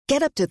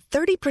Get up to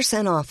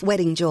 30% off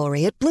wedding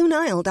jewelry at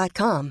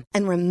BlueNile.com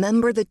and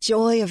remember the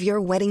joy of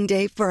your wedding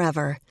day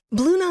forever.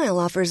 Blue Nile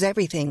offers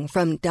everything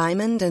from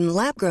diamond and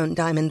lab-grown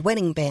diamond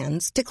wedding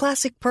bands to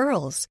classic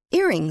pearls,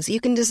 earrings you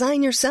can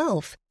design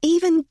yourself,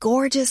 even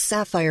gorgeous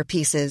sapphire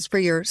pieces for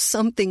your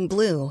something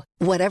blue.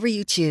 Whatever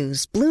you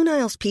choose, Blue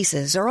Nile's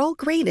pieces are all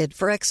graded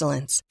for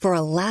excellence, for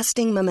a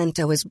lasting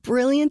memento as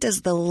brilliant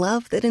as the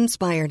love that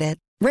inspired it.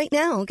 Right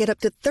now, get up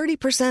to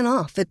 30%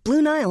 off at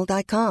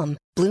BlueNile.com.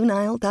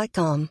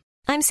 BlueNile.com.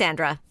 I'm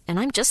Sandra, and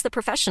I'm just the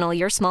professional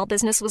your small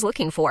business was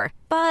looking for.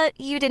 But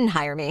you didn't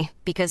hire me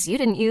because you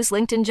didn't use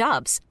LinkedIn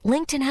Jobs.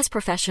 LinkedIn has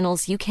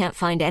professionals you can't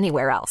find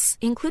anywhere else,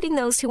 including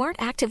those who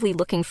aren't actively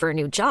looking for a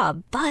new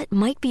job, but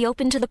might be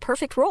open to the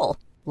perfect role,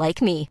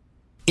 like me.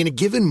 In a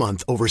given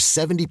month, over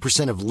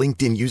 70% of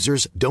LinkedIn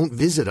users don't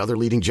visit other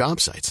leading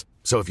job sites.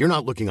 So if you're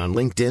not looking on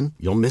LinkedIn,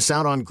 you'll miss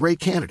out on great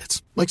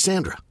candidates like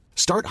Sandra.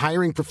 Start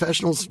hiring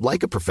professionals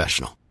like a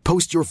professional.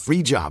 Post your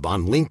free job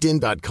on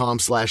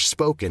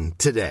linkedin.com/spoken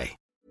today.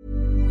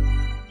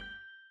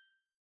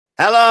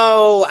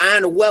 Hello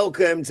and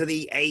welcome to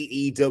the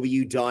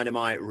AEW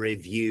Dynamite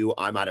review.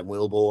 I'm Adam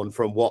Wilborn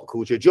from What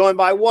Culture, joined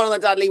by one of the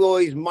Dudley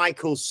boys,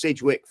 Michael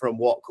Sidgwick from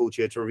What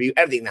Culture, to review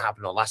everything that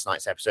happened on last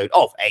night's episode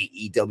of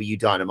AEW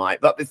Dynamite.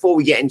 But before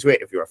we get into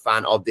it, if you're a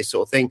fan of this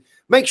sort of thing,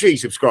 make sure you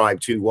subscribe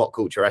to What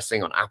Culture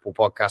Wrestling on Apple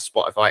Podcasts,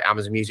 Spotify,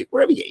 Amazon Music,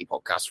 wherever you get your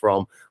podcasts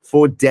from,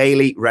 for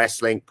daily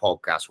wrestling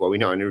podcasts, where we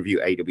not only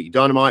review AEW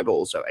Dynamite, but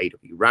also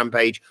AEW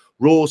Rampage,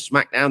 Raw,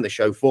 SmackDown, the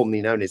show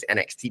formerly known as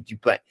NXT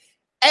 2Play.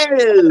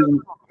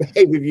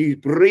 Pay-per-view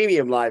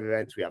premium live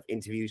events. We have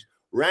interviews,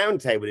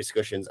 roundtable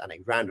discussions, and a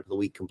roundup of the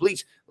week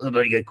complete with a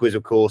very good quiz,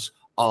 of course,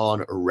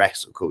 on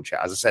wrestle culture.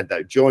 As I said,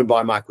 though, joined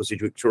by Michael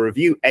Sidgwick to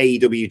review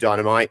AEW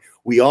Dynamite.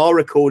 We are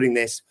recording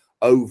this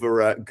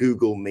over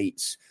Google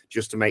Meets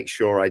just to make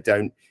sure I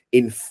don't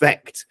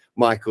infect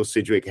Michael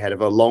Sidgwick ahead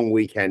of a long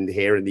weekend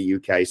here in the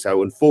UK.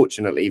 So,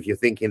 unfortunately, if you're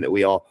thinking that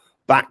we are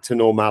back to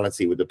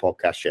normality with the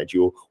podcast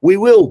schedule, we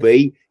will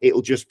be.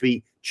 It'll just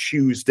be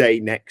Tuesday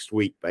next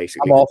week,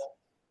 basically. I'm off.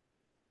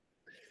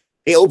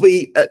 It'll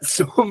be at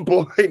some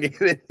point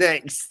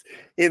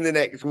in the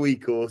next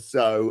week or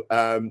so.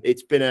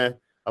 It's been a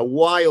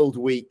wild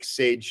week,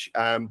 Sidge,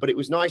 but it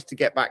was nice to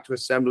get back to a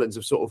semblance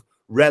of sort of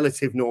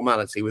relative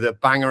normality with a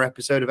banger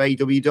episode of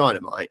AEW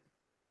Dynamite.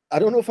 I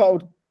don't know if I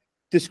would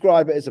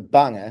describe it as a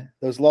banger.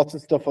 There's lots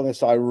of stuff on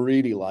this I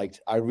really liked.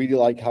 I really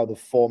like how the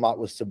format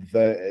was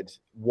subverted.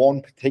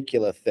 One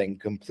particular thing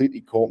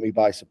completely caught me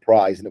by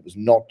surprise, and it was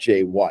not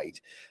Jay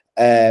White.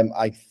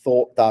 I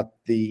thought that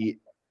the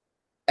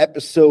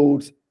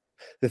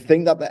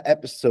thing that the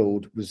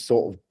episode was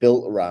sort of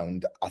built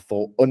around, I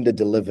thought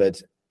under-delivered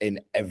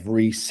in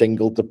every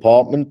single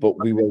department, but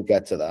we will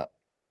get to that.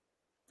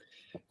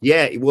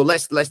 Yeah, well,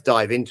 let's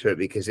dive into it,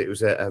 because it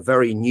was a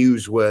very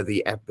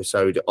newsworthy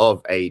episode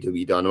of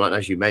AEW Dynamite.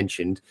 As you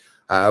mentioned,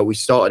 we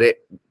started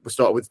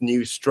with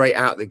news straight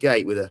out the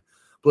gate with a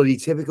bloody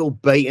typical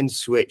bait and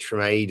switch from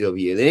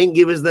AEW. They didn't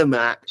give us the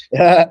match.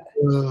 Oh,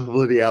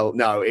 bloody hell.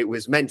 No, it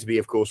was meant to be,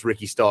 of course,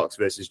 Ricky Starks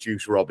versus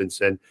Juice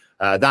Robinson.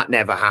 That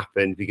never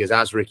happened, because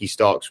as Ricky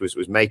Starks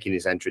was making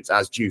his entrance,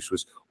 as Juice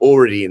was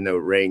already in the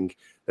ring,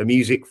 the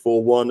music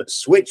for one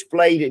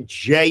Switchblade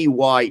Jay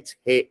White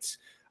hit.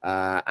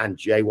 And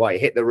Jay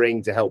White hit the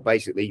ring to help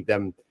basically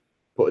them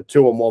put a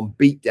 2-on-1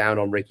 beat down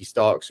on Ricky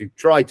Starks, who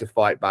tried to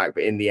fight back,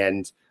 but in the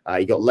end,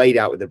 he got laid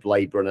out with the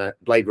Blade Runner.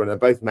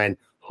 Both men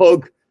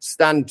hug,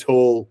 stand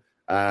tall.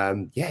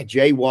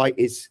 Jay White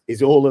is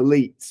all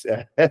elite.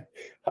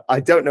 I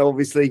don't know,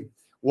 obviously,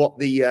 what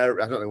the I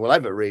don't think we'll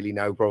ever really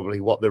know probably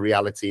what the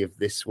reality of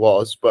this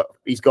was, but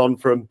he's gone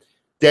from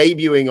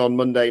debuting on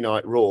Monday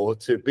Night Raw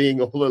to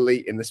being all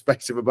elite in the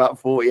space of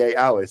about 48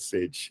 hours,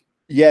 Sidge.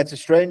 Yeah, it's a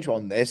strange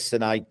one, this,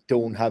 and I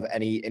don't have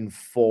any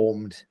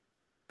informed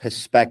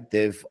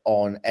perspective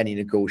on any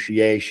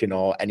negotiation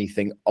or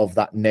anything of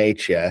that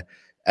nature.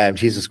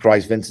 Jesus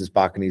Christ, Vince is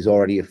back, and he's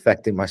already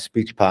affecting my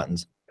speech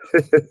patterns.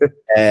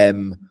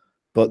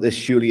 But this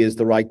surely is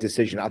the right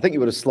decision. I think he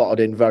would have slotted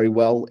in very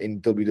well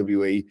in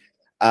WWE,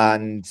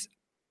 and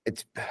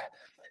it's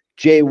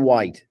Jay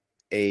White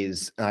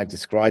is, and I've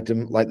described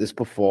him like this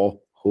before.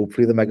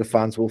 Hopefully the mega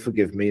fans will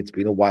forgive me. It's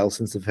been a while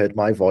since I've heard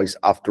my voice.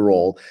 After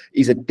all,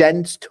 he's a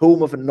dense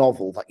tome of a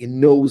novel that you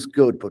know is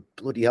good, but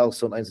bloody hell,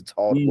 sometimes it's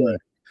hard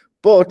work.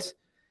 But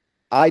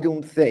I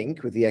don't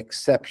think, with the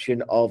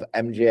exception of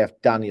MJF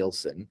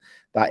Danielson,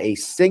 that a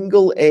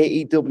single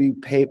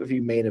AEW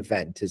pay-per-view main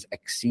event has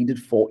exceeded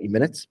 40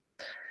 minutes.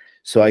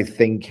 So I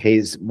think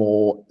his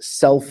more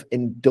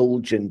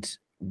self-indulgent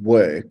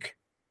work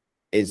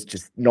is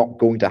just not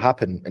going to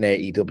happen in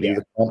AEW.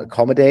 They can't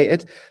accommodate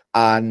it.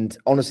 And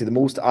honestly, the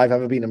most I've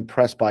ever been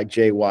impressed by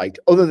Jay White,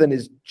 other than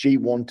his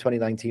G1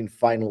 2019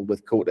 final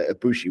with Kota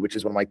Ibushi, which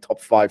is one of my top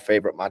 5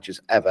 favorite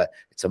matches ever.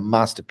 It's a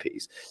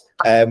masterpiece.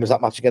 Was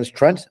that match against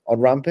Trent on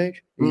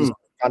Rampage? He's a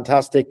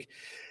fantastic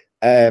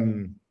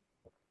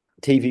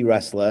TV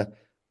wrestler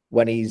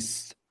when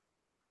he's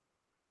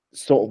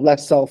sort of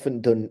less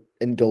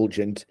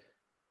self-indulgent.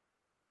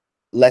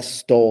 less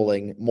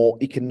stalling, more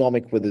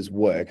economic with his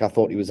work. I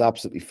thought he was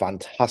absolutely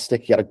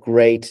fantastic. He had a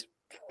great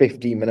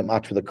 15-minute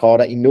match with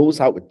Okada. He knows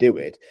how to do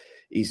it.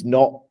 He's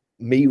not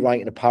me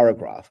writing a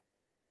paragraph,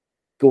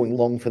 going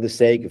long for the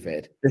sake of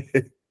it.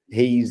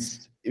 He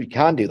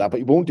can do that, but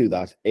he won't do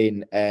that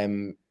in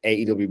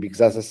AEW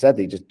because, as I said,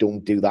 they just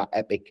don't do that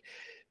epic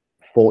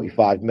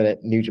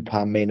 45-minute New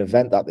Japan main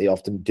event that they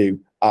often do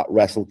at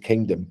Wrestle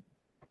Kingdom.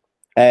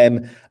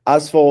 I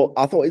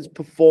thought his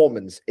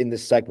performance in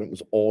this segment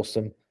was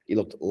awesome. He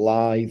looked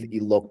live.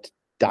 He looked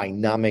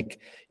dynamic.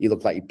 He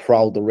looked like he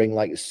prowled the ring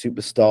like a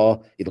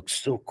superstar. He looked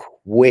so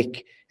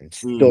quick and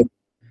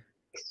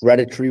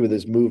predatory with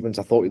his movements.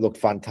 I thought he looked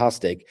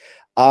fantastic.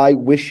 I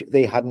wish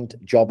they hadn't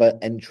jobber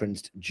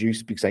entranced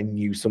Juice because I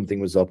knew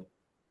something was up.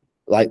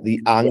 Like the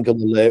angle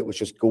alert was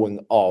just going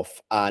off.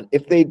 And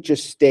if they'd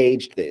just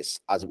staged this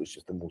as it was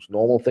just the most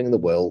normal thing in the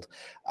world,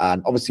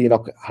 and obviously you're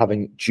not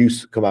having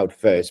Juice come out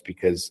first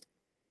because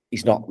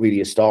he's not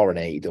really a star in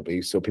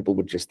AEW, so people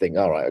would just think,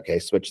 all right, okay,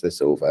 switch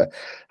this over.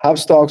 Have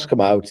Starks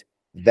come out,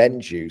 then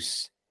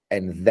Juice,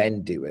 and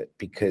then do it,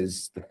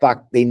 because the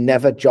fact they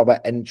never jobber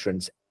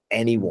entrance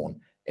anyone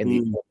in the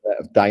order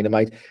of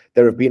Dynamite.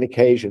 There have been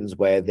occasions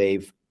where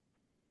they've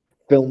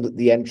filmed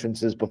the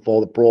entrances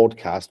before the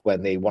broadcast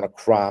when they want to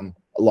cram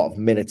a lot of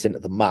minutes into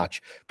the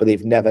match, but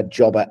they've never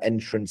jobber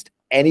entranced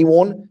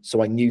anyone.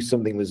 So I knew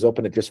something was up,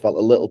 and it just felt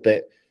a little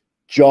bit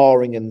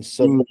jarring and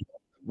sudden.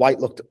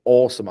 White looked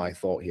awesome, I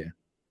thought, here.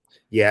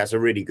 Yeah, it's a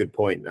really good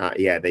point.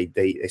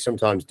 They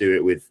sometimes do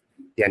it with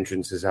the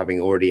entrances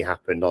having already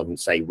happened on,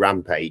 say,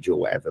 Rampage or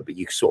whatever, but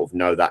you sort of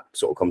know that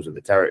sort of comes with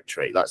the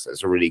territory.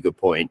 That's a really good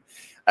point.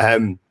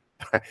 I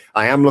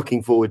am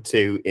looking forward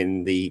to,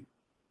 in the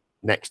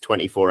next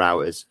 24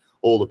 hours,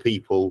 all the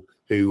people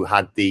who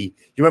had you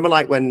remember,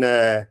 like, when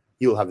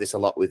you'll have this a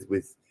lot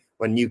with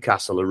when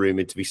Newcastle are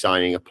rumored to be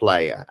signing a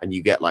player, and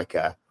you get like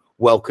a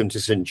welcome to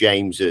St.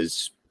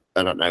 James's,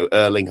 I don't know,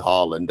 Erling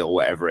Haaland or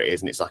whatever it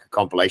is, and it's like a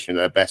compilation of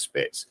their best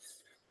bits,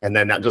 and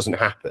then that doesn't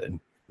happen.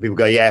 People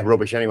go, yeah,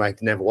 rubbish anyway,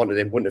 never wanted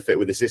him, wouldn't have fit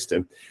with the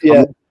system. Yeah. I'm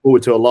looking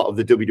forward to a lot of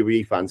the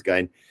WWE fans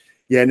going,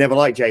 yeah, never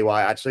liked Jay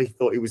White, actually,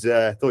 thought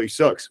he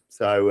sucks.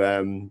 So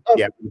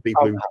yeah,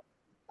 people who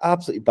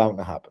absolutely bound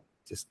to happen.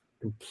 Just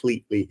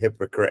completely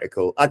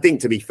hypocritical. I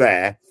think, to be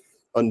fair,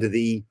 under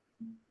the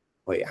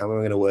how am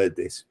I going to word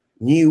this?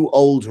 New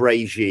old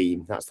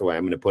regime, that's the way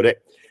I'm going to put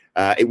it.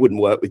 It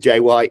wouldn't work with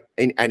Jay White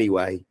in any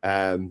way.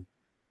 But,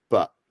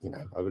 I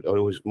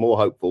was more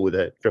hopeful with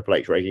a Triple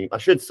H regime. I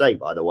should say,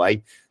 by the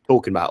way,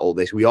 talking about all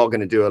this, we are going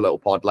to do a little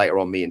pod later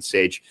on, me and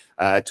Sidge,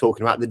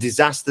 talking about the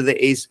disaster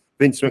that is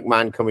Vince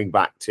McMahon coming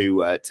back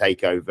to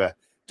take over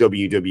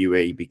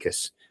WWE,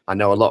 because I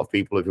know a lot of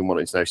people have been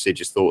wanting to know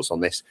Sidge's thoughts on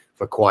this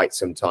for quite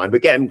some time.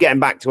 But getting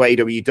back to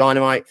AEW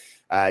Dynamite,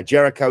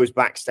 Jericho's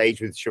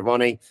backstage with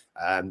Schiavone,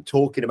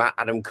 talking about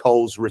Adam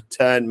Cole's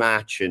return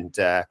match and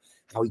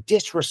how he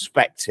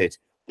disrespected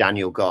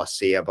Daniel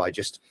Garcia by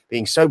just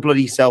being so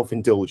bloody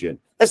self-indulgent.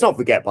 Let's not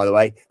forget, by the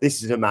way,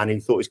 this is a man who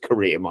thought his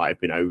career might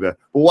have been over,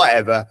 but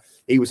whatever.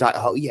 He was like,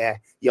 oh yeah,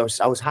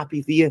 I was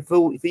happy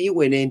for you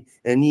winning,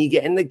 and you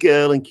getting the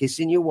girl and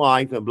kissing your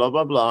wife and blah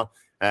blah blah.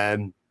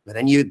 But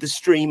then you had the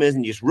streamers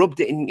and you just rubbed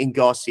it in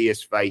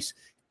Garcia's face.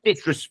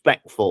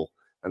 Disrespectful,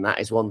 and that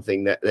is one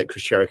thing that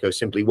Chris Jericho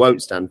simply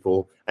won't stand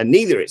for, and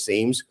neither, it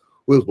seems,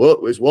 with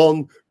what was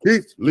one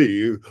Keith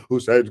Lee, who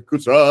said,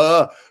 "Good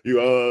sir,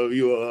 you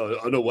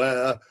are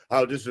unaware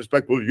how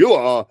disrespectful you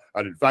are,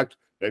 and in fact,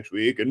 next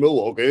week in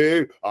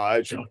Milwaukee,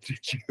 I shall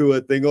teach you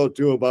a thing or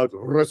two about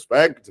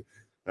respect."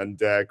 And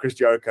Chris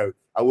Jericho,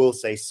 I will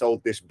say,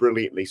 sold this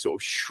brilliantly,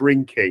 sort of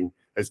shrinking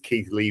as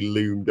Keith Lee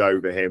loomed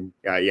over him.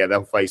 Yeah,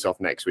 they'll face off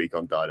next week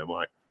on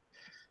Dynamite.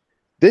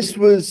 This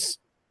was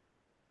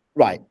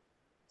right.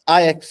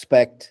 I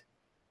expect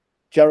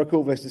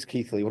Jericho versus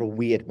Keith Lee. What a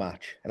weird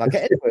match. And I'll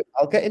get into it.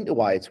 I'll get into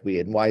why it's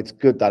weird and why it's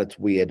good that it's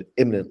weird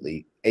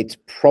imminently. It's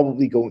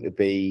probably going to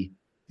be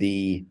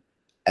the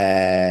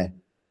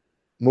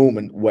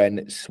moment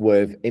when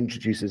Swerve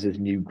introduces his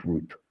new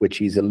group, which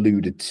he's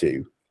alluded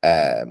to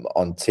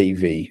on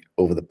TV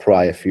over the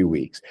prior few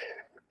weeks.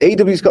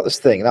 AEW's got this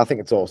thing, and I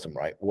think it's awesome,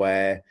 right?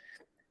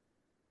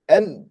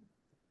 And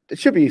it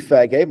should be a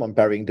fair game on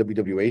burying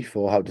WWE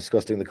for how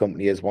disgusting the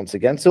company is once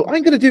again. So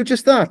I'm going to do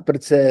just that, but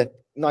it's a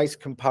nice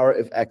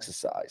comparative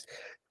exercise.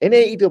 In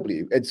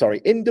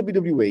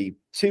WWE,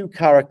 two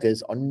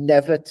characters are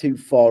never too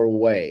far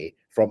away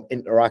from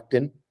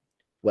interacting,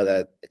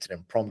 whether it's an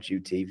impromptu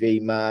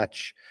TV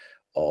match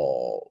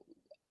or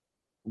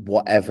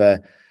whatever.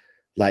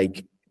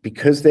 Like,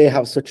 because they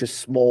have such a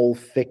small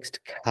fixed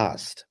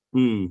cast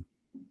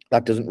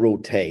that doesn't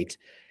rotate,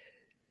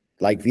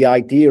 like the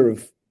idea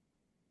of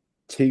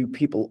two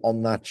people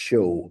on that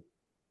show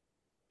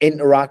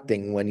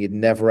interacting when you'd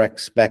never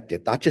expect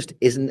it, that just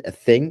isn't a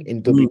thing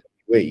in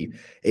WWE.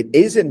 It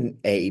is in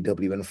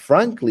AEW, and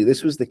frankly,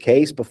 this was the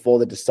case before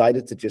they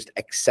decided to just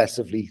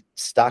excessively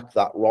stack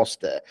that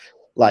roster.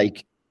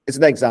 Like, as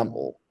an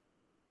example,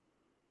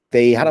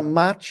 they had a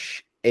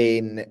match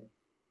in,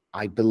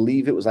 I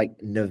believe it was like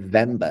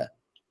November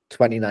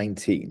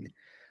 2019,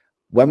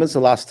 When was the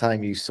last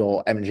time you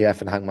saw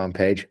MJF and Hangman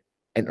Page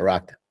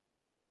interact?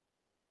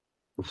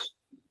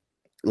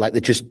 Like,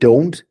 they just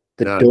don't.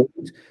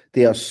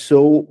 They are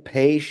so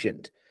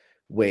patient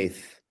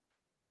with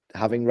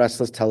having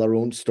wrestlers tell their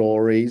own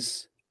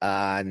stories,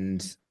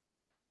 and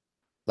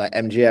like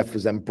MJF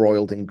was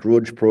embroiled in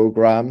grudge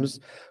programs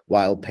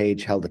while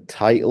Page held a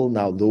title.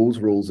 Now those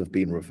roles have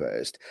been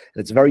reversed,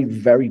 and it's a very,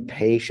 very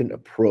patient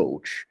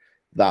approach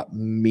that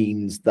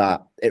means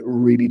that it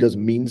really does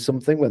mean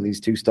something when these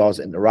two stars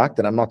interact.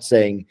 And I'm not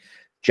saying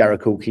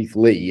Jericho Keith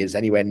Lee is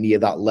anywhere near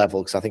that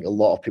level, because I think a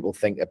lot of people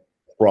think a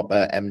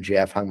proper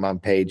MJF Hangman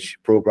Page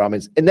program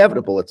is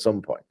inevitable at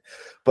some point.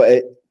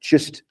 But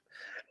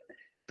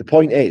the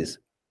point is,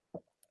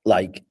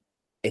 like,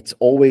 it's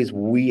always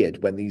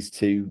weird when these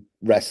two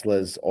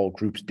wrestlers or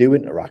groups do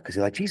interact, because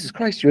you're like, Jesus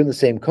Christ, you're in the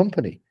same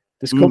company.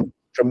 This company,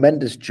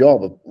 tremendous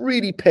job of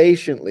really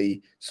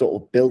patiently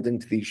sort of building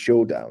to these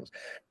showdowns.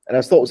 And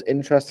I thought it was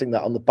interesting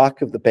that on the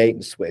back of the bait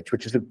and switch,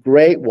 which is a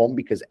great one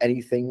because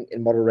anything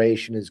in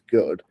moderation is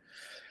good,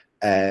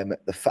 I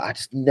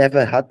just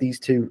never had these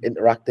two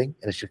interacting,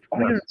 and it's just,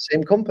 you're in the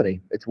same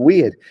company. It's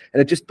weird.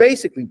 And it just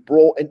basically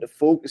brought into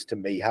focus to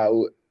me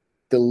how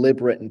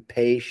deliberate and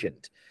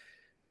patient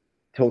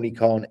Tony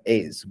Khan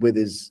is with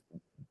his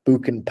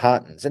booking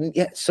patterns. And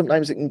yeah,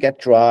 sometimes it can get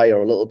dry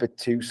or a little bit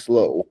too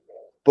slow,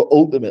 but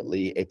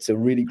ultimately it's a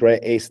really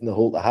great ace in the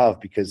hole to have,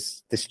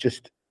 because this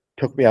just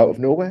took me out of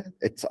nowhere.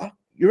 It's,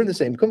 you're in the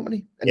same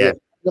company, and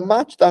the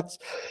match, that's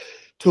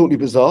totally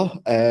bizarre.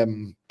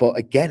 But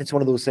again, it's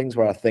one of those things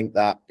where I think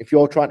that if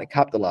you're trying to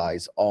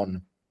capitalize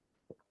on,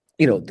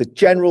 you know, the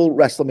general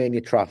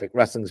WrestleMania traffic,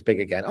 wrestling's big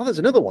again. Oh, there's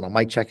another one. I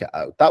might check it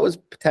out. That was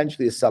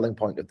potentially a selling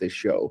point of this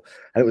show.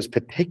 And it was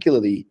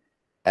particularly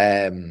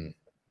the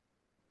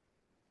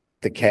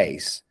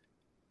case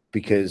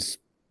because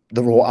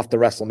the Raw after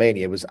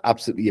WrestleMania was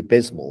absolutely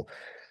abysmal.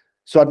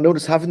 So I'd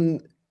noticed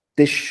having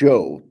this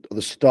show,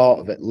 the start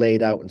of it,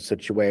 laid out in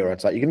such a way where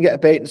it's like, you're going to get a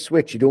bait and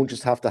switch. You don't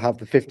just have to have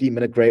the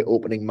 15-minute great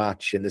opening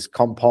match in this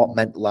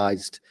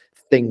compartmentalized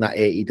thing that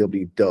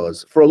AEW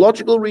does for a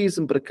logical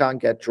reason, but it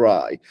can't get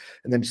dry.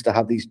 And then just to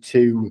have these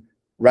two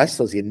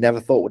wrestlers you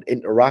never thought would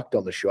interact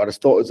on the show, I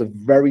just thought it was a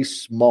very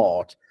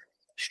smart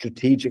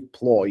strategic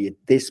ploy at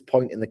this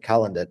point in the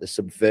calendar to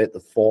subvert the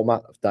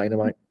format of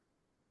Dynamite.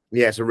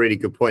 Yeah, it's a really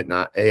good point,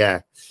 that. Yeah.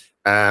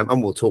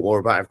 And we'll talk more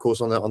about it, of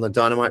course, on the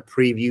Dynamite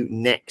preview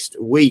next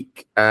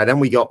week. Then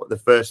we got the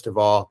first of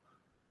our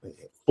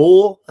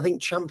 4, I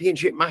think,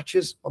 championship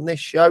matches on this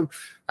show.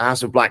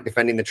 House of Black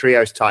defending the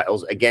trios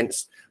titles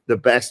against the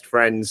Best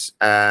Friends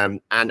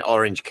and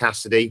Orange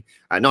Cassidy.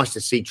 Nice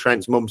to see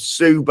Trent's mum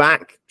Sue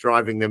back,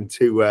 driving them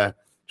to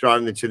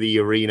the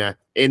arena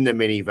in the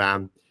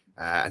minivan.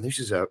 And this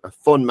is a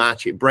fun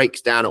match. It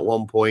breaks down at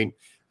one point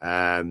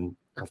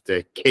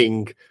after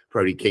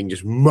Brody King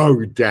just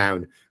mowed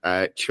down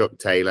Chuck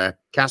Taylor.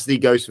 Cassidy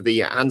goes for the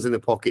hands in the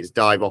pockets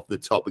dive off the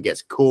top, but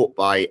gets caught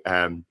by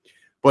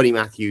Buddy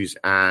Matthews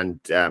and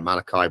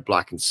Malachi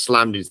Black and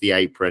slammed into the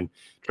apron.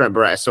 Trent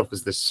Beretta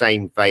suffers the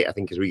same fate, I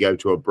think, as we go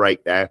to a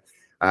break there.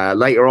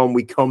 Later on,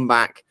 we come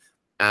back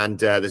and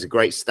there's a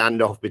great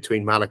standoff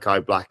between Malachi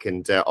Black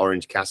and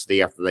Orange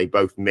Cassidy after they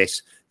both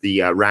miss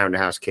the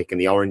roundhouse kick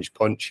and the orange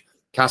punch.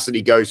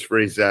 Cassidy goes for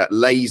his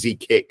lazy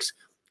kicks,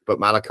 but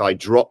Malachi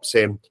drops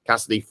him.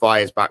 Cassidy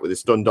fires back with a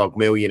Stun Dog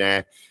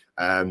Millionaire.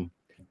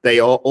 They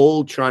are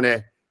all trying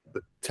to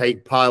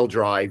take pile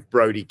drive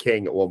Brody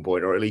King at one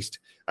point, or at least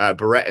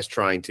Beretta's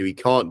trying to. He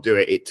can't do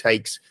it. It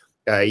takes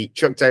a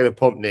Chuck Taylor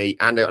pump knee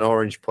and an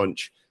orange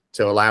punch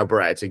to allow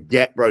Beretta to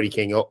get Brody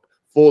King up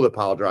for the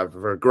pile driver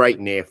for a great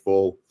near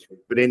fall.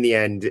 But in the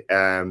end,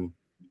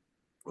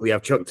 we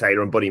have Chuck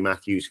Taylor and Buddy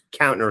Matthews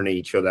countering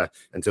each other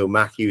until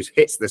Matthews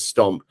hits the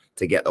stomp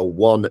to get a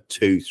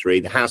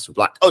 1-2-3. The House of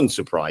Black,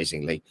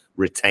 unsurprisingly,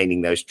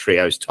 retaining those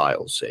trios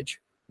titles, Sidge.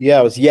 Yeah,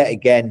 I was yet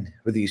again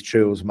with these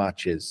trios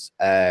matches,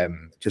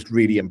 just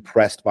really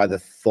impressed by the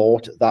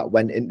thought that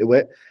went into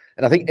it.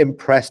 And I think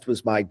impressed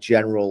was my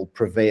general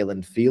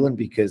prevailing feeling,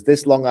 because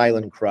this Long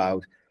Island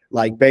crowd,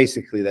 like,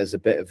 basically there's a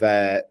bit of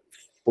a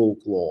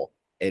folklore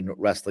in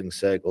wrestling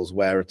circles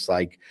where it's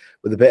like,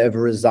 with a bit of a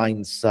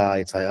resigned sigh,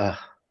 it's like,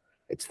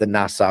 it's the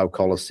Nassau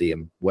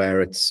Coliseum,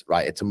 where it's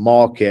a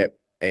market.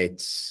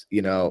 It's,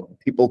 you know,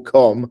 people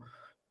come,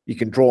 you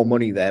can draw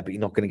money there, but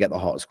you're not going to get the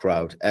hottest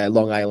crowd.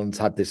 Long Island's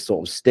had this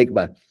sort of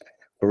stigma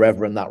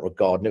forever in that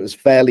regard. And it was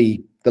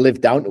they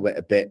lived down to it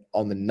a bit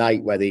on the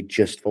night where they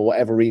just, for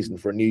whatever reason,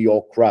 for a New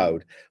York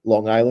crowd,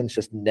 Long Island's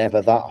just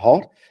never that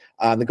hot.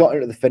 And they got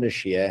into the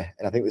finish here.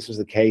 And I think this was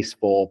the case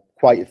for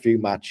quite a few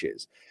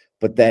matches.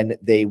 But then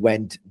they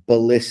went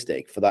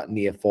ballistic for that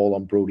near fall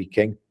on Brody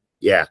King.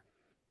 Yeah.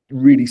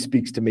 Really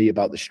speaks to me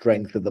about the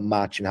strength of the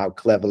match and how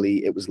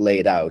cleverly it was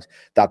laid out,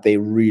 that they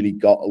really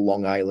got a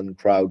Long Island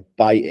crowd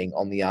biting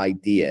on the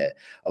idea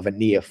of a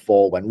near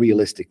fall, when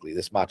realistically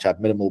this match had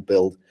minimal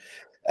build.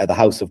 The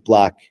House of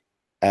Black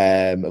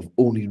have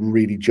only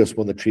really just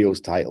won the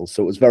trios title,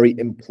 so it was very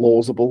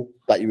implausible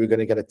that you were going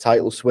to get a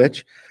title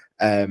switch.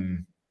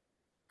 And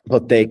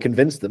but they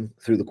convinced them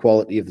through the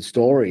quality of the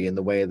story and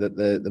the way that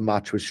the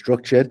match was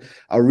structured.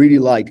 I really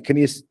liked. Can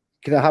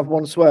I have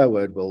one swear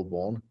word, Will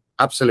Vaughan?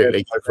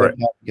 Absolutely, go for it.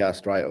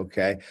 Podcast, right?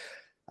 Okay.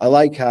 I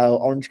like how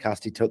Orange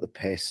Cassidy took the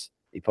piss.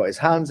 He put his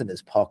hands in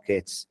his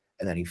pockets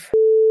and then he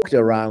fucked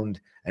around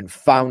and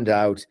found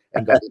out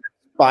and got his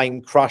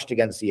spine crashed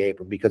against the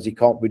apron because he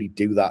can't really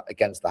do that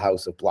against the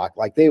House of Black.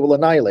 Like, they will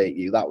annihilate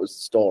you. That was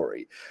the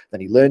story.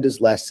 Then he learned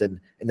his lesson,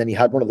 and then he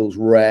had one of those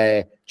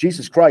rare,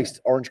 Jesus Christ,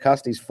 Orange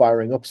Cassidy's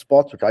firing up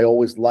spots, which I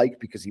always like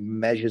because he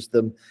measures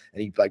them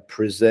and he like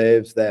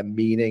preserves their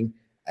meaning.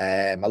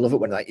 I love it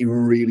when like he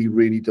really,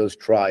 really does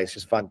try. It's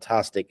just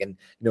fantastic. And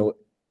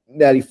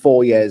nearly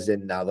 4 years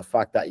in now, the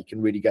fact that you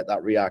can really get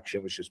that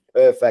reaction was just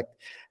perfect.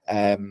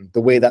 The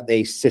way that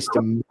they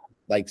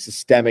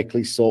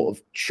systemically sort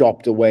of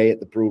chopped away at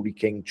the Brody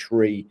King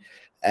tree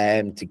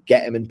to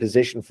get him in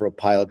position for a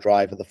pile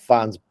driver. The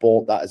fans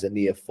bought that as a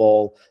near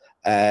fall.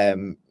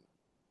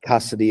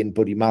 Cassidy and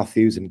Buddy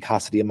Matthews and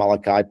Cassidy and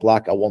Malachi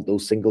Black. I want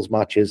those singles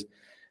matches.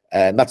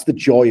 That's the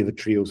joy of a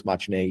trios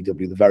match in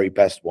AEW, the very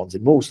best ones,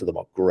 and most of them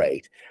are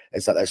great.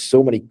 It's that there's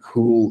so many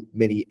cool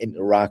mini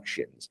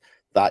interactions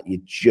that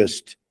you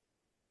just,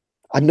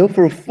 I know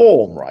for a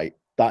form, right,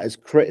 that is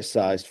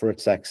criticized for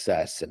its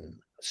excess and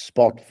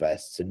spot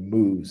fests and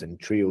moves and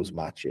trios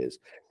matches.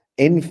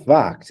 In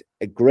fact,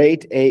 a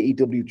great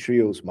AEW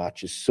trios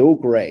match is so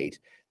great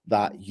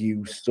that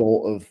you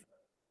sort of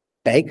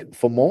beg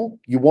for more.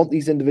 You want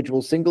these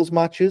individual singles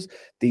matches,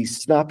 these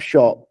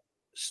snapshot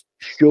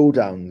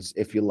showdowns,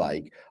 if you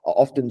like, are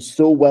often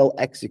so well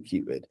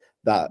executed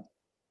that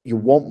you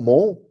want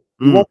more.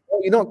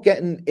 You're not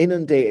getting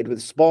inundated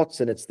with spots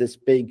and it's this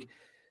big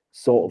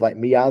sort of like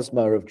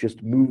miasma of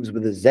just moves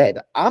with a Z.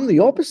 I'm the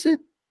opposite.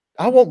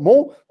 I want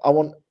more. I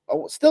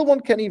still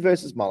want Kenny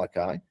versus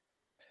Malachi.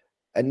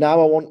 And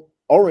now I want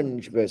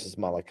Orange versus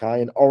Malachi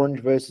and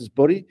Orange versus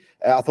Buddy.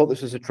 I thought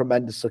this was a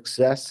tremendous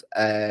success.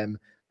 The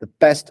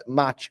best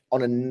match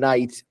on a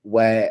night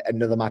where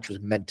another match was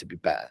meant to be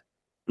better.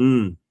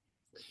 Then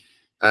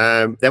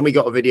we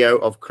got a video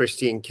of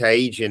Christian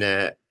Cage in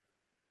a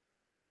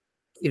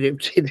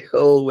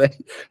hallway,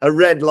 a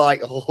red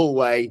light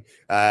hallway,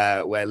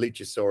 where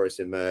Luchasaurus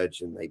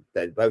emerged, and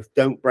they both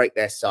don't break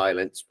their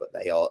silence, but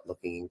they are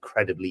looking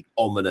incredibly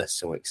ominous,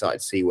 and we're excited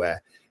to see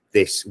where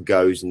this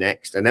goes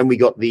next. And then we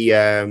got the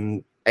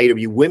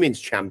AEW Women's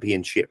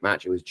Championship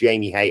match. It was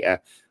Jamie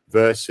Hayter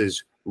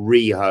versus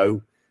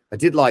Riho. I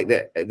did like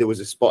that there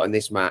was a spot in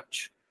this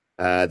match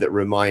that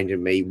reminded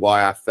me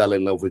why I fell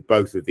in love with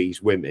both of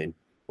these women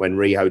when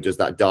Riho does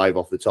that dive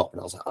off the top. And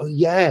I was like, oh,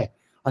 yeah.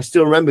 I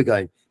still remember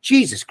going,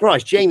 Jesus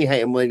Christ, Jamie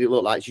Hayter made it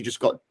look like she just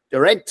got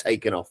her head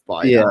taken off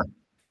by her.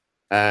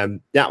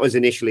 That was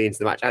initially into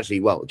the match.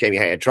 Actually, well, Jamie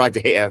Hayter tried to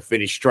hit her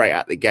finish straight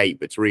out the gate,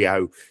 but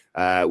Riho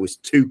was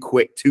too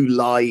quick, too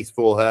lithe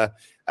for her.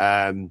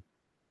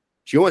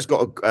 She almost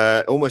got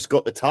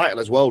the title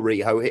as well,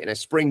 Riho, hitting a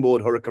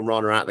springboard Hurricane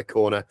Rana out the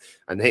corner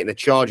and hitting the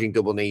charging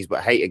double knees,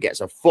 but Hayter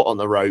gets a foot on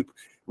the rope.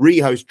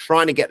 Riho's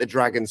trying to get the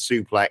dragon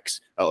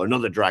suplex,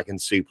 another dragon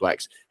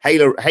suplex.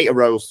 Hayter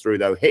rolls through,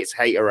 though, hits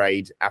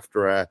Haterade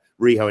after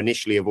Riho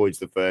initially avoids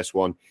the first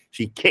one.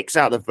 She kicks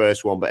out the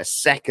first one, but a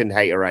second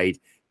Haterade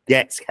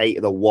gets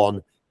Hayter the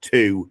 1,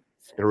 2,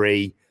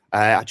 3.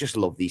 I just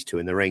love these two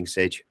in the ring,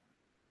 Sidge.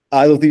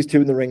 I love these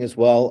two in the ring as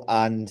well.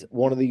 And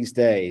one of these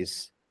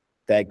days,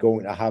 they're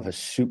going to have a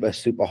super,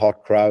 super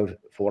hot crowd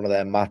for one of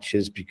their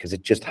matches because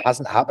it just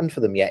hasn't happened for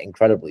them yet,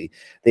 incredibly.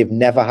 They've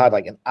never had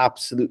like an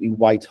absolutely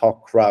white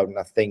hot crowd. And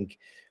I think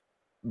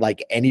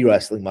like any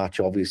wrestling match,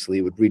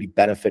 obviously, would really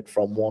benefit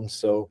from one.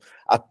 So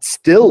I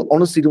still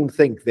honestly don't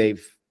think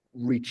they've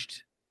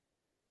reached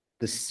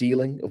the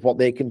ceiling of what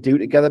they can do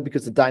together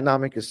because the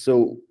dynamic is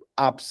so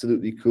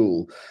absolutely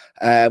cool.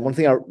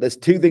 There's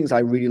two things I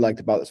really liked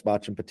about this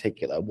match in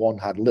particular. One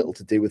had little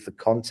to do with the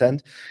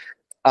content.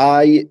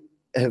 I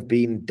have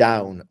been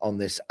down on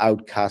this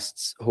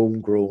Outcasts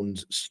homegrown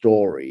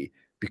story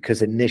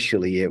because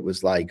initially it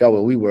was like, oh,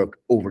 well, we work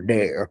over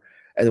there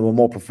and then we're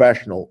more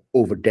professional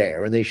over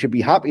there. And they should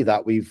be happy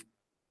that we've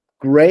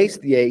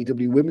graced the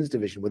AEW women's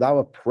division with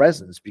our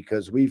presence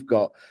because we've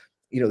got,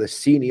 the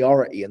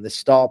seniority and the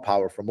star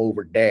power from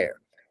over there.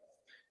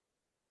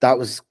 That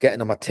was getting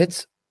on my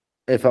tits,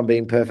 if I'm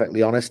being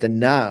perfectly honest. And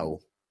now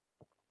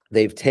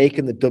they've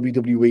taken the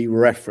WWE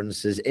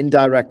references,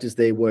 indirect as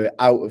they were,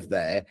 out of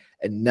there.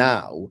 And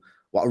now,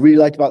 what I really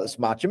liked about this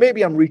match, and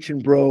maybe I'm reaching,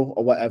 bro,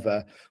 or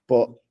whatever,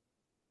 but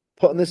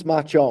putting this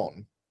match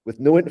on with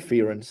no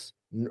interference,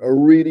 a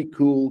really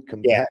cool,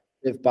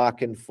 competitive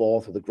back and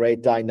forth with a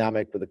great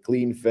dynamic, with a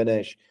clean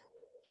finish,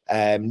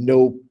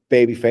 no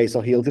babyface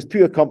or heel, just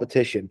pure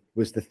competition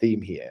was the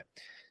theme here.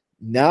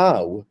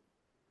 Now,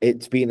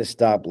 it's been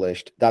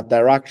established that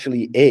there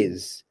actually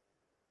is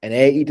an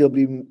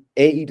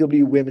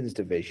AEW women's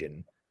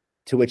division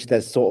to which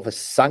there's sort of a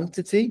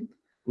sanctity,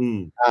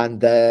 and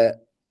the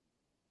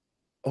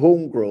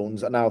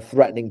homegrowns are now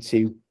threatening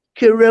to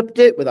corrupt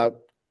it without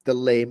the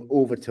lame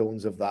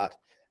overtones of that.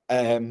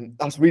 I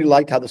really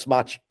liked how this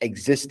match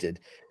existed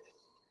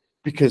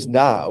because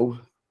now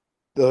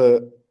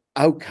the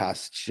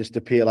outcasts just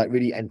appear like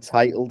really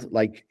entitled,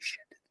 like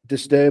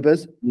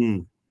disturbers.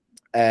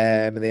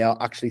 And they are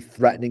actually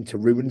threatening to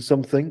ruin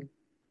something.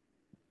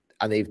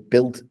 And they've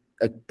built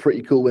a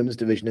pretty cool women's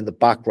division in the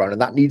background.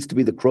 And that needs to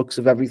be the crux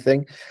of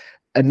everything.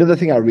 Another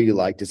thing I really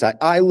liked is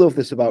I love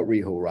this about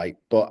Riho, right?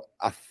 But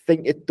I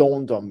think it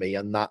dawned on me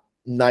on that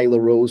Nyla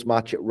Rose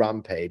match at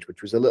Rampage,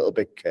 which was a little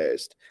bit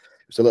cursed.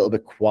 It was a little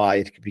bit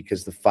quiet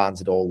because the fans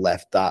had all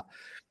left that.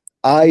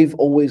 I've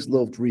always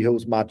loved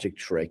Riho's magic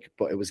trick,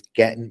 but it was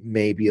getting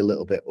maybe a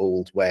little bit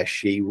old where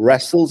she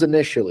wrestles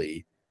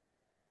initially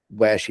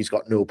where she's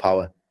got no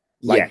power.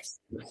 Like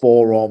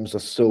forearms are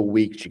so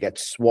weak, she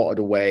gets swatted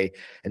away,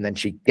 and then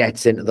she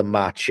gets into the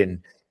match,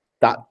 and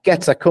that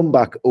gets a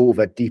comeback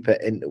over deeper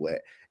into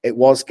it. It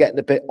was getting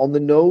a bit on the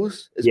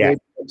nose, as maybe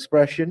an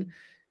expression.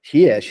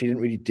 Here, she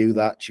didn't really do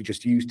that. She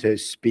just used her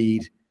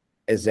speed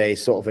as a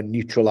sort of a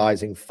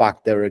neutralizing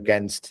factor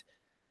against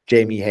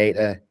Jamie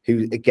Hayter,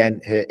 who, again,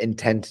 her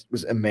intent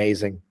was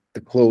amazing. The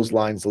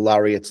clotheslines, the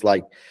lariats,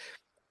 like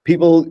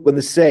people, when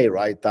they say,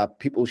 right, that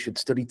people should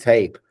study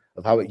tape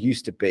of how it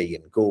used to be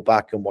and go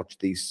back and watch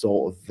these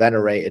sort of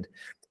venerated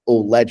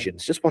old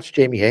legends, just watch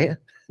Jamie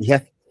Hayter. Yeah.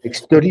 Like,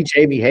 study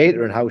Jamie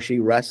Hayter and how she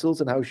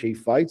wrestles and how she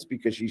fights,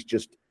 because she's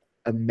just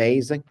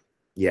amazing.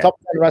 Yeah. Top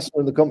 10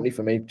 wrestler in the company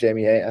for me,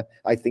 Jamie Hayter.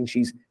 I think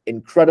she's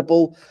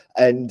incredible.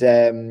 And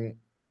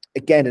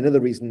again, another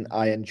reason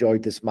I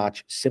enjoyed this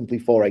match simply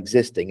for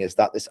existing is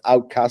that this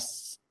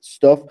Outcasts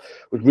stuff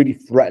was really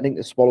threatening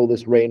to swallow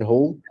this Reign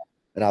whole.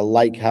 And I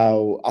like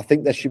how I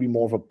think there should be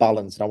more of a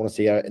balance. And I want to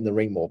see her in the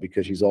ring more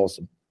because she's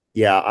awesome.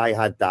 Yeah, I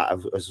had that. I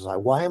was like,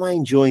 why am I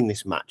enjoying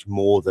this match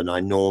more than I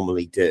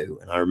normally do?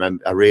 And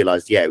I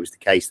realized, it was the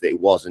case that it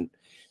wasn't,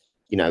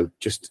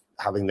 just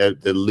having the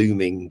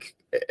looming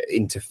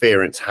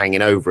interference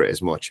hanging over it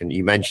as much. And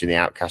you mentioned the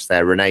Outcast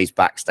there. Renee's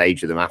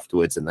backstage with them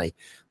afterwards, and they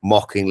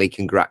mockingly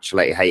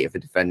congratulate Hayter for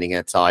defending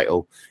her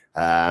title.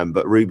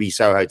 But Ruby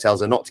Soho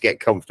tells her not to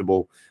get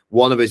comfortable.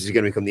 One of us is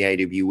going to become the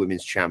AEW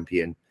Women's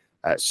Champion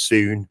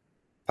soon.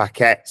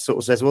 Paquette sort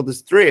of says, well,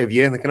 there's three of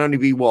you and there can only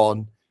be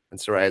one. And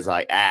Soraya's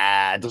like,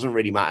 it doesn't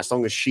really matter as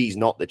long as she's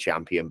not the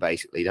champion,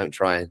 basically. Don't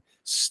try and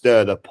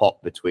stir the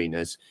pot between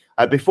us.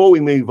 Before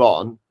we move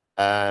on,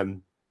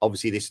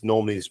 obviously this is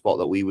normally the spot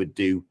that we would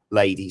do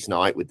ladies'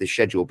 night, with the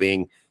schedule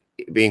being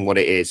what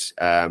it is.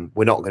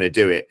 We're not going to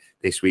do it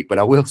this week, but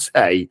I will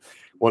say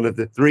one of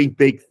the three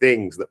big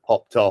things that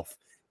popped off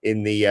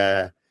in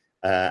the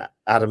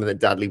Adam and the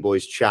Dudley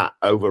Boys chat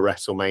over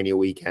WrestleMania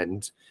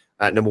weekend.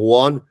 Number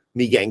one,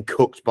 me getting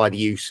cooked by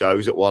the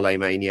Usos at Wale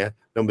Mania.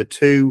 Number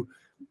two,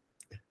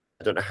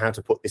 I don't know how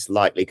to put this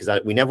lightly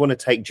because we never want to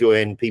take joy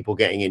in people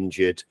getting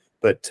injured,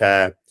 but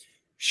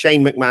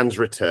Shane McMahon's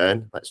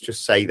return, let's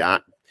just say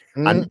that.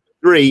 And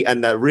three,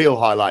 and the real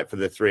highlight for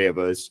the three of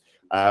us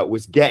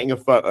was getting a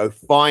photo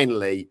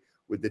finally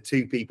with the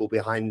two people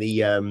behind the,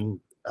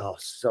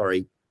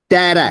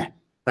 Dada.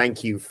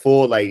 Thank you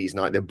for Ladies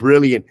Night. The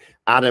brilliant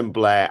Adam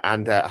Blair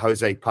and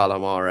Jose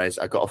Palomares.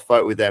 I got a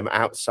photo with them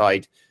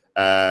outside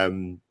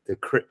the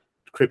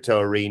crypto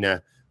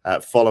arena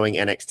following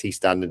NXT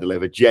Stand and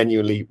Deliver.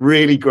 Genuinely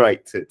really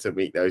great to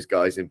meet those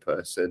guys in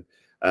person.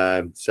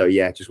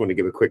 Just want to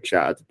give a quick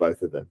shout out to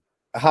both of them.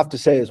 I have to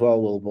say as well,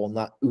 Wilborn,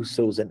 that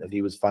Usos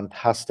interview was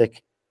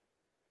fantastic.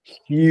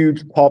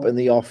 Huge pop in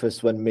the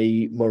office when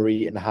me,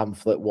 Murray, and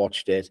Hamflet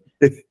watched it.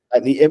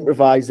 Like, the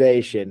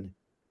improvisation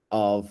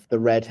of the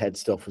redhead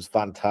stuff was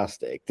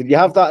fantastic. Did you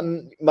have that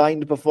in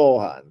mind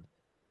beforehand?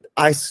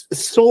 I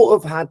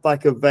sort of had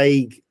like a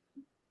vague,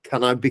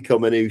 can I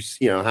become an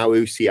Usi, how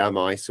Usi am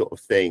I sort of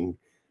thing.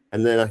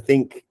 And then I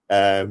think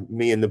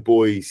me and the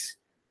boys,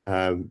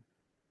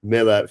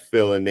 Miller,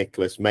 Phil, and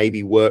Nicholas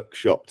maybe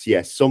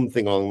workshopped,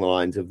 something along the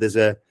lines of there's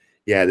a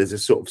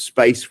sort of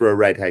space for a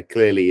redhead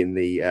clearly in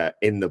the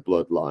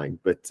bloodline,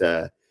 but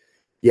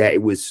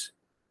it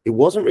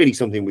wasn't really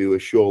something we were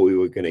sure we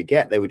were going to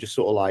get. They were just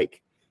sort of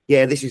like,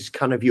 this is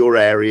kind of your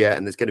area,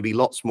 and there's going to be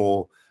lots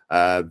more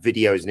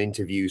videos and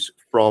interviews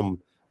from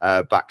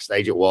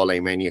backstage at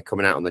Wale Mania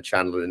coming out on the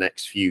channel in the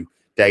next few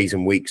days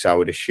and weeks, I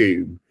would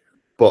assume.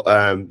 But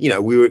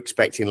we were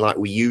expecting, like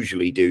we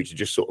usually do, to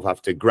just sort of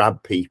have to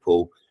grab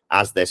people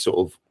as they're sort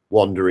of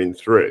wandering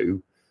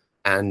through.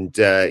 And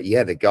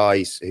the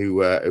guys who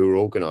were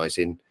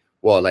organising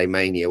Wale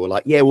Mania were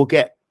like, we'll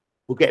get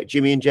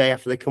Jimmy and Jay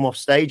after they come off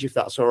stage, if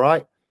that's all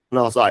right. And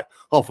I was like,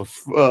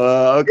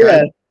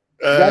 okay.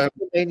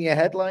 Mania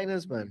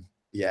headliners, man.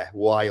 Yeah,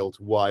 wild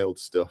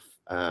stuff.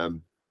 What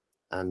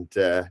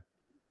do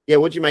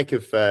you make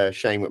of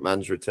Shane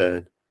McMahon's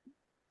return?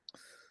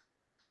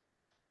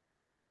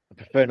 I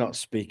prefer not to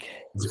speak.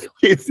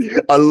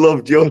 I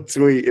loved your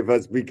tweet. If I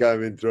speak,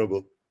 I'm in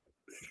trouble.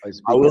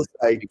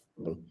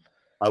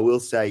 I will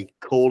say,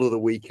 call of the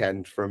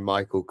weekend from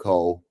Michael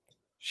Cole.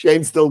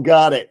 Shane still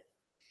got it.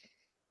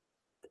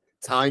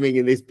 Timing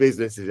in this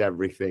business is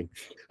everything.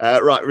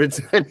 Right,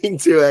 returning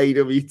to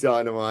AEW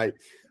Dynamite.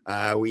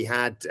 We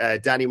had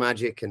Danny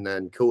Magic and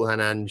then Cool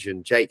Hananj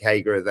and Jake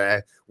Hager are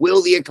there.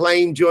 Will the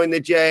Acclaim join the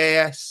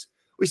JAS?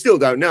 We still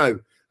don't know.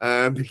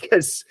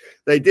 because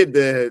they did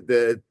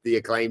the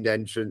acclaimed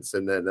entrance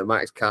and then the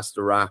Max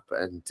Caster rap,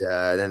 and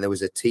then there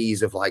was a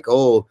tease of like,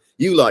 oh,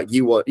 you look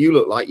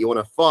like you want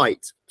to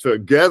fight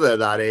together,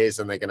 that is,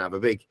 and they're gonna have a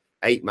big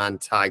 8-man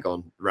tag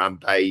on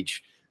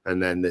Rampage,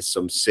 and then there's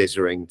some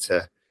scissoring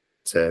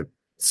to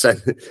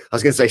send. I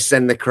was gonna say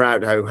send the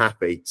crowd home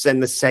happy,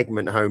 send the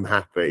segment home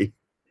happy.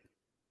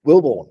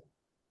 Wilborn,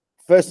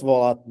 first of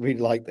all, I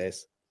really like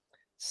this.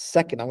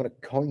 Second, I'm going to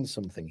coin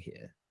something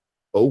here.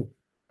 Oh,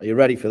 are you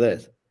ready for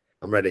this?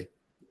 I'm ready.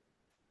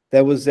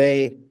 There was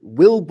a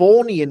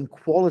Wilbornian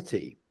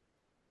quality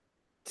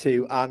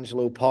to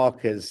Angelo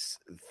Parker's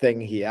thing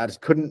here. I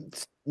just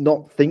couldn't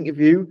not think of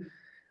you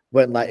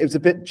when, like, it was a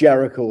bit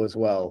Jericho as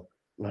well.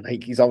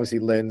 Like, he's obviously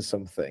learned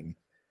something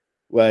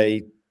where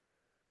he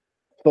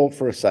thought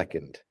for a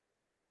second,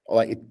 or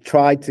like he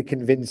tried to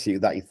convince you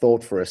that he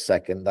thought for a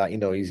second that, you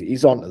know,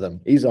 he's onto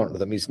them. He's onto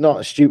them. He's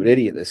not a stupid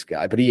idiot, this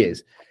guy, but he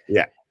is.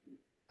 Yeah.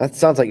 That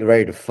sounds like you're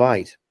ready to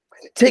fight.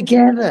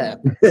 Together.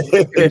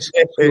 It's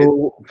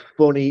so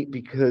funny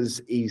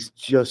because he's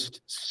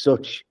just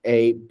such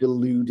a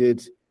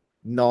deluded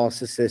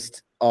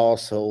narcissist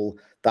arsehole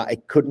that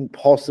it couldn't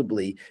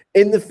possibly,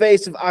 in the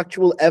face of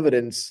actual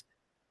evidence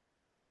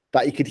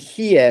that you could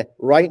hear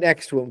right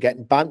next to him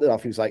getting bantered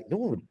off. He was like, no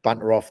one would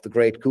banter off the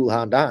great Cool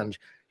Hand Ange.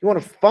 You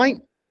want to fight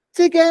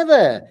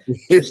together?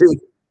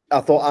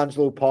 I thought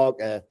Angelo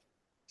Parker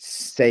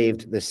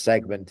saved this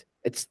segment.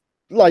 It's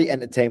light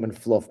entertainment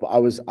fluff, but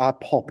I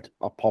popped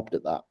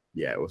at that.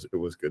 Yeah, it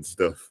was good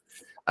stuff.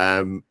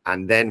 And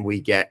then we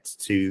get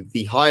to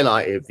the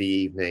highlight of the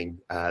evening,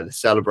 the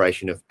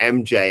celebration of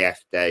MJF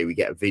Day. We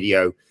get a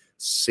video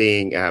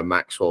seeing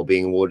Maxwell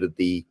being awarded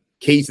the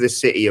key to the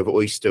city of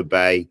Oyster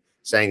Bay,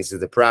 saying this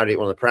is one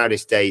of the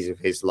proudest days of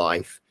his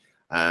life.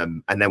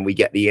 And then we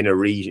get the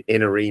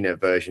in-arena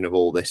version of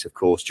all this, of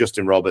course.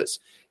 Justin Roberts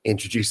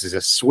introduces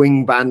a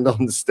swing band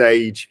on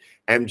stage.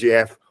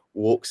 MJF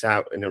walks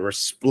out in a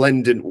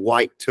resplendent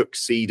white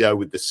tuxedo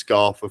with the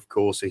scarf, of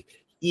course.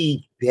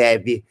 He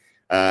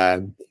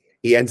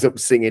ends up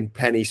singing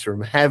Pennies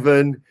from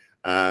Heaven,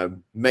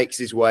 makes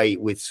his way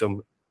with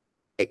some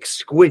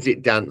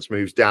exquisite dance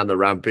moves down the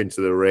ramp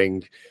into the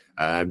ring.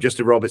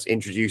 Justin Roberts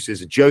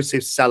introduces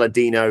Joseph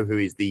Saladino, who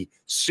is the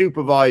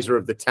supervisor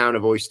of the town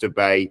of Oyster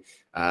Bay,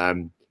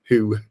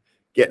 who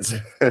gets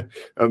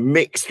a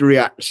mixed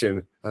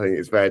reaction, I think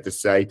it's fair to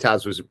say.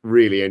 Taz was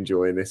really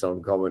enjoying this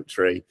on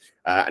commentary,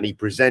 and he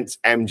presents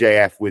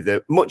MJF with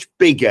a much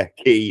bigger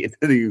key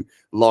to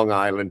Long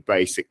Island,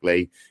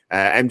 basically.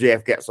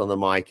 MJF gets on the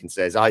mic and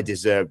says, I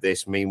deserve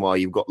this. Meanwhile,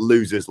 you've got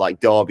losers like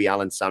Darby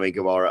Allin, Sammy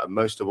Guevara, and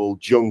most of all,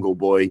 Jungle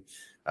Boy.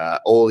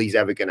 All he's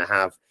ever going to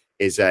have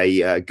is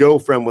a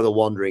girlfriend with a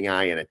wandering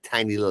eye and a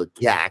tiny little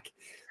gag.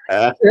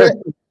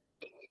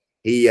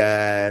 He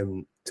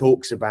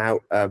talks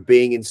about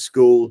being in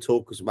school,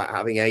 talks about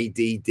having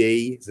ADD.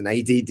 There's an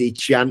ADD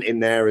chant in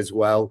there as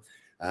well.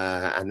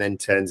 And then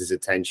turns his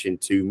attention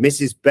to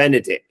Mrs.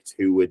 Benedict,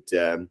 who would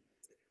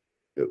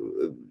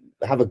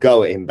have a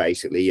go at him,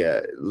 basically,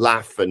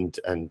 laugh and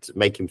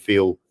make him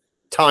feel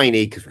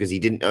tiny because he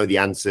didn't know the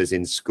answers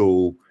in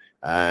school.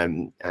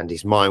 And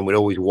his mind would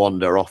always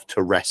wander off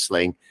to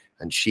wrestling.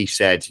 And she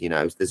said, you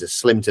know, there's a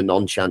slim to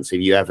none chance of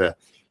you ever,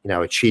 you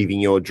know, achieving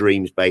your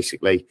dreams,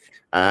 basically.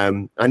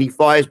 And he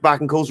fires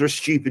back and calls her a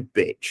stupid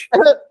bitch.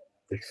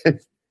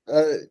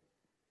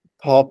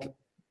 Pop.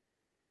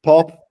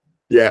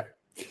 Yeah.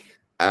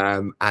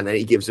 And then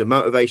he gives a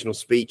motivational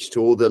speech to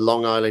all the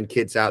Long Island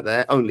kids out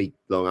there. Only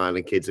Long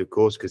Island kids, of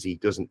course, because he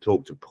doesn't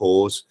talk to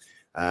pause.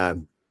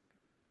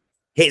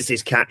 Hits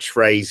his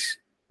catchphrase,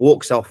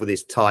 walks off with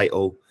his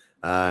title,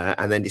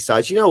 and then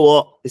decides, you know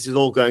what? This is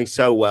all going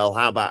so well.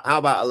 How about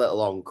a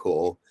little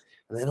encore?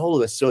 And then all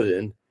of a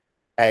sudden,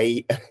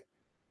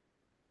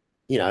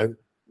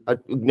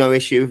 no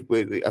issue.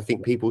 I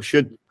think people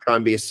should try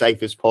and be as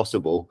safe as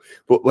possible.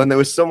 But when there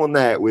was someone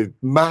there with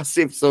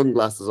massive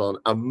sunglasses on,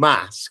 a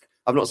mask,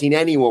 I've not seen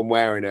anyone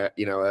wearing a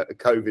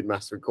COVID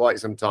mask for quite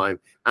some time,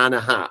 and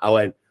a hat, I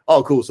went,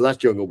 oh, cool. So that's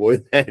Jungle Boy.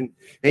 Then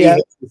he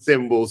hits the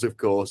symbols, of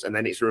course, and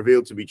then it's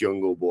revealed to be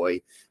Jungle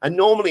Boy. And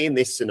normally in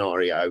this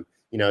scenario,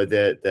 you know,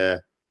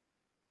 the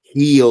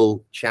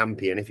heel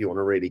champion, if you want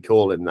to really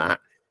call him that,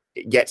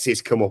 gets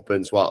his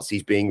comeuppance whilst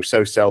he's being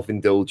so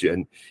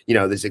self-indulgent. You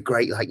know, there's a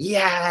great, like,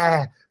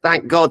 yeah,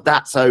 thank God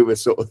that's over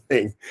sort of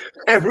thing.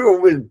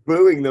 Everyone was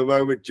booing the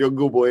moment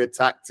Jungle Boy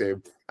attacked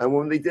him. And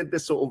when they did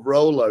this sort of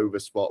rollover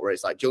spot where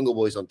it's like Jungle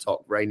Boy's on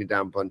top, raining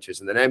down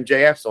punches, and then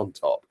MJF's on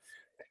top,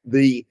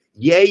 the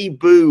yay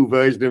boo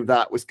version of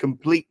that was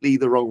completely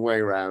the wrong way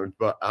around,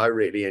 but I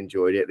really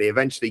enjoyed it. They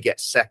eventually get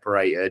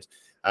separated,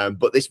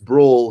 but this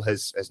brawl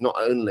has not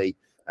only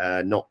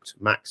knocked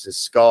Max's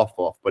scarf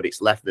off, but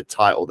it's left the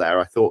title there.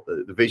 I thought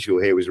that the visual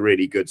here was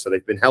really good. So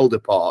they've been held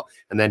apart,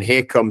 and then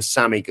here comes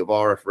Sammy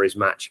Guevara for his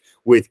match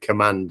with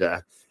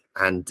Commander,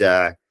 and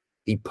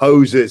he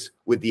poses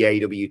with the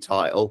AEW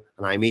title,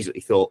 and I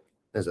immediately thought,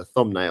 there's a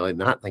thumbnail in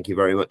that. Thank you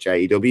very much,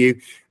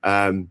 AEW.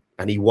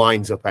 And he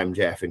winds up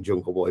MJF and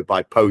Jungle Boy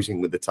by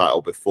posing with the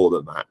title before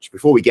the match.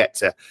 Before we get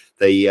to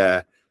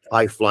the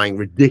high-flying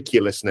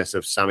ridiculousness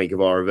of Sammy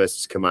Guevara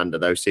versus Commander,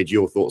 though. Sid,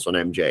 your thoughts on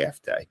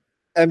MJF Day?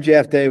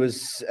 MJF Day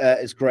was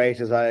as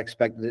great as I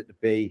expected it to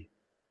be.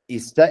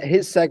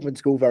 His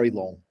segments go very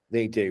long.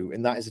 They do.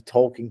 And that is a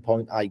talking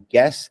point, I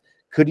guess.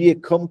 Could he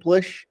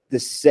accomplish the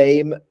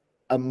same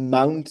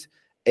amount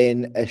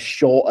in a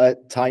shorter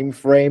time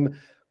frame?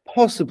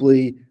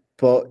 Possibly,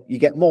 but you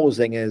get more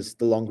zingers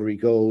the longer he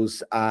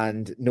goes,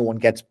 and no one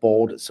gets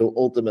bored. So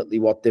ultimately,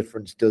 what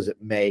difference does it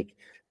make?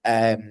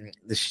 The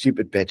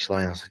stupid bitch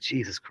line. I was like,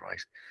 Jesus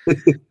Christ.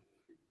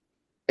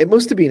 It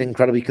must have been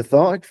incredibly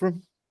cathartic for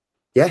him.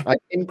 Yeah. Like,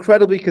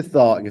 incredibly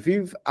cathartic.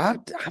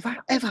 Have I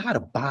ever had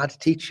a bad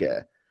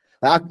teacher?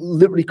 Like, I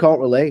literally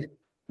can't relate.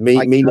 Me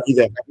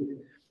neither.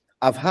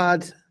 I've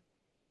had.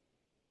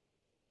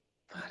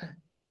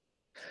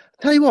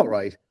 Tell you what,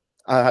 right?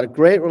 I had a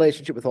great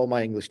relationship with all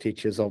my English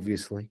teachers,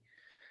 obviously.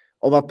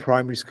 All my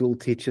primary school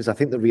teachers. I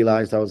think they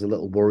realized I was a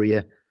little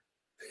worrier.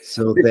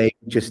 So they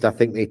just, I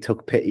think they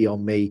took pity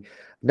on me.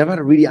 Never had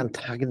a really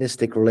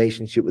antagonistic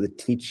relationship with a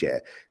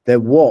teacher. There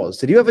was.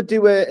 Did you ever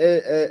do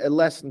a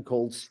lesson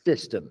called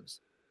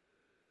Systems?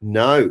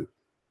 No.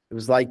 It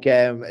was like,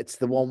 it's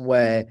the one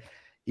where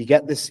you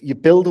get this, you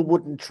build a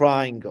wooden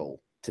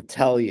triangle to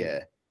tell you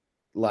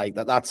like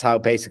that's how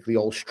basically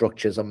all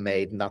structures are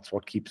made, and that's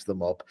what keeps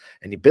them up.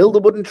 And you build a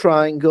wooden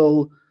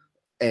triangle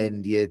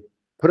and you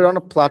put it on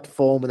a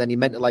platform, and then you're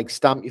meant to like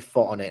stamp your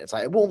foot on it. It's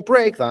like, it won't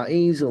break that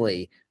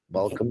easily.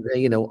 Welcome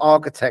to,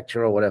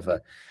 architecture or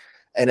whatever.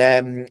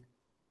 And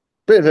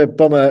bit of a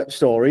bummer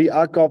story.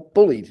 I got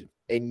bullied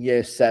in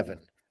year 7.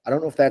 I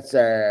don't know if that's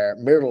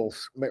middle,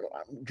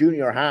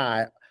 junior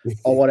high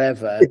or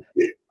whatever.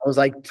 I was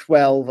like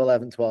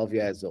 12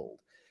 years old.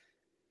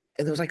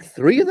 And there was like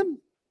 3 of them.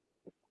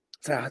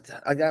 So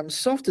I'm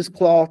soft as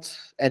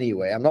cloth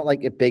anyway. I'm not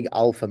like a big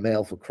alpha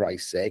male, for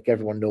Christ's sake.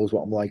 Everyone knows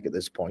what I'm like at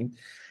this point.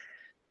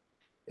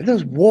 If there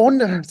was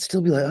one, I'd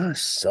still be like, oh, it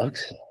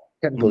sucks.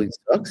 Getting bullied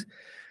sucks.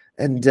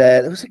 And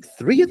there was like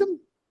 3 of them.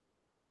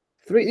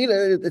 3,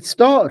 it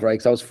started, right,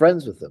 because I was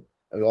friends with them.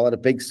 And we all had a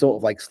big sort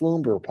of like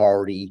slumber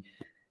party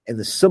in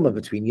the summer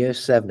between year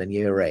 7 and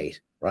year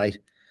 8, right?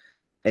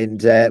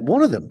 And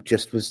one of them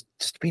just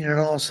being an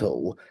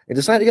asshole and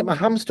decided to get my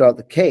hamster out of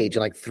the cage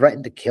and like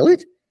threatened to kill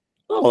it.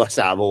 Oh, that's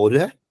out of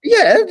order.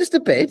 Yeah, just a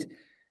bit.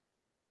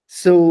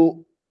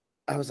 So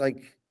I was like,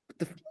 what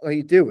the fuck are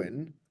you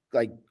doing?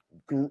 Like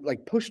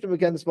pushed him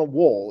against my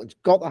wall and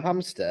got the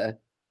hamster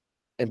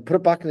and put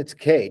it back in its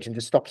cage and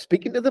just stopped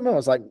speaking to them. I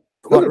was like,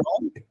 Quite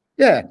wrong.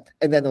 Yeah.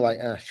 And then they're like,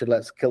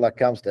 let's kill that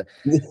hamster.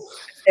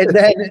 And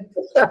then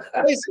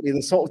basically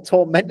they sort of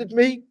tormented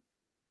me.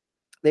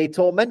 They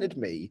tormented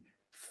me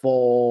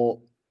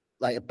for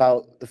like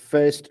about the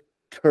first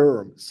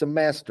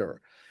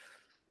semester.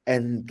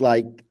 And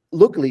like,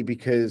 luckily,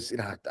 because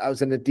I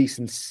was in a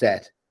decent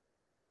set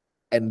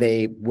and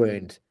they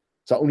weren't.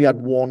 So I only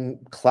had one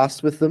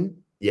class with them.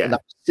 Yeah. And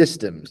that was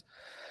systems.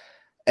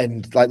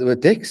 And like, there were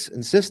dicks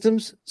in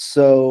systems.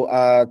 So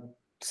I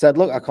said,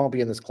 look, I can't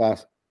be in this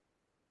class.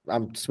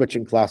 I'm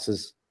switching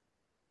classes.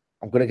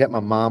 I'm going to get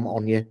my mom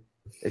on you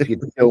if you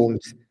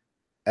don't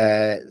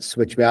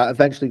switch me. I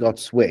eventually got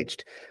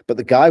switched. But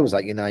the guy was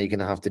like, you're going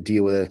to have to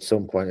deal with it at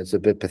some point. It's a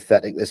bit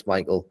pathetic, this,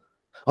 Michael.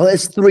 Oh,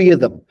 there's 3 of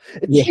them.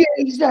 Yeah.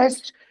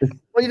 Jesus.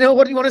 Well,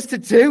 what do you want us to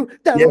do?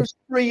 There was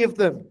 3 of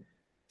them.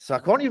 So I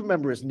can't even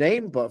remember his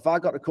name, but if I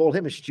got to call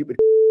him a stupid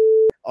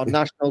on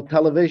national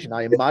television,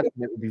 I imagine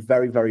it would be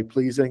very, very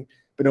pleasing.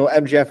 But no,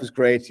 MJF was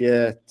great.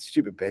 Yeah,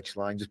 stupid bitch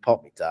line. Just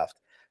popped me daft.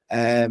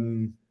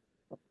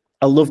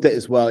 I loved it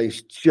as well.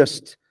 He's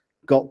just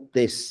got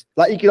this.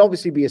 Like, he could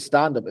obviously be a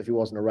stand-up if he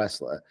wasn't a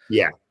wrestler.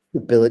 Yeah.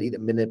 Ability to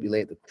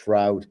manipulate the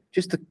crowd,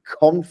 just the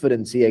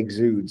confidence he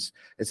exudes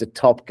as a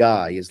top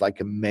guy is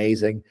like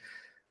amazing.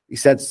 He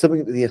said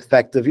something to the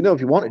effect of, if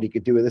you wanted, he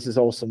could do it. This is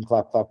awesome.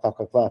 Clap, clap, clap,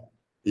 clap, clap.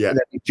 Yeah. And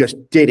then he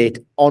just did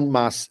it en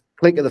masse,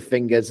 click of the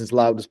fingers as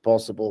loud as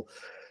possible.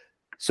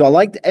 So I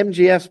liked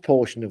MJF's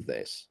portion of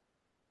this,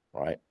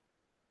 right?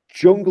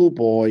 Jungle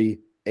Boy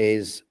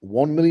is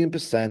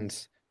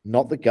 1,000,000%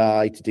 not the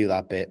guy to do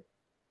that bit.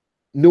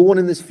 No one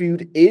in this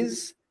feud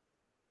is,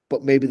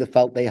 but maybe they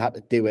felt they had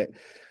to do it.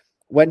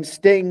 When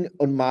Sting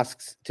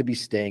unmasks to be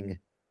Sting,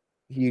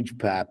 huge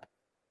pep.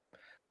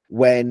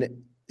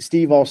 When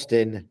Steve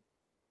Austin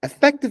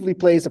effectively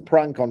plays a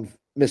prank on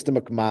Mr.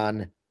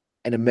 McMahon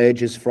and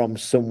emerges from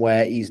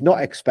somewhere he's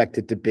not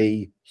expected to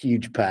be,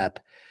 huge pep.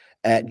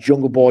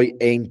 Jungle Boy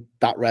ain't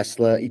that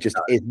wrestler. He just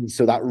isn't.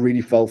 So that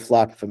really fell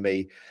flat for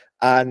me.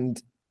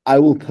 And I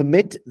will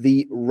permit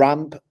the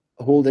ramp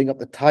holding up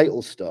the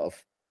title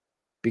stuff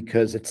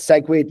because it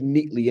segued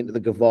neatly into the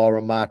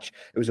Guevara match.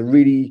 It was a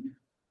really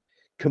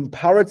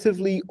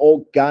comparatively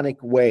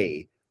organic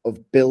way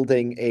of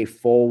building a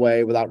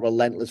 4-way without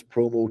relentless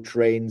promo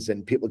trains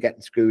and people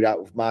getting screwed out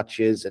of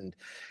matches and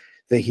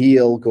the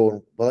heel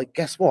going, well, like,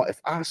 guess what?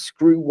 If I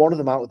screw one of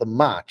them out of the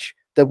match,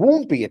 there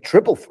won't be a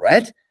triple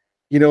threat.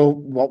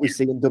 What we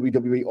see in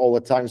WWE all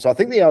the time. So I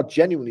think they are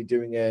genuinely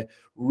doing a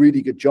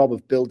really good job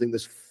of building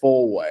this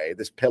 4-way,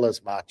 this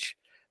pillars match.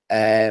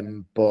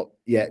 But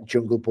yeah,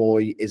 Jungle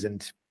Boy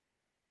isn't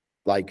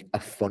like a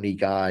funny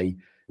guy.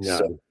 No.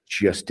 So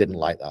just didn't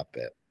like that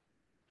bit.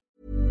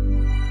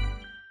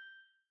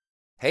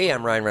 Hey,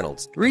 I'm Ryan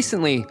Reynolds.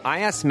 Recently,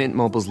 I asked Mint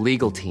Mobile's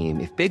legal team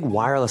if big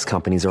wireless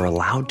companies are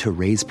allowed to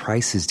raise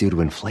prices due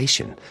to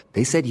inflation.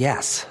 They said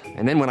yes.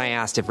 And then when I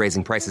asked if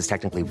raising prices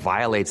technically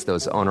violates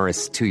those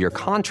onerous 2-year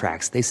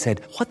contracts, they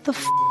said, "What the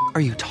f***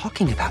 are you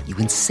talking about, you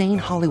insane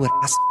Hollywood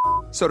ass?"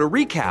 So to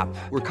recap,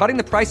 we're cutting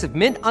the price of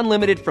Mint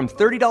Unlimited from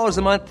 $30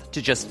 a month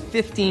to just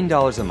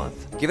 $15 a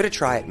month. Give it a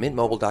try at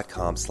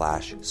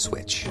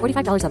mintmobile.com/switch.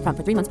 $45 up front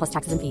for 3 months plus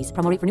taxes and fees.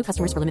 Promo rate for new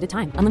customers for limited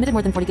time. Unlimited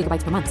more than 40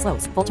 gigabytes per month.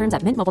 Slows full terms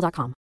at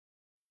mintmobile.com.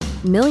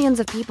 Millions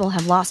of people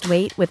have lost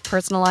weight with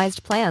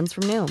personalized plans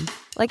from Noom.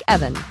 Like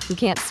Evan, who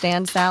can't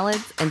stand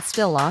salads and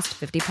still lost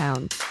 50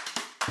 pounds.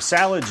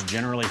 Salads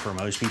generally for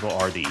most people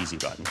are the easy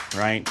button,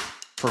 right?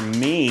 For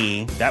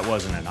me, that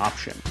wasn't an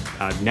option.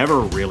 I never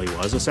really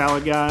was a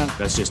salad guy.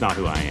 That's just not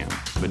who I am.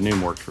 But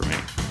Noom worked for me.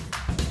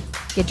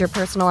 Get your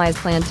personalized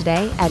plan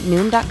today at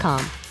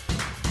Noom.com.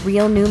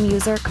 Real Noom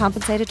user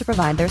compensated to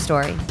provide their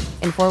story.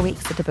 In 4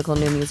 weeks, the typical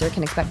Noom user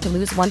can expect to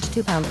lose 1 to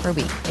 2 pounds per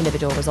week.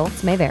 Individual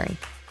results may vary.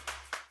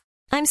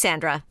 I'm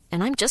Sandra,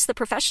 and I'm just the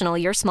professional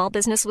your small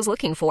business was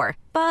looking for.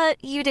 But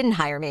you didn't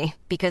hire me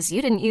because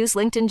you didn't use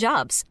LinkedIn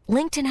Jobs.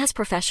 LinkedIn has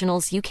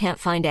professionals you can't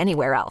find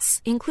anywhere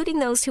else, including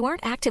those who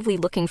aren't actively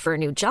looking for a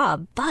new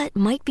job, but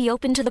might be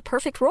open to the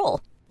perfect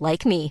role,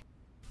 like me.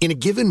 In a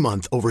given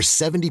month, over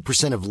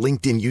 70% of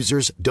LinkedIn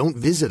users don't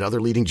visit other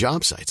leading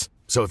job sites.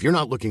 So if you're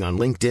not looking on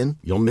LinkedIn,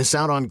 you'll miss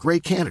out on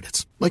great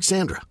candidates like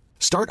Sandra.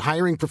 Start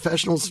hiring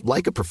professionals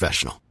like a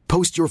professional.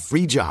 Post your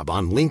free job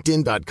on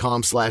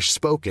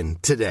linkedin.com/spoken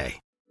today.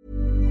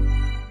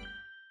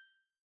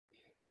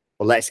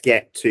 Well, let's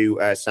get to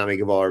Sammy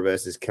Guevara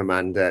versus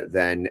Commander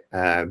then.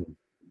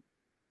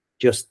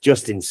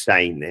 Just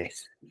insane,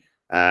 this.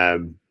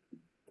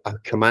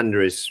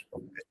 Commander is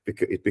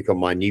become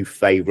my new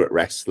favorite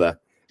wrestler.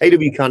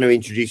 AEW kind of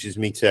introduces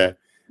me to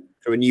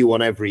a new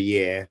one every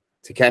year.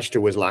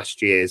 Takeshita was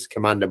last year's.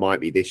 Commander might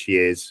be this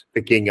year's.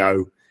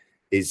 Vikingo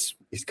is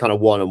kind of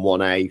 1 and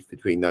 1A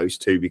between those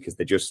two because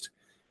they're just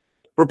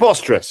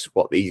preposterous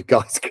what these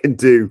guys can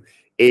do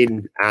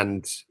in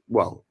and,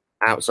 well,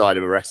 outside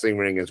of a wrestling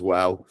ring as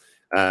well.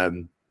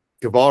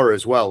 Guevara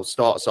as well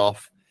starts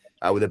off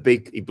with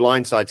he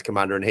blindsides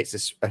Commander and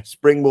hits a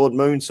springboard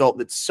moonsault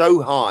that's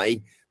so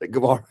high that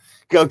Guevara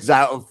goes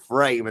out of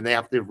frame and they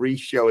have to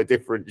re-show a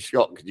different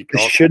shot because you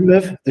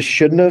can't. They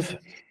shouldn't have.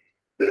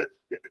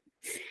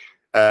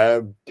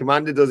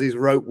 Commander does his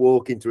rope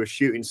walk into a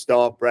shooting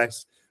star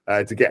press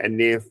to get a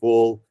near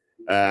fall.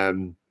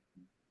 Commander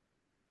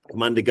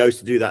goes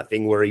to do that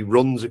thing where he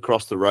runs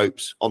across the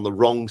ropes on the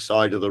wrong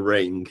side of the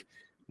ring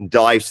and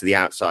dives to the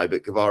outside,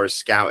 but Guevara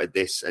scouted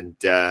this and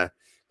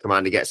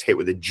Commander gets hit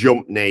with a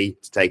jump knee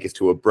to take us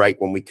to a break.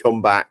 When we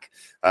come back,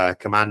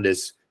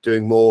 Commander's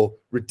doing more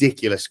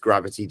ridiculous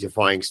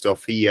gravity-defying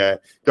stuff. He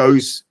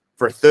goes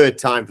for a third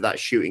time for that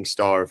shooting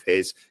star of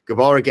his.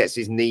 Guevara gets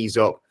his knees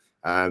up,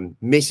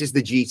 misses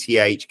the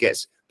GTH,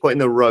 gets put in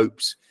the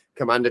ropes.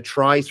 Commander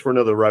tries for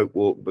another rope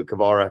walk, but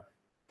Guevara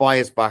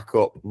fires back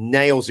up,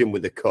 nails him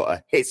with the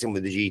cutter, hits him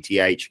with the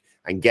GTH,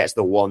 and gets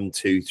the 1,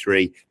 2,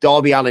 3.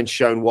 Darby Allin's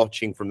shown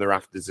watching from the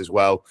rafters as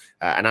well.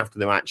 And after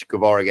the match,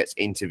 Guevara gets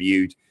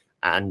interviewed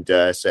and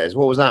says,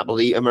 "What was that,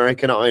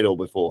 American Idol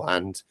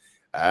beforehand?"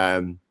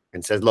 And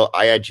says, "Look,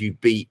 I had you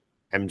beat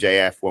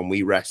MJF when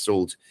we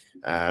wrestled.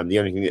 The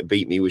only thing that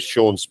beat me was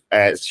Sean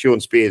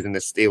Spears in the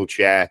steel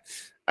chair."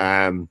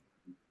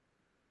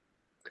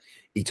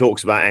 He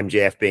talks about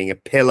MJF being a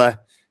pillar.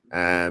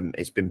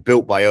 It's been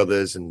built by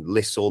others and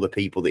lists all the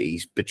people that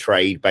he's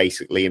betrayed,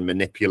 basically, and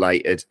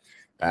manipulated.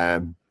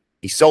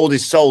 He sold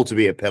his soul to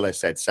be a pillar,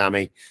 said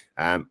Sammy.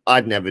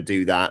 I'd never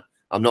do that.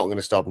 I'm not going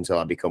to stop until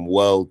I become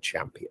world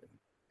champion.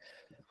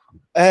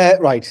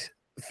 Right.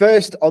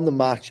 First on the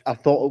match, I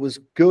thought it was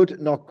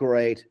good, not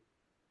great.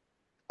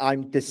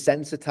 I'm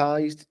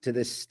desensitized to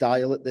this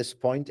style at this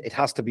point. It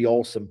has to be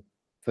awesome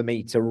for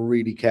me to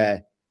really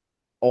care,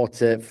 or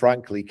to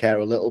frankly care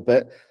a little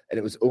bit. And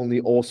it was only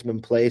awesome in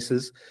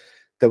places.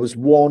 There was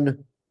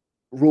one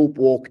rope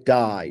walk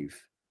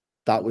dive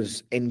that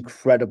was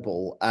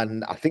incredible.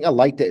 And I think I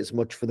liked it as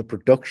much for the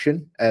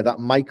production. That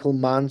Michael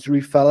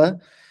Mansory fella,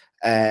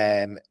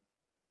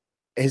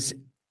 his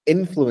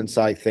influence,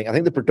 I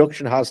think the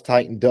production has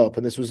tightened up.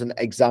 And this was an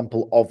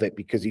example of it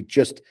because he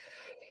just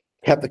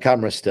kept the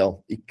camera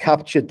still. He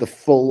captured the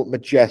full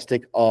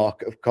majestic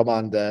arc of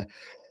Commander.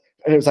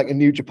 And it was like a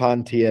New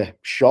Japan tier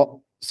shot.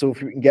 So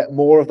if we can get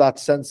more of that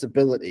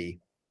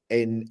sensibility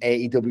in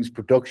AEW's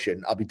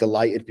production, I'll be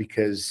delighted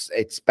because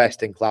it's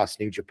best in class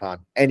New Japan.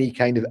 Any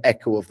kind of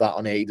echo of that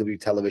on AEW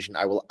television,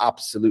 I will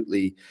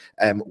absolutely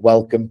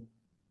welcome.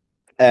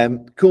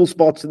 Cool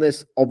spots in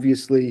this,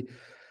 obviously.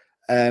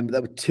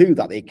 There were two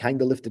that they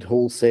kind of lifted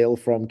wholesale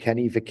from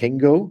Kenny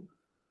Vikingo.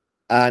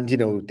 And,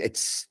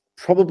 it's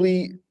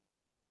probably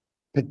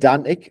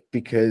pedantic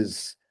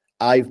because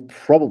I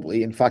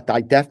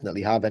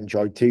definitely have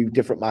enjoyed 2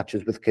 different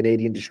matches with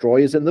Canadian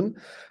destroyers in them,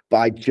 but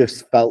I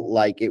just felt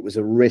like it was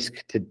a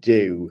risk to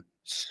do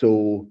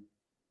so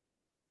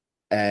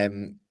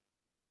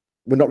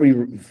We're not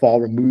really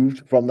far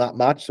removed from that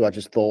match, so I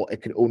just thought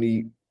it could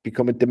only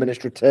become a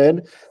diminished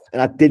return.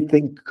 And I did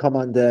think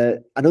Commander,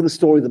 I know the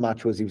story of the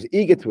match was he was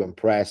eager to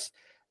impress.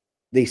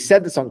 They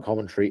said this on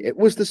commentary. It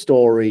was the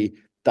story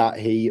that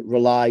he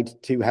relied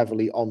too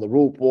heavily on the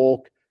rope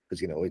walk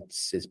because,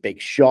 it's his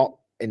big shot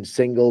in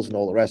singles and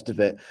all the rest of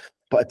it.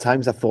 But at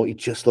times I thought he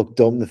just looked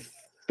dumb the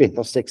fifth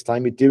or sixth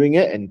time he's doing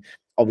it. And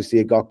obviously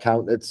it got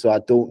counted. So I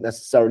don't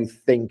necessarily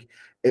think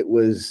it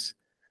was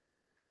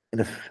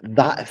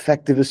that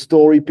effective a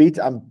story beat.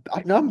 I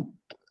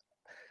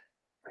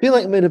feel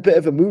like I'm in a bit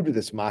of a mood with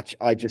this match.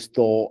 I just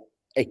thought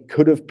it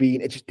could have been,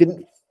 it just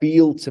didn't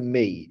feel to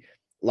me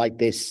like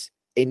this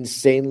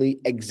insanely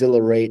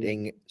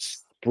exhilarating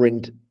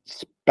sprint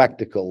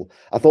spectacle.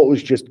 I thought it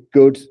was just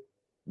good,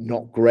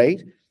 not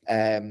great.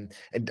 And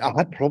I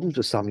had problems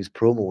with Sammy's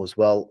promo as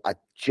well. I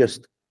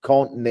just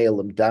can't nail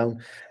them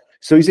down.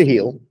 So he's a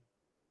heel.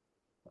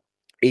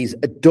 He's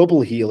a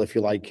double heel, if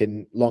you like,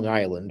 in Long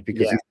Island,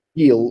 because he's a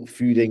heel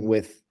feuding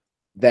with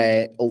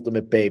their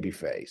ultimate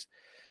babyface.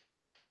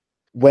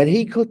 When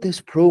he cut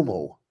this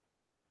promo,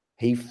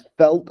 he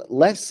felt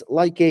less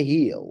like a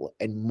heel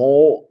and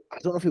more, I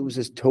don't know if it was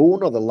his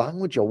tone or the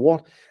language or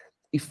what.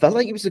 He felt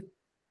like he was a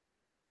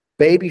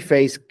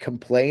babyface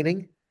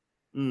complaining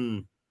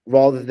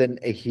rather than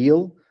a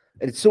heel.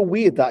 And it's so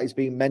weird that he's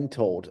being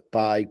mentored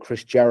by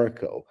Chris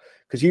Jericho.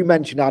 Because you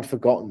mentioned, I'd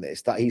forgotten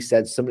this, that he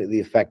said something to the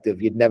effect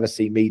of, you'd never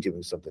see me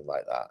doing something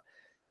like that.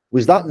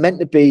 Was that meant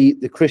to be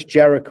the Chris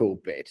Jericho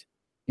bit?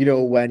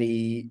 When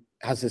he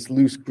has this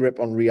loose grip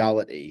on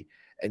reality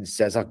and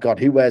says, oh God,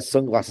 who wears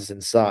sunglasses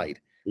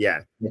inside? Yeah.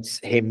 It's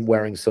him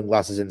wearing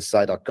sunglasses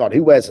inside. Oh God,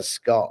 who wears a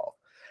scarf?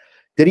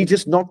 Did he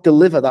just not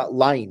deliver that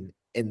line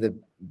in the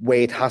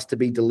way it has to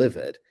be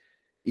delivered?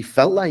 He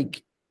felt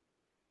like,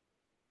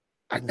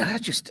 I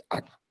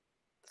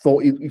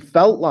thought he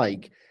felt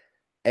like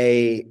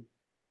a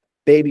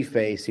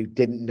babyface who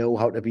didn't know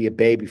how to be a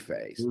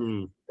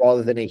babyface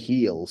rather than a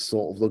heel,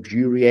 sort of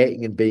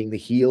luxuriating and being the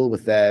heel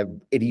with their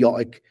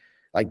idiotic,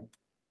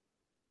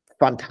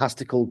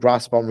 fantastical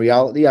grasp on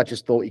reality. I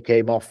just thought he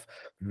came off.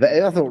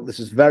 I thought this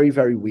was very,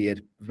 very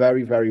weird.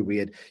 Very, very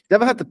weird. He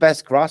never had the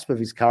best grasp of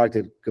his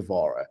character,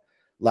 Guevara.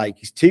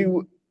 He's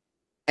too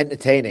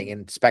entertaining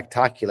and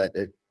spectacular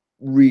to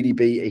really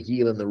be a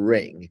heel in the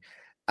ring.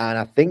 And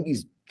I think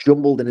he's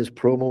jumbled in his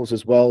promos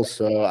as well.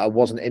 So I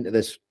wasn't into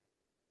this.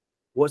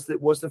 What's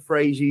the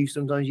phrase you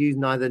sometimes use?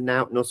 Neither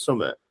Nout nor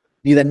Summit.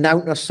 Neither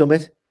Nout nor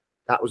Summit.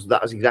 That was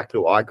exactly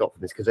what I got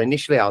from this, because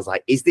initially I was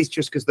like, is this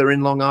just because they're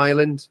in Long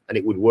Island and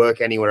it would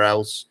work anywhere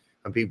else?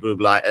 And people would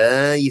be like,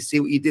 you see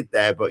what you did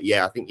there. But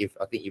yeah, I think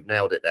you've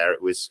nailed it there.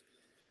 It was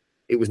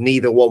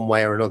neither one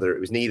way or another. It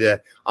was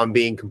neither I'm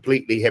being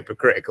completely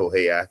hypocritical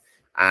here.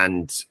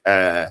 And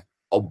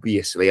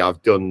obviously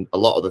I've done a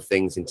lot of the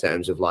things in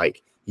terms of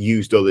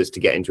used others to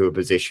get into a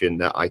position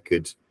that I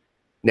could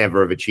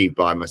never have achieved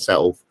by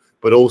myself.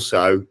 But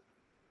also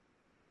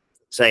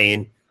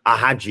saying, I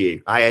had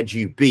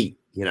you beat,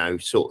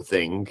 sort of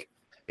thing.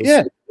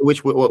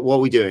 What are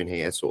we doing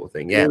here, sort of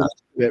thing? Yeah,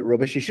 that's a bit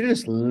rubbish. He should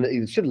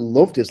have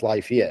loved his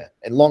life here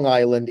in Long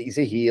Island. He's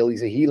a heel.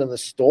 He's a heel in the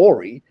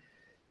story.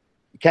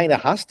 He kind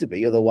of has to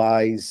be,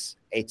 otherwise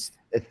it's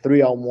a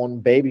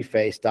 3-on-1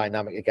 babyface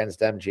dynamic against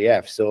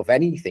MJF. So if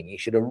anything, he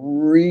should have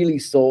really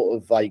sort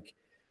of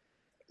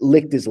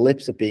licked his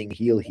lips at being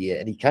heel here,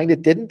 and he kind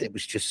of didn't. It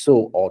was just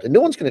so odd, and no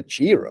one's going to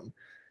cheer him.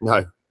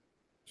 No.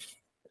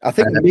 I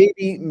think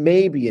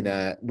maybe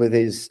with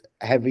his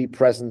heavy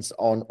presence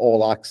on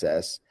All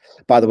Access.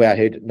 By the way, I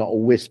heard not a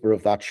whisper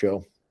of that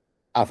show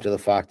after the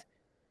fact.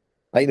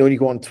 When you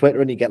go on Twitter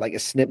and you get a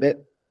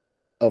snippet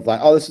of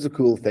oh, this is a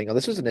cool thing, or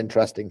this was an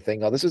interesting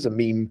thing, or this is a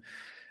meme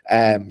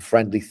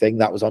friendly thing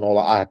that was on All.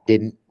 I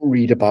didn't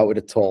read about it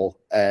at all.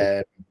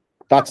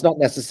 That's not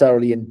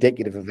necessarily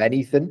indicative of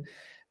anything.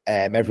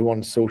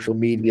 Everyone's social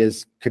media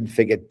is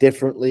configured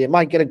differently. It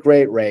might get a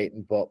great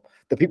rating, but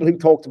the people who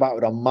talked about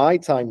it on my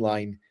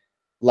timeline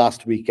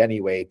last week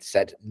anyway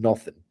said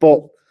nothing.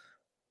 But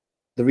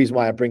the reason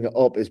why I bring it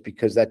up is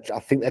because I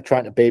think they're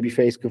trying to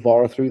babyface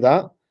Guevara through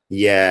that.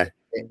 Yeah.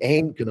 It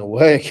ain't going to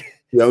work.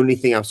 The only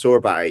thing I saw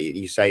about it,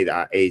 you say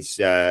that, is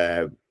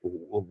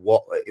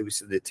what it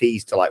was the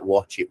tease to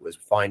watch it was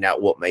find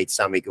out what made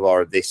Sammy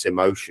Guevara this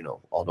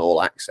emotional on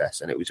All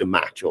Access, and it was a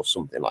match or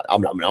something like that.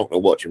 I'm not going to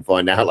watch and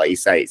find out. Like you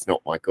say, it's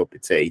not my cup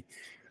of tea.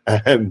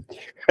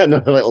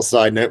 Another little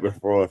side note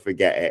before I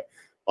forget it.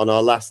 On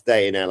our last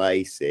day in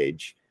LA,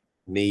 Sige,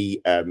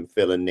 me,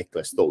 Phil and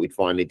Nicholas thought we'd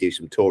finally do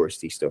some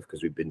touristy stuff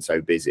because we've been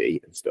so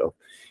busy and stuff.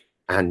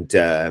 And,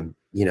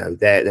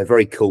 they're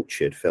very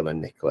cultured, Phil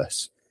and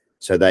Nicholas.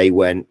 So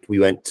we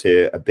went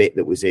to a bit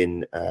that was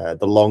in The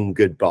Long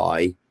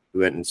Goodbye.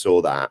 We went and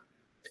saw that.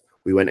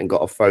 We went and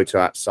got a photo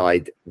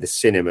outside the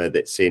cinema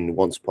that's in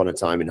Once Upon a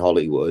Time in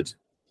Hollywood.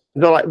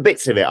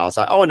 Bits of it, I was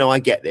like, oh, no, I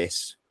get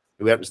this.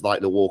 We went to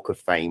the Walk of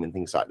Fame and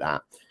things like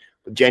that.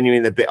 But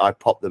genuinely, the bit I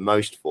popped the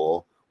most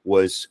for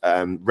was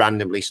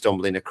randomly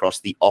stumbling across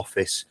The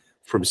Office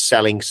from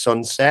Selling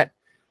Sunset,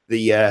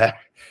 the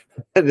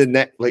the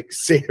Netflix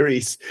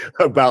series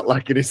about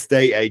like an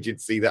estate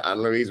agency that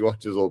Anne Louise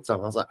watches all the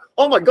time. I was like,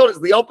 oh my God, it's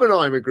the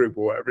Oppenheimer Group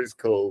or whatever it's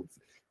called.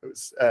 It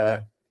was,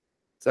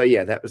 so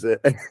yeah, that was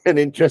an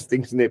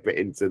interesting snippet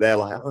into there.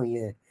 Like, oh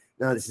yeah,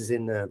 no, this is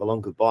in The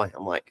Long Goodbye.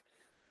 I'm like,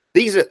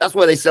 that's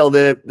where they sell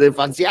the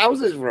fancy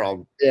houses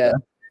from. Yeah.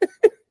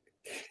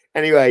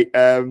 Anyway,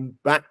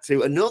 back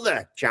to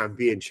another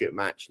championship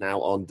match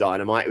now on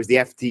Dynamite. It was the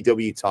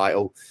FTW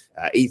title.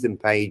 Ethan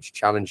Page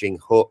challenging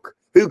Hook.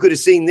 Who could have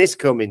seen this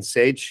coming,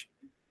 Sidge?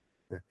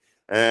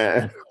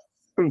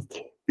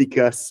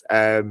 Because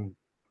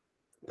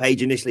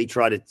Page initially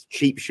tried a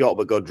cheap shot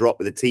but got dropped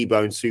with a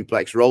T-bone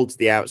suplex, rolled to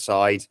the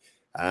outside,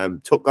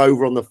 took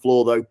over on the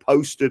floor though,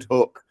 posted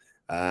Hook,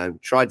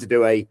 tried to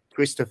do a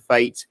twist of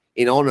fate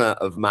in honor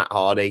of Matt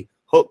Hardy.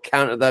 Hook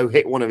counter though,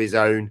 hit one of his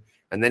own,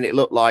 and then it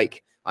looked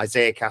like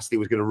Isaiah Cassidy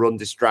was going to run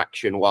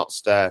distraction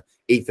whilst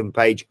Ethan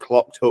Page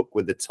clocked Hook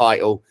with the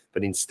title,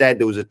 but instead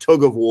there was a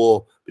tug of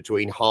war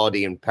between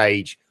Hardy and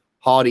Page.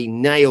 Hardy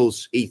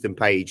nails Ethan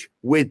Page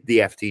with the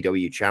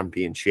FTW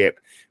championship.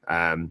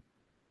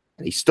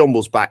 He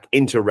stumbles back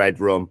into Red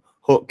Rum.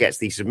 Hook gets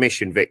the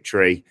submission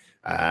victory,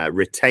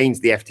 retains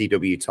the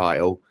FTW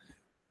title.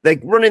 They're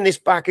running this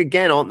back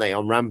again, aren't they,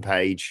 on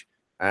Rampage?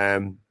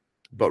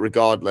 But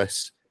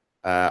regardless,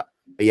 there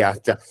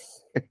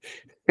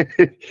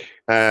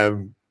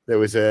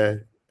was a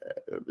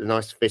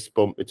nice fist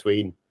bump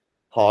between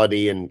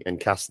Hardy and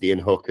Cassidy and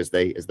Hook as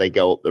they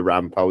go up the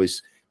ramp. I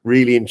was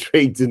really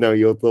intrigued to know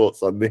your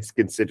thoughts on this,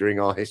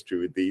 considering our history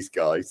with these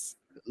guys.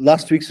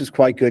 Last week's was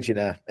quite good,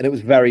 and it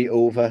was very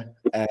over.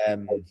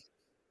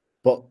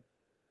 But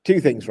two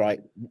things,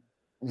 right?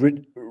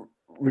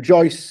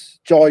 Rejoice,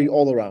 joy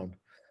all around.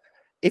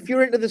 If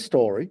you're into the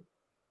story,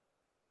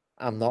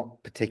 I'm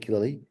not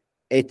particularly.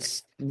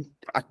 It's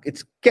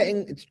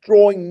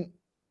drawing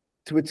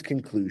to its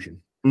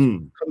conclusion.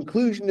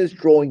 Conclusion is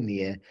drawing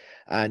near,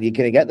 and you're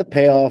going to get the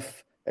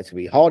payoff. It's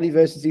going to be Hardy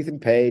versus Ethan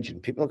Page,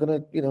 and people are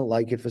going to,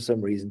 like it for some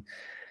reason.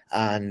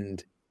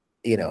 And,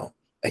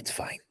 it's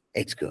fine.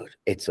 It's good.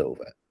 It's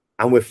over.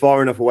 And we're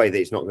far enough away that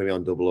it's not going to be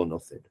on Double or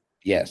Nothing.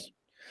 Yes.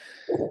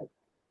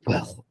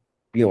 Well,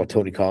 you know what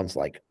Tony Khan's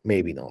like.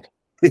 Maybe not.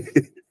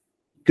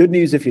 Good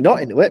news if you're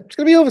not into it. It's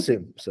going to be over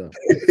soon. So.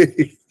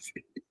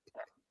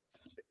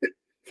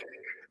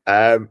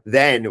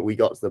 Then we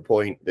got to the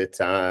point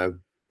that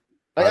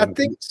I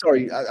think,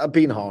 sorry, I'm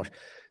being harsh.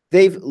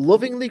 They've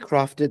lovingly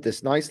crafted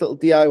this nice little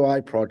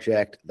DIY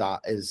project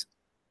that is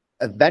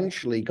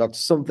eventually got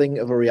something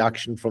of a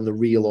reaction from the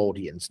real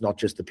audience, not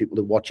just the people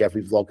who watch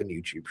every vlog and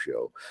YouTube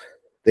show.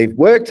 They've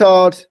worked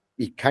hard.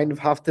 You kind of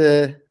have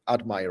to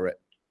admire it.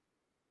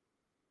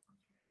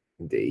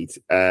 Indeed.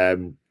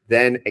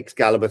 Then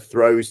Excalibur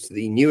throws to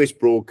the newest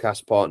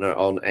broadcast partner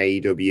on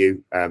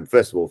AEW.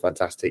 First of all,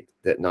 fantastic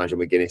that Nigel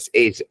McGuinness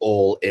is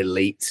all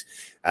elite.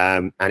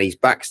 And he's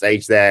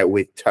backstage there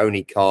with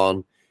Tony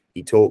Khan.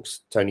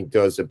 Tony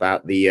does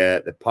about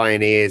the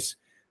Pioneers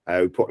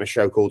who put on a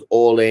show called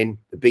All In,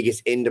 the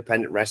biggest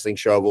independent wrestling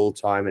show of all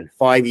time. And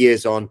 5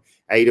 years on,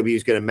 AEW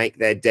is going to make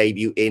their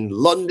debut in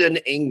London,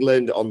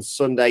 England on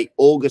Sunday,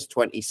 August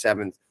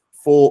 27th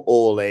for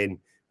All In.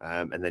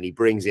 And then he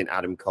brings in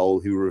Adam Cole,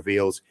 who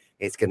reveals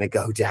it's going to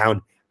go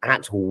down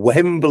at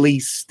Wembley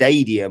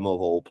Stadium,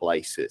 of all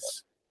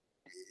places.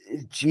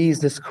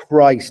 Jesus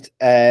Christ.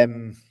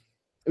 It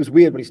was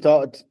weird when he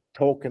started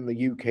talking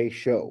the UK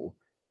show.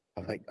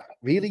 I'm like,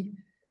 really?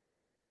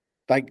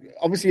 Like,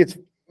 obviously, it's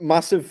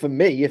massive for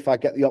me if I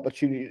get the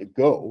opportunity to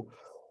go.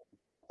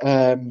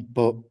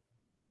 But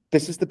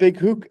this is the big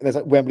hook. There's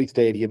like Wembley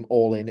Stadium,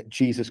 All In.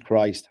 Jesus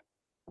Christ.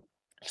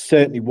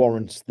 Certainly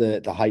warrants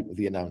the hype of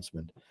the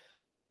announcement.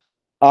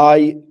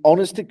 I,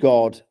 honest to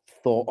God,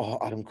 thought, oh,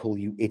 Adam Cole,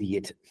 you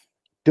idiot.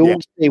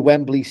 Don't say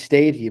Wembley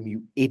Stadium,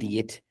 you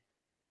idiot.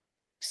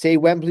 Say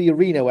Wembley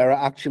Arena where it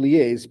actually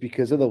is,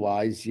 because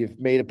otherwise you've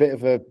made a bit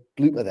of a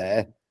blooper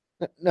there.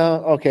 No,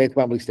 okay, it's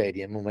Wembley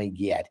Stadium. Oh my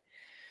God.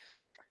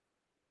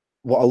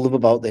 What I love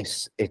about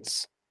this,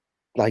 it's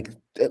like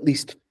at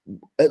least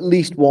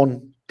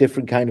one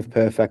different kind of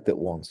perfect at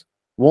once.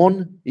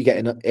 One, you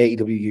get an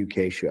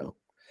AEW UK show.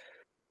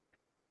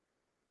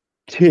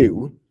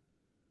 Two,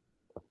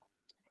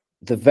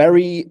 the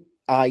very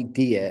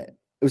idea,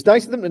 it was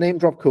nice of them to name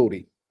drop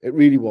Cody. It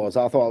really was.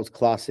 I thought it was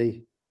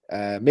classy.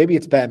 Maybe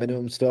it's bare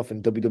minimum stuff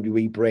and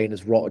WWE brain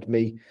has rotted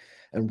me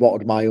and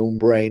rotted my own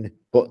brain,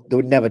 but they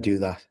would never do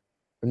that.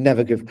 They would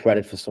never give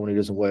credit for someone who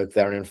doesn't work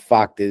there. And in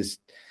fact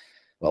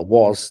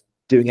was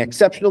doing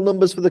exceptional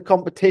numbers for the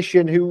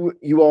competition who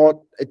you are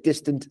a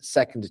distant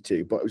second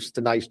to, but it was just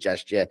a nice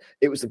gesture.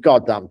 It was the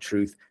goddamn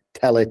truth.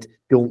 Tell it.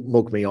 Don't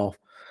mug me off.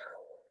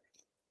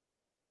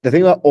 The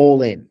thing about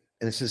All In,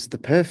 and this is the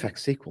perfect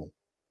sequel.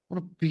 What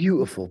a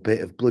beautiful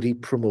bit of bloody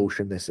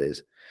promotion this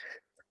is.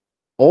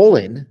 All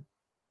In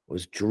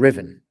was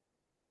driven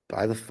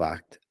by the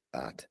fact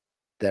that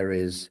there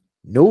is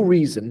no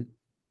reason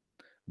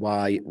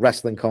why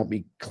wrestling can't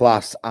be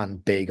class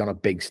and big on a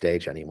big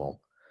stage anymore.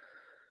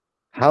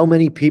 How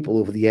many people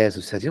over the years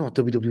have said, you know what,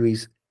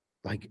 WWE's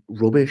like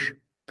rubbish?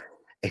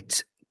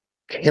 It's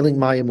killing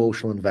my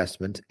emotional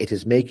investment. It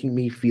is making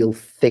me feel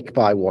thick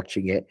by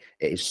watching it.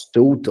 It is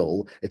so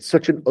dull. It's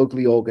such an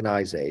ugly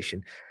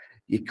organization.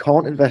 You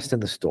can't invest in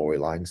the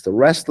storylines. The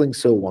wrestling's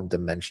so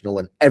one-dimensional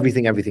and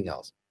everything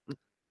else.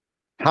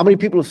 How many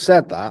people have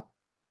said that?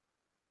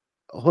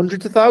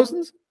 Hundreds of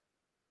thousands?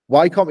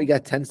 Why can't we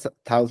get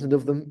 10,000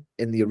 of them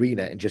in the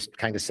arena and just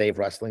kind of save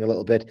wrestling a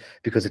little bit?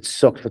 Because it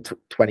sucked for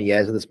 20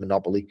 years of this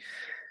monopoly.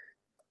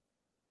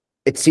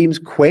 It seems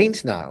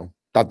quaint now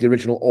that the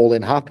original All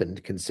In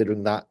happened,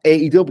 considering that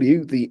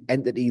AEW, the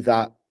entity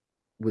that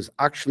was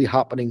actually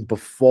happening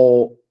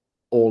before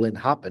All In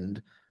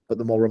happened, but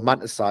the more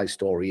romanticized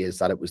story is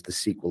that it was the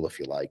sequel, if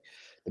you like.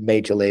 The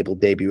major label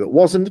debut, it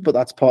wasn't, but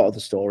that's part of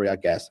the story, I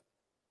guess.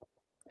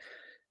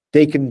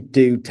 They can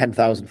do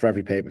 10,000 for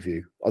every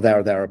pay-per-view, or there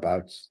or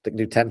thereabouts. They can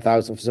do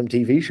 10,000 for some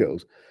TV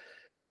shows.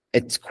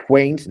 It's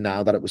quaint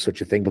now that it was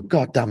such a thing, but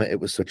God damn it, it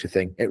was such a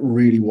thing. It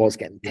really was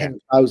getting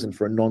 10,000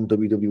 for a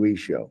non-WWE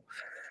show.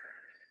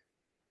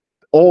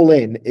 All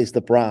In is the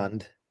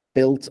brand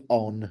built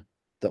on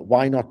that.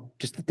 Why not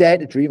just the dare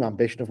to dream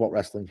ambition of what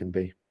wrestling can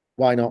be?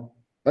 Why not?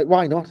 Like,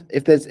 why not?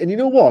 If there's, and you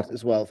know what,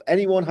 as well, if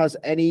anyone has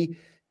any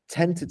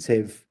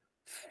tentative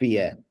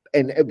fear,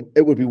 and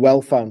it would be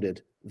well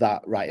founded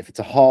that, right, if it's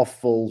a half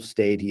full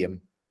stadium,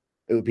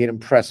 it would be an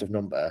impressive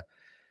number,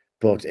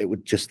 but it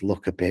would just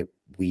look a bit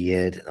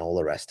weird and all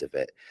the rest of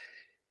it.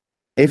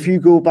 If you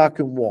go back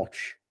and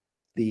watch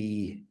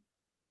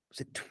was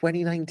it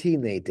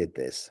 2019 they did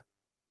this,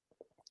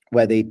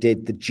 where they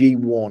did the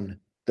G1,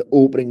 the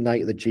opening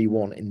night of the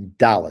G1 in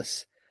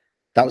Dallas.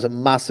 That was a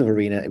massive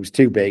arena. It was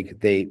too big.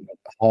 They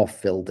half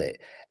filled it.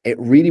 It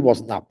really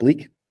wasn't that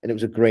bleak, and it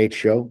was a great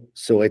show.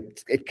 So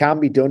it can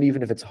be done,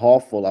 even if it's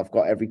half full. I've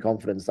got every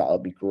confidence that it'll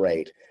be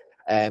great.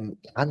 Can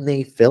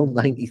they fill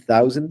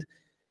 90,000?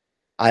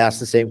 I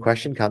asked the same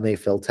question. Can they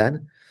fill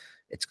 10?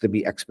 It's going to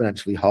be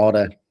exponentially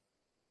harder.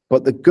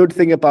 But the good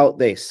thing about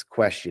this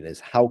question is,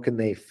 how can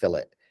they fill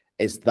it?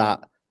 Is that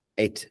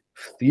it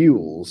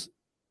fuels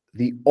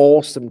the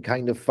awesome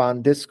kind of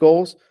fan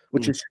discourse,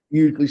 which is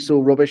usually so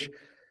rubbish,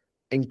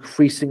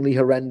 increasingly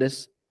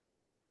horrendous.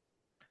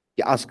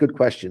 You ask good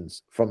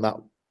questions from that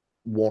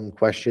one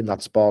question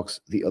that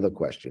sparks the other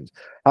questions.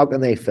 How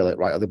can they fill it,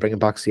 right? Are they bringing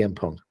back CM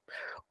Punk?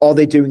 Are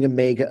they doing a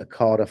mega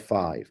Okada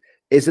 5?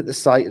 Is it the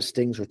site of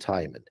Sting's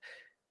retirement?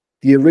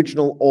 The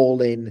original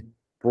All In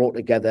brought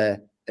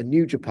together a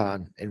New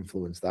Japan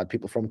influence that had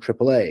people from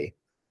AAA,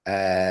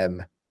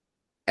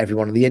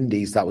 everyone in the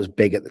indies that was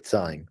big at the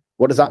time.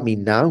 What does that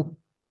mean now?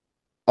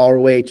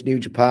 ROH, New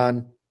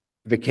Japan,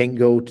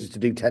 Vikingo, just to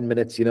do 10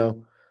 minutes,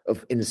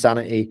 of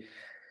insanity.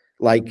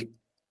 Like,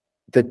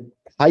 the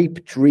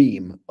pipe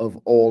dream of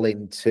All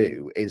In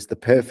 2 is the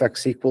perfect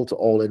sequel to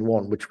All In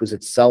 1, which was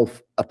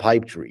itself a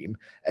pipe dream.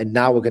 And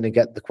now we're going to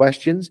get the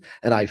questions.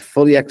 And I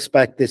fully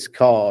expect this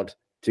card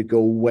to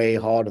go way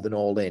harder than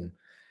All In,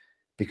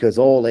 because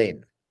All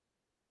In,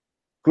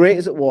 great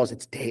as it was,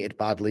 it's dated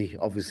badly,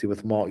 obviously,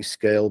 with Marty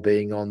Scurll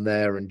being on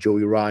there and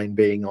Joey Ryan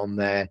being on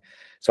there.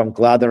 So I'm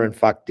glad they're in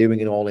fact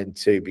doing an All In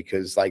 2,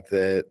 because like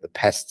the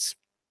pests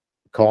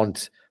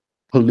can't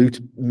pollute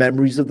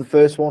memories of the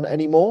first one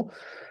anymore.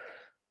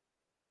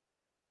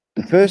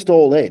 The first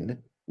All In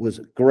was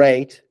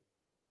great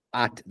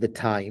at the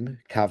time,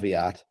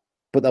 caveat,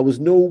 but there was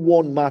no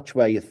one match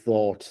where you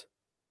thought,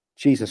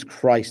 Jesus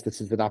Christ,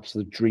 this is an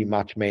absolute dream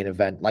match main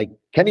event. Like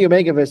Kenny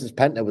Omega versus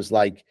Penta was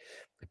like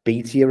a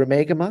B-tier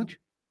Omega match.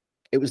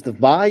 It was the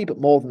vibe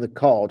more than the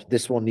card.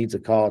 This one needs a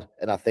card,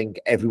 and I think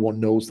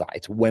everyone knows that.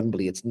 It's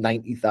Wembley. It's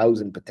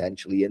 90,000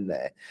 potentially in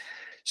there.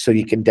 So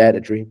you can dare to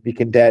dream. You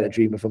can dare to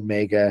dream of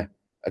Omega,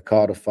 a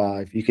card of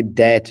 5. You can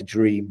dare to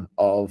dream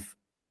of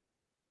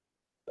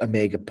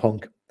Omega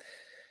Punk.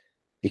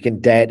 You can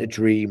dare to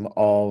dream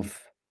of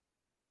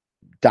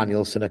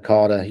Danielson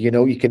Okada. You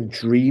can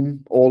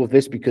dream all of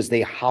this, because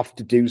they have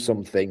to do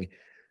something.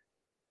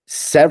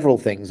 Several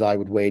things, I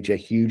would wager,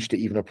 huge to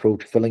even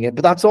approach filling it.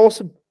 But that's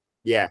awesome.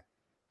 Yeah.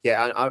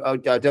 Yeah, I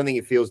don't think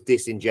it feels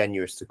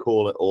disingenuous to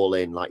call it All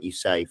In, like you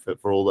say,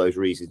 for all those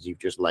reasons you've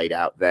just laid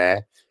out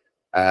there.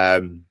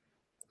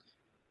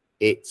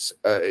 It's,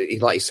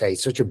 like you say,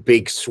 it's such a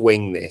big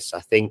swing, this. I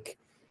think,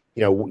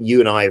 you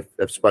and I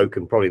have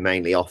spoken probably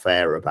mainly off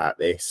air about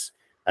this,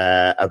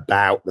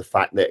 about the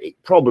fact that it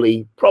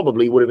probably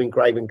would have been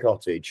Craven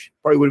Cottage.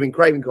 Probably would have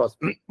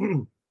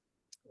been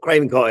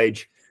Craven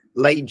Cottage,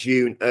 late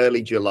June,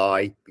 early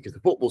July, because the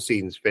football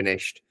season's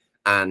finished,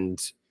 and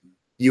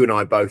you and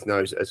I both know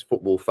as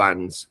football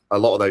fans, a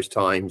lot of those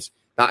times,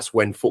 that's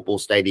when football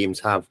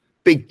stadiums have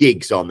big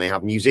gigs on. They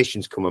have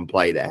musicians come and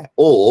play there.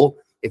 Or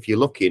if you're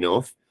lucky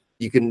enough,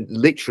 you can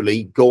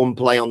literally go and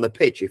play on the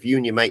pitch. If you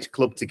and your mates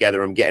club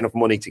together and get enough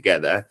money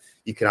together,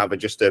 you can have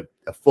just a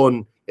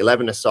fun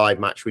 11-a-side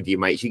match with your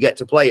mates. You get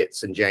to play at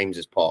St.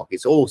 James's Park.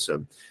 It's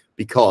awesome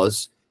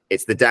because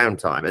it's the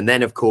downtime. And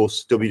then, of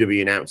course,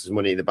 WWE announces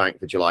Money in the Bank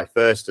for July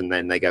 1st. And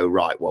then they go,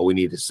 right, well, we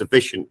need a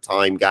sufficient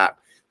time gap.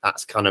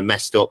 That's kind of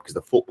messed up because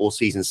the football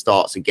season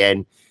starts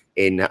again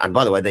and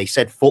by the way, they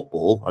said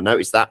football. I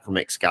noticed that from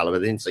Excalibur.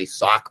 They didn't say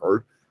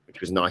soccer, which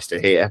was nice to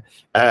hear.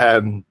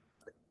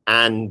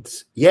 And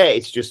yeah,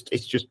 it's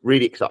just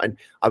really exciting.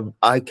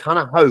 I kind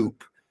of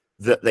hope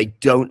that they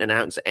don't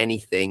announce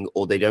anything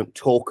or they don't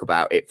talk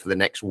about it for the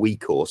next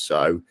week or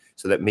so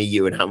that me,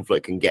 you, and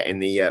Hamflet can get in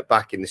the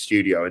back in the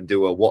studio and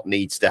do a what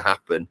needs to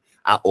happen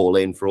at All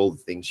In for all the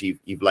things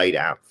you've laid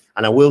out.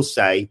 And I will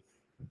say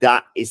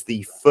that is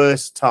the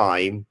first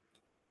time.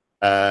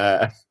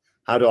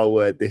 How do I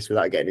word this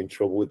without getting in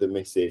trouble with the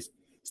missus?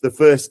 It's the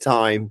first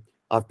time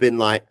I've been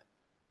like,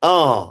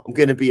 oh, I'm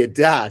going to be a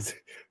dad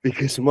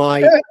because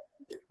my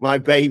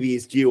baby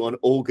is due on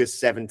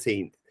August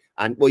 17th.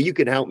 And well, you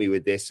can help me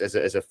with this as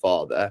a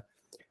father.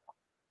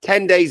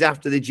 10 days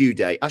after the due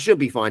date, I should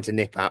be fine to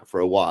nip out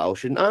for a while,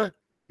 shouldn't I?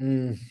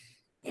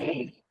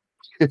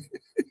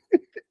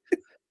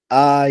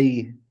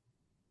 I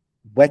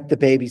wet the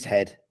baby's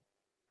head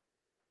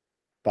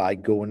by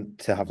going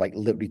to have like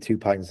literally 2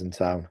 pints in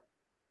town.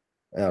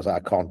 And I was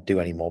like, I can't do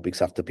anymore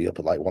because I have to be up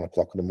at like 1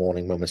 o'clock in the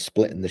morning when we're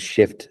splitting the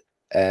shift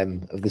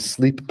of the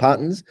sleep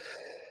patterns.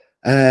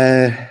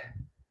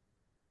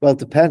 Well, it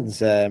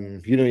depends.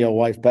 You know your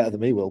wife better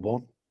than me,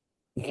 Wilborn.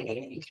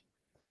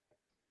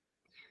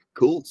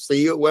 Cool.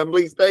 See you at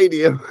Wembley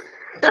Stadium.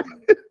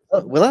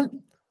 Will I?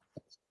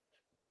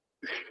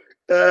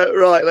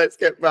 Right, let's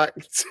get back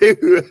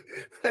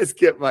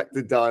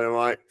to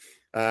Dynamite.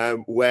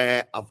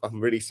 Where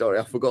I'm really sorry,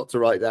 I forgot to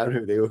write down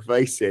who they were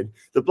facing.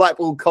 The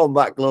Blackpool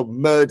Combat Club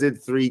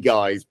murdered 3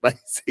 guys.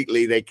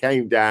 Basically, they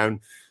came down.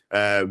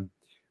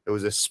 There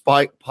was a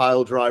spike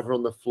pile driver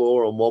on the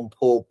floor on one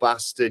poor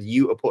bastard.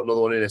 Utah put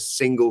another one in a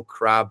single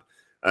crab.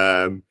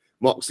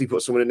 Moxley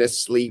put someone in a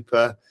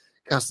sleeper.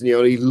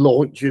 Castagnoli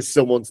launches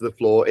someone to the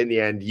floor. In the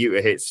end,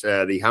 Utah hits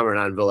the hammer and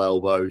anvil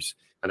elbows,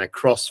 and a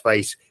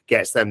crossface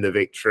gets them the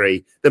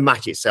victory. The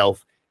match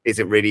itself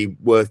isn't really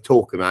worth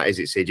talking about, is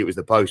it, Sid? It was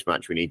the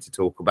post-match we need to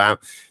talk about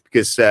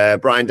because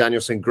Bryan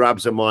Danielson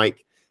grabs a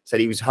mic, said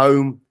he was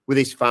home with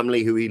his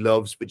family who he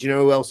loves, but do you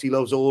know who else he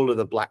loves? All of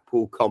the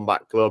Blackpool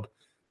Combat Club.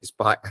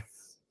 Despite,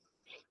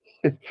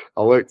 I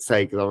won't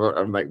say because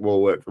I'll make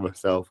more work for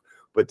myself,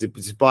 but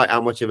despite how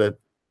much of a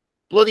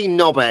bloody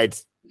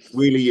knobhead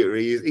really he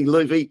is, he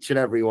loves each and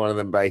every one of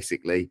them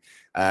basically.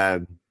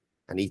 And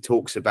he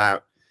talks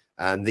about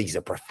these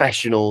are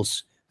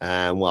professionals,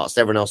 whilst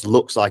everyone else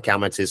looks like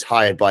amateurs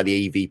hired by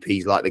the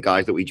EVPs like the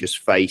guys that we just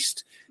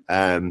faced.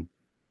 We're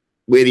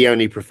the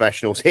only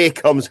professionals. Here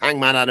comes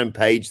Hangman Adam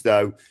Page,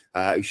 though,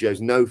 who shows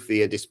no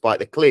fear despite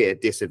the clear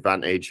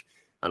disadvantage.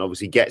 And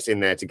obviously gets in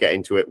there to get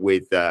into it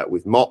with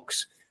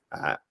Mox,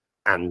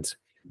 and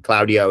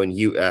Claudio and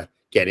Utah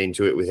get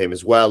into it with him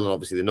as well. And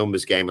obviously the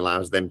numbers game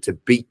allows them to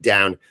beat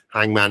down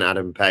Hangman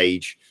Adam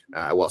Page,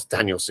 whilst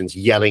Danielson's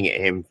yelling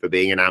at him for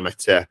being an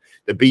amateur.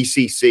 The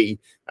BCC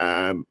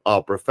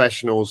are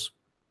professionals.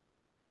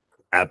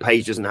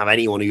 Page doesn't have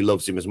anyone who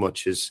loves him as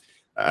much as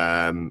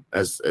the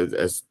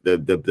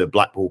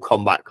Blackpool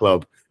Combat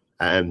Club.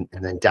 And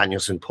then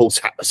Danielson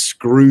pulls out a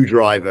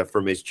screwdriver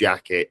from his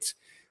jacket.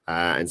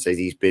 And says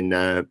he's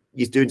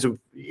doing some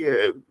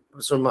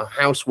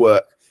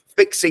housework,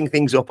 fixing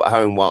things up at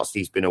home whilst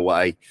he's been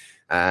away.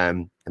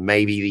 And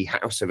maybe the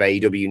house of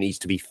AEW needs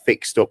to be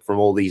fixed up from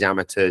all these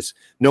amateurs.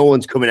 No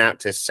one's coming out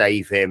to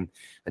save him.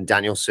 And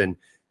Danielson,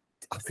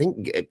 I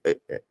think,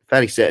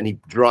 fairly certain he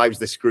drives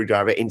the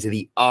screwdriver into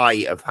the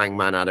eye of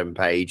Hangman Adam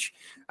Page.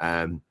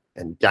 And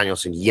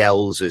Danielson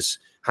yells as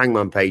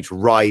Hangman Page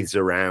writhes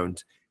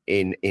around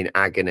in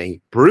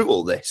agony.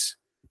 Brutal, this.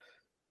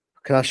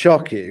 Can I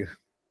shock you?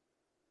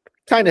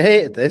 Kind of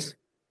hated this.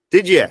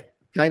 Did you?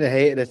 Kind of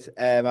hated it.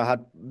 I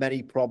had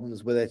many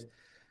problems with it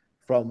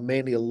from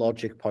mainly a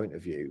logic point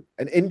of view.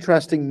 An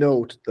interesting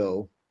note,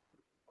 though.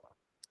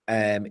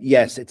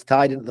 Yes, it's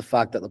tied into the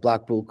fact that the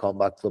Blackpool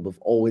Combat Club have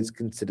always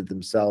considered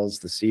themselves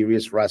the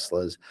serious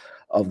wrestlers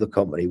of the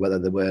company, whether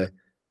they were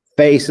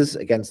faces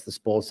against the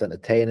sports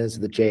entertainers,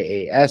 the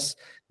JAS.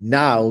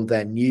 Now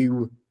their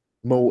new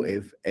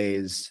motive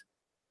is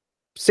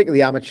sick of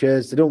the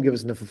amateurs. They don't give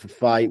us enough of a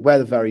fight. We're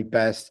the very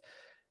best.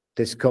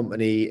 This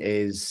company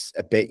is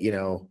a bit,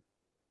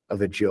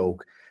 of a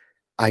joke.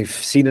 I've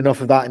seen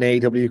enough of that in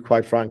AEW,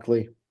 quite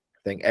frankly. I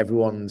think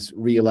everyone's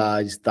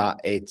realized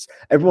that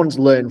everyone's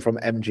learned from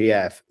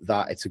MJF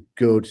that it's a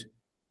good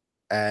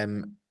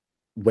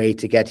way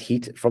to get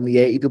heat from the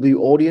AEW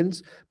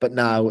audience, but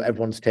now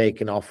everyone's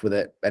taken off with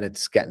it and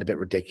it's getting a bit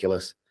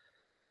ridiculous.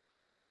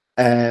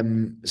 So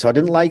I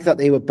didn't like that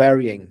they were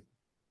burying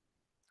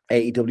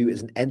AEW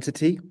as an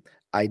entity.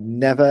 I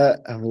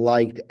never have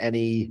liked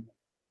any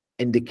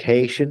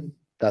indication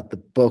that the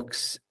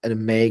Bucks and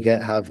Omega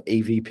have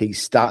EVP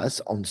status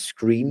on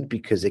screen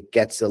because it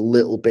gets a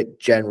little bit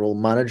general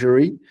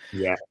managery.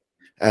 Yeah.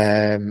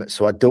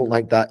 So I don't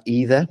like that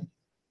either.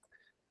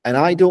 And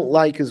I don't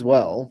like as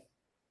well,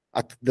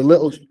 the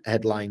little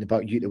headline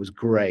about Utah was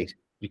great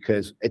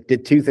because it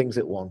did 2 things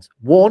at once.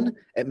 One,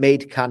 it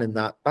made canon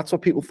that's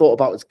what people thought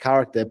about his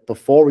character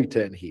before he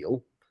turned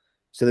heel.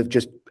 So they've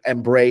just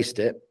embraced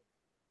it.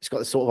 It's got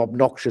this sort of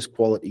obnoxious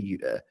quality,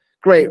 Utah.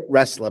 Great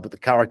wrestler, but the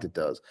character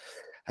does.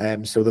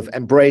 So they've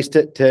embraced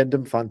it, turned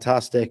him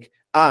fantastic.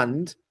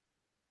 And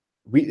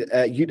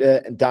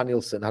Yuta and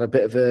Danielson had a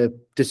bit of a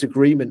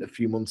disagreement a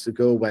few months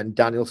ago when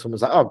Danielson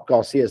was like, "Oh,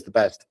 Garcia's the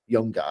best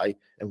young guy,"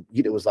 and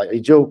Yuta was like, "Are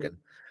you joking?"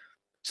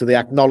 So they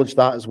acknowledged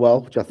that as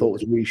well, which I thought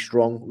was really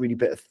strong, really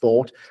bit of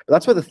thought. But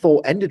that's where the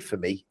thought ended for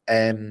me.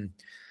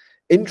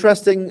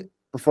 Interesting.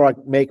 Before I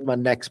make my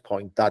next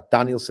point, that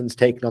Danielson's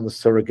taken on the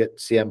surrogate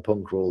CM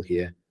Punk role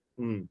here.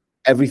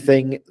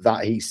 Everything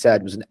that he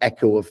said was an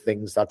echo of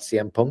things that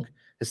CM Punk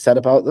has said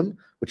about them,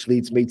 which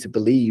leads me to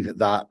believe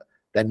that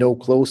they're no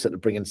closer to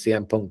bringing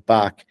CM Punk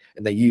back,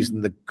 and they're using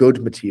the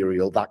good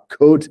material that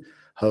could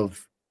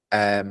have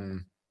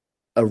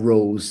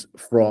arose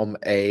from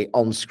a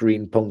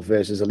on-screen Punk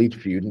versus Elite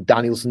feud, and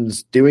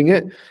Danielson's doing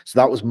it. So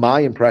that was my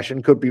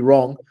impression. Could be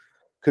wrong,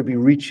 could be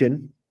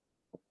reaching.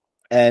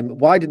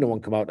 Why did no one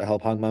come out to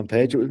help Hangman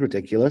Page? It was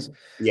ridiculous.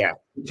 Yeah.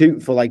 Two,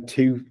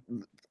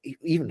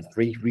 even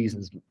three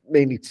reasons,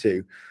 mainly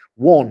two.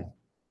 One,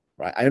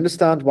 right, I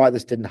understand why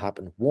this didn't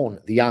happen. One,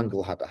 the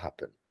angle had to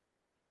happen.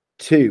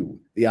 Two,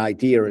 the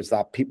idea is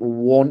that people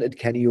wanted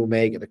Kenny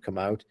Omega to come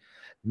out.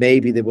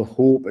 Maybe they were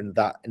hoping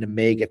that an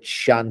Omega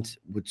chant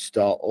would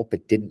start up.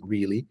 It didn't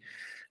really.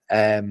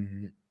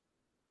 With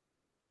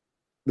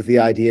the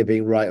idea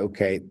being, right,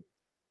 okay,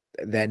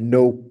 they're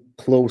no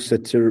closer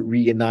to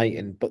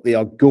reuniting, but they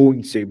are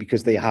going to,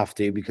 because they have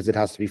to, because it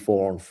has to be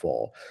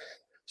 4-on-4.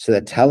 So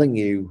they're telling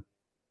you,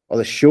 or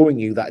they're showing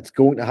you that it's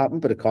going to happen,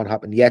 but it can't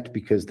happen yet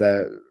because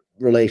their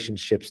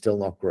relationship's still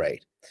not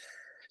great.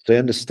 So I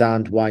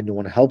understand why no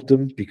one helped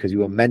him, because you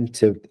were meant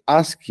to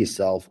ask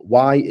yourself,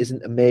 why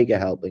isn't Omega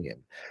helping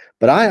him?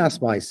 But I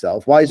ask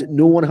myself, why is it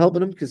no one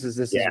helping him? Because this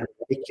is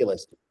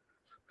ridiculous.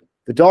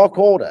 The Dark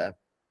Order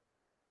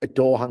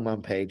adore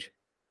Hangman Page.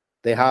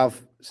 They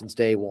have since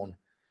day one.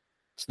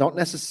 It's not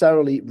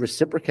necessarily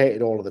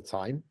reciprocated all of the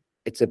time.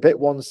 It's a bit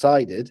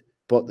one-sided,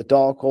 but the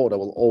Dark Order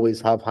will always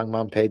have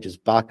Hangman Page's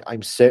back.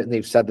 I'm certain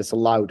they've said this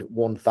aloud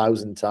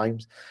 1,000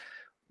 times.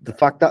 The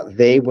fact that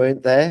they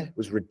weren't there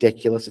was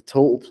ridiculous. A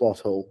total plot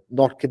hole,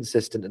 not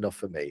consistent enough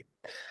for me.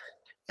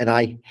 And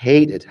I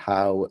hated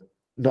how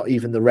not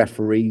even the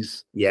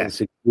referees and the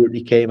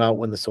security came out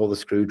when they saw the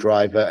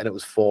screwdriver and it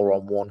was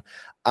 4-on-1.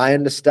 I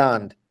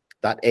understand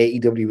that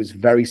AEW is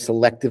very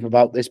selective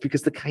about this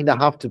because they kind of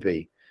have to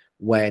be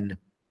when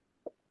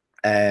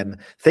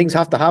things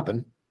have to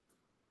happen.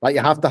 Like,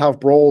 you have to have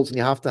brawls and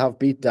you have to have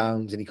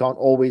beatdowns and you can't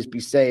always be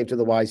saved.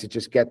 Otherwise, you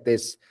just get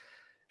this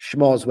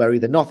schmoz where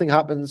either nothing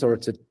happens or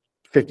it's a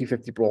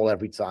 50-50 brawl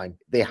every time.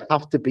 They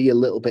have to be a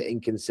little bit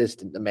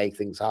inconsistent to make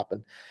things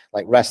happen.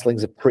 Like,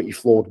 wrestling's a pretty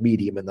flawed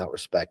medium in that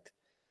respect.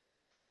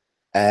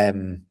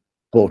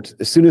 But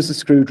as soon as the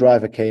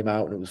screwdriver came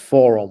out and it was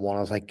 4-on-1, I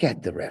was like,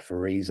 get the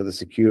referees or the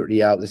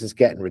security out. This is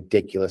getting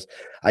ridiculous.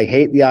 I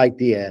hate the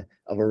idea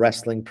of a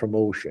wrestling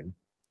promotion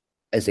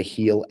as a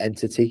heel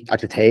entity. I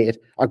just hate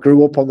it. I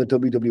grew up on the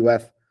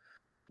WWF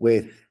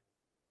with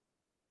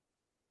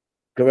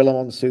Gorilla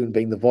Monsoon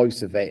being the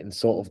voice of it and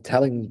sort of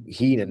telling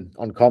Heenan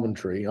on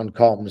commentary, on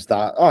comms,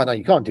 that, oh, no,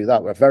 you can't do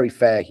that. We're very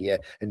fair here.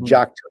 And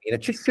Jack, and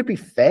it just should be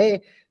fair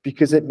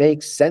because it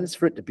makes sense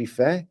for it to be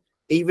fair.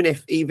 Even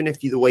if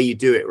the way you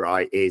do it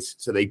right is,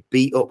 so they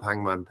beat up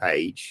Hangman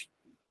Page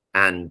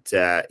and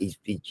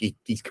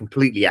he's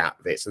completely out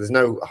of it. So there's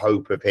no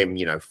hope of him,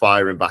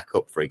 firing back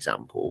up, for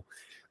example.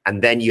 And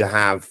then you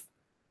have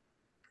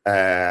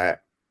Wheeler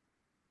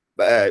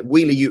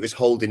Yuta's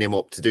holding him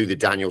up to do the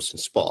Danielson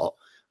spot,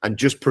 and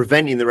just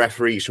preventing the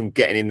referees from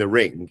getting in the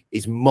ring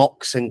is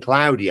Mox and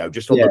Claudio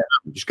just on the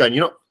just going,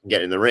 you're not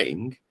getting in the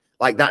ring.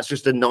 Like, that's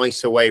just a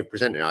nicer way of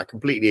presenting it. I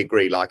completely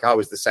agree. Like, I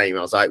was the same.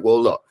 I was like,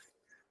 well, look,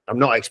 I'm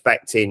not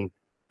expecting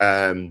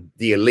the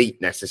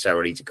Elite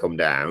necessarily to come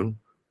down,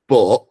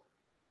 but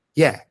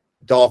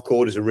Dark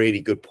Order's a really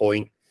good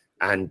point.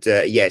 And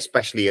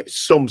especially at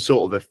some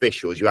sort of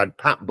officials. You had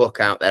Pat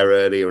Buck out there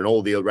earlier and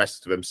all the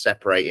rest of them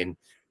separating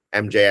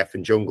MJF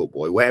and Jungle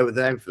Boy. Where were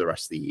they for the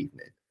rest of the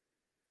evening?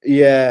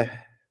 Yeah,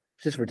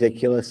 it's just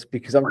ridiculous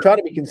because I'm trying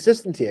to be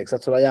consistent here because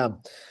that's what I am.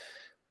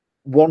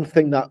 One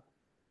thing that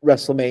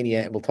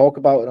WrestleMania, and we'll talk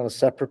about it on a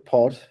separate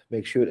pod,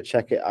 make sure to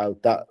check it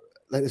out, that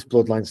like this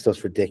Bloodline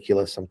stuff's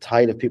ridiculous. I'm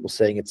tired of people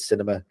saying it's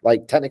cinema.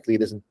 Like, technically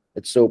it isn't.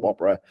 It's soap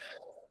opera.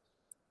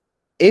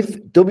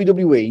 If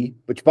WWE,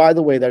 which by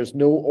the way, there's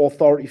no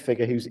authority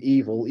figure who's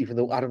evil, even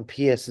though Adam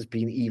Pearce has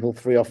been evil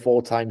 3 or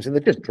 4 times, and they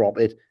just drop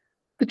it.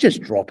 They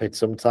just drop it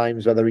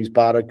sometimes, whether he's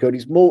bad or good.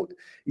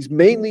 He's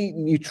mainly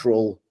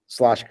neutral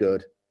 /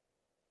 good.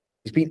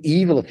 He's been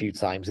evil a few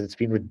times, and it's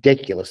been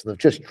ridiculous, and they've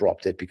just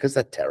dropped it because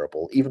they're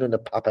terrible. Even in the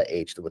Papa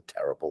age, they were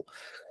terrible.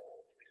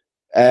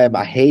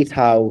 I hate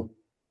how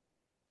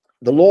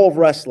the law of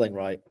wrestling,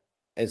 right,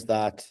 is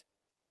that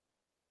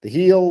the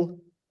heel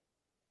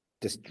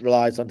just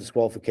relies on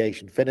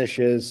disqualification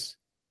finishes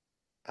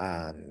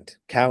and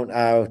count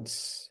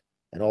outs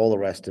and all the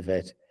rest of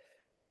it.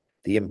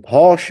 The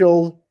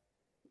impartial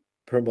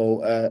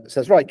promoter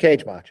says, right,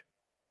 cage match.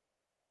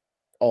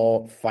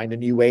 Or find a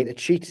new way to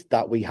cheat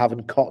that we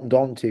haven't cottoned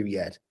on to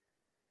yet.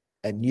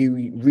 A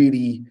new,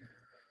 really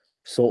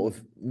sort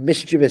of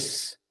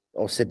mischievous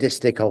or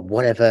sadistic or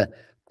whatever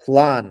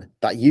plan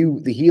that you,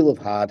 the heel,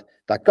 have had.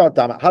 That, God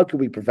damn it, how can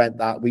we prevent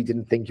that? We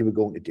didn't think you were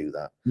going to do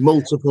that.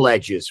 Multiple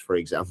edges, for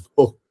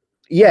example.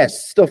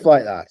 Yes, stuff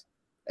like that.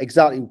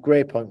 Exactly.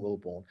 Great point,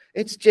 Wilborn.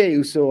 It's Jey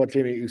Uso or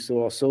Jimmy Uso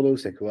or Solo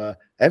Sikoa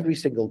every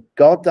single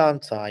goddamn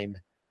time.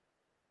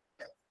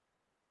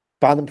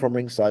 Ban them from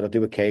ringside or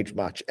do a cage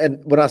match.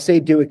 And when I say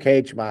do a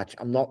cage match,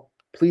 I'm not,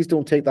 please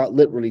don't take that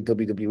literally,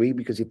 WWE,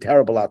 because you're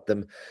terrible at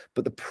them.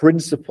 But the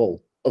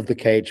principle of the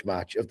cage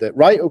match, of the,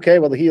 right, okay,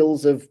 well, the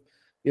heels have,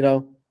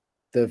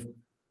 they've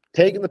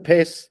taken the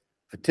piss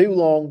for too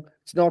long.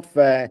 It's not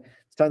fair.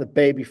 It's time the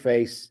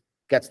babyface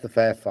gets the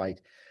fair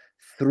fight.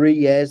 3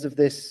 years of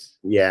this.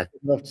 Yeah.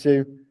 Enough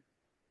to.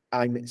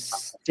 I'm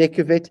sick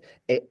of it.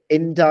 It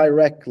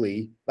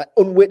indirectly, like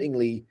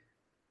unwittingly,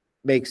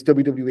 makes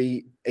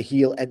WWE a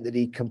heel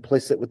entity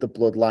complicit with the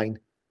bloodline.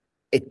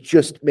 It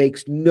just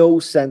makes no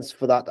sense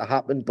for that to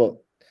happen, but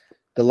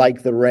they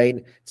like the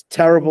reign. It's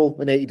terrible,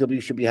 and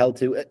AEW should be held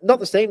to not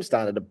the same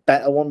standard, a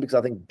better one, because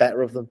I think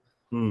better of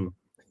them.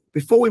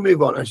 Before we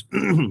move on,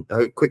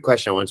 a quick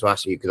question I wanted to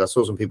ask you, because I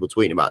saw some people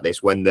tweeting about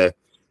this when the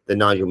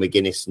Nigel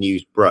McGuinness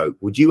news broke.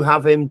 Would you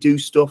have him do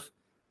stuff,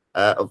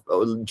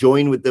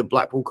 join with the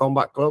Blackpool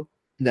Combat Club?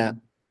 Nah.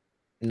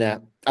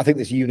 I think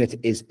this unit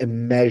is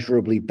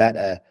immeasurably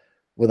better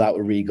without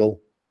a Regal.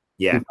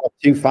 Yeah. We've got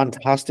 2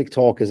 fantastic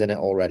talkers in it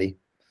already.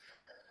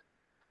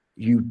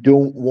 You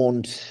don't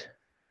want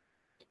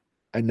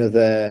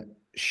another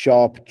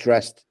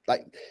sharp-dressed,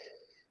 like,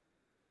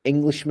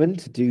 Englishman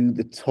to do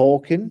the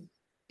talking.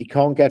 He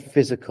can't get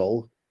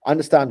physical. I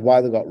understand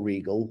why they got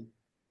Regal.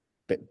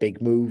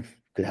 Big move.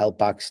 Could help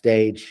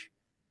backstage.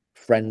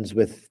 Friends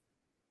with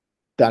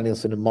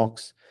Danielson and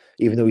Mox,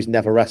 even though he's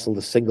never wrestled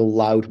a single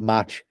loud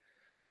match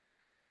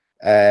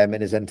in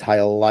his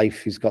entire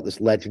life. He's got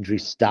this legendary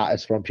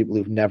status from people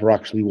who've never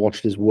actually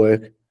watched his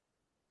work.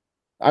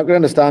 I can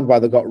understand why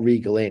they got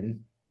Regal in.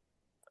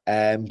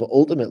 But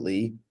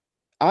ultimately,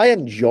 I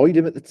enjoyed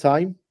him at the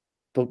time.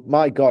 But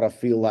my God, I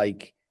feel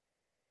like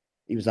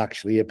he was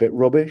actually a bit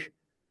rubbish.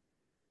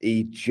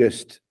 He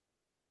just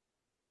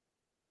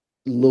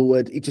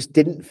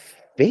didn't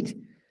fit.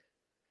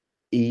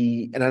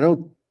 And I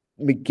know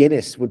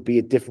McGuinness would be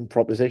a different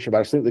proposition, but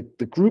I think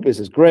the group is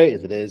as great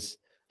as it is.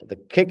 They're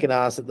kicking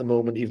ass at the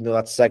moment, even though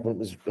that segment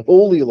was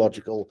wholly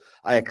illogical.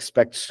 I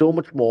expect so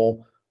much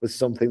more with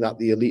something that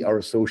the Elite are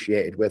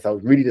associated with. I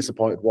was really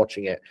disappointed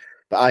watching it.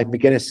 But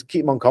McGuinness,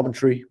 keep him on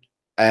commentary.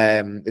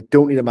 They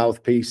don't need a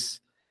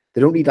mouthpiece.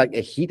 They don't need like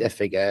a heater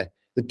figure.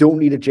 They don't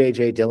need a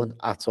JJ Dillon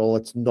at all.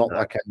 It's not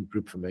that kind of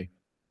group for me.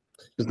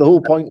 Because the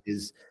whole point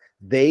is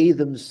they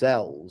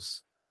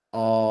themselves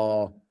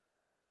are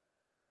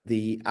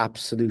the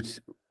absolute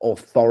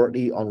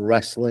authority on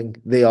wrestling.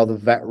 They are the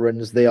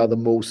veterans. They are the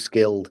most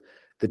skilled.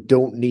 They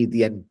don't need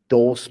the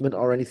endorsement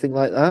or anything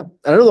like that.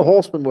 And I know the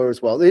Horsemen were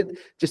as well.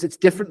 It's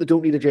different. They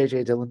don't need a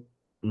JJ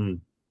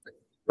Dillon.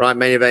 Right,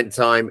 main event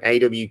time.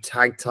 AEW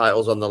tag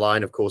titles on the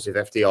line. Of course, if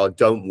FTR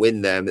don't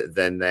win them,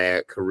 then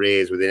their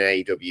careers within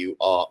AEW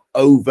are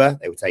over.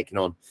 They were taking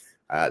on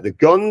the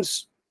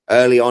Guns.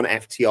 Early on,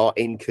 FTR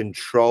in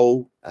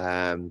control.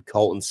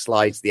 Colton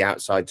slides to the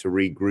outside to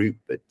regroup,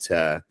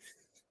 but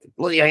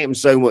bloody hate him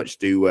so much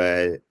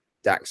to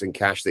Dax and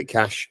Cash that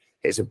Cash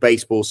hits a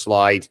baseball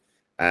slide,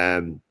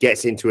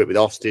 gets into it with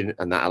Austin,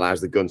 and that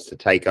allows the Guns to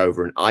take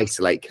over and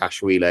isolate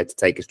Cash Wheeler to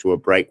take us to a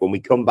break. When we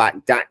come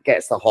back, Dak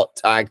gets the hot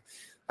tag,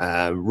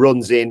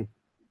 runs in,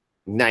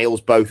 nails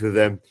both of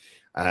them,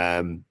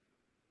 and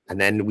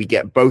then we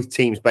get both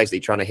teams basically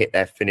trying to hit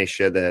their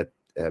finisher, the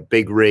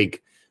big rig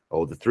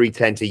or the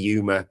 310 to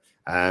Yuma.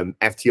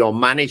 FTR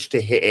managed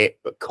to hit it,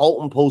 but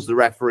Colton pulls the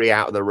referee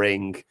out of the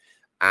ring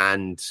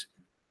and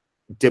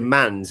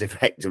demands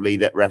effectively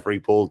that referee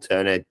Paul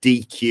Turner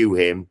DQ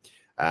him,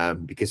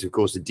 because of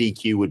course the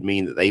DQ would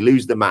mean that they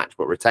lose the match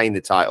but retain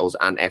the titles,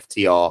 and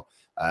FTR,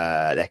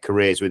 their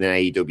careers within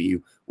AEW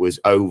was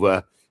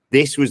over.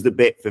 This was the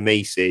bit for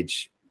me,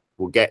 Sige.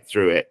 We'll get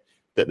through it,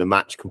 that the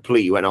match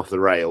completely went off the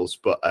rails,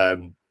 but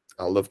I'm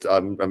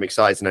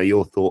excited to know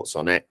your thoughts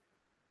on it.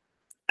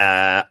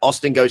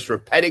 Austin goes for a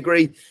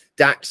pedigree.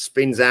 Dax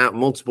spins out,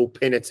 multiple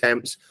pin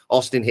attempts.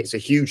 Austin hits a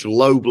huge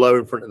low blow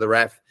in front of the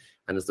ref.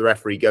 And as the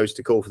referee goes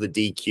to call for the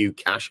DQ,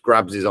 Cash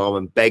grabs his arm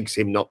and begs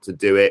him not to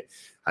do it.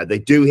 They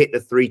do hit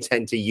the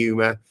 310 to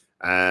Yuma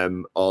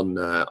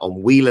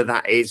on Wheeler,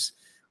 that is.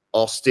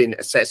 Austin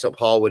sets up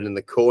Harwood in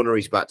the corner.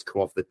 He's about to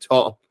come off the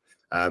top.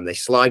 They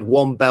slide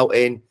one belt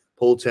in.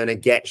 Paul Turner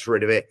gets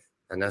rid of it.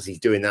 And as he's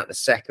doing that, the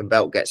second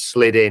belt gets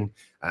slid in.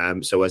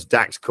 So as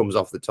Dax comes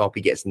off the top,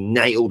 he gets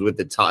nailed with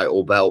the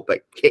title belt,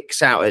 but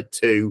kicks out at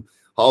 2.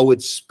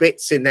 Harwood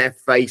spits in their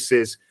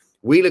faces.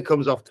 Wheeler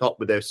comes off top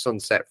with their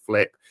sunset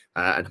flip.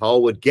 And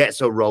Harwood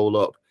gets a roll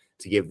up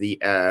to give the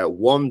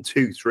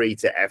 1-2-3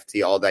 to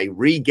FTR. They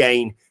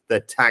regain the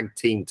tag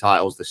team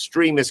titles. The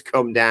streamers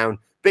come down.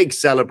 Big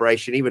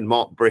celebration. Even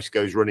Mark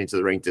Briscoe's running to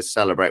the ring to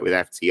celebrate with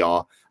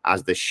FTR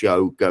as the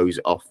show goes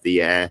off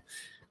the air.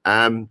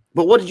 But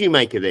what did you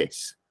make of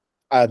this?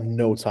 I had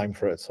no time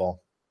for it at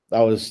all.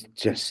 That was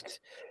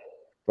just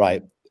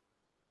right.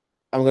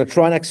 I'm going to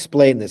try and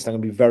explain this. I'm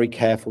going to be very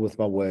careful with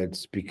my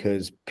words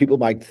because people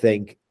might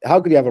think, how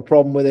could you have a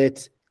problem with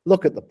it?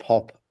 Look at the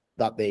pop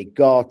that they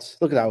got.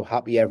 Look at how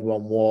happy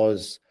everyone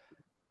was.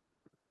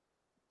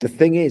 The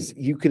thing is,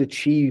 you could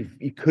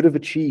have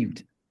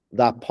achieved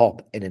that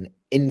pop in an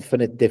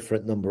infinite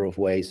different number of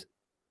ways,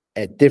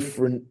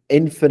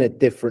 infinite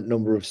different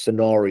number of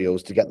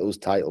scenarios to get those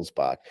titles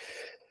back.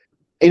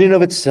 In and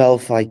of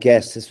itself, I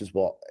guess this was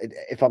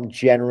if I'm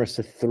generous,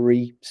 a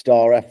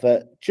 3-star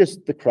effort.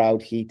 Just the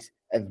crowd heat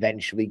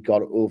eventually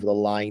got it over the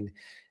line.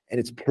 And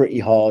it's pretty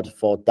hard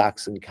for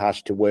Dax and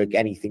Cash to work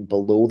anything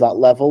below that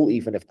level,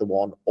 even if they're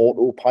on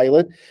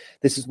autopilot.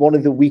 This is one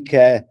of the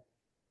weaker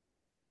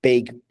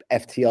big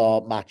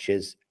FTR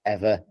matches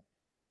ever.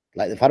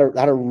 Like they've had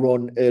a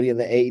run early in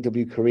the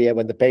AEW career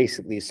when they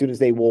basically, as soon as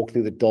they walked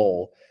through the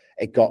door,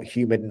 it got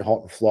humid and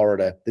hot in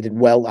Florida. They did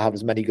well to have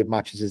as many good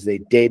matches as they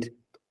did.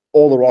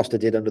 All the roster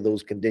did under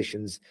those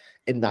conditions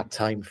in that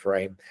time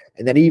frame.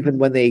 And then even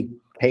when they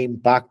came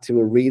back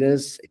to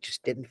arenas, it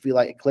just didn't feel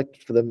like it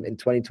clicked for them in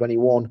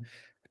 2021.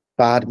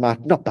 Bad match,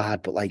 not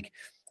bad, but like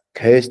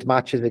cursed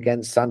matches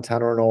against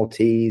Santana and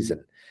Ortiz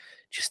and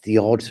just the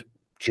odd,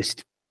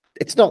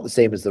 it's not the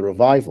same as the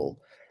Revival.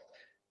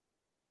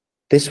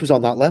 This was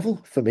on that level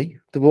for me.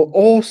 They were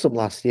awesome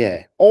last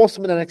year.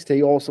 Awesome in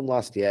NXT, awesome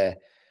last year.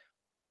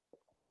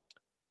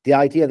 The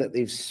idea that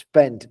they've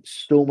spent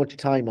so much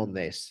time on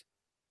this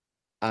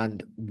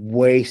and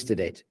wasted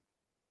it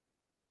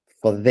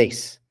for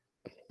this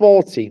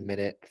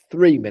 14-minute,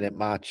 3-minute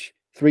match,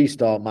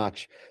 3-star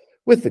match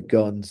with the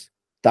Guns.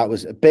 That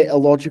was a bit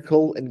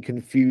illogical and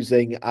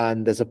confusing,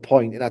 and there's a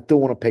point, and I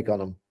don't want to pick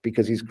on him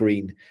because he's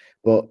green,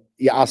 but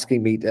you're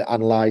asking me to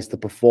analyze the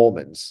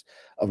performance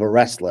of a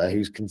wrestler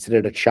who's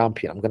considered a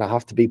champion. I'm going to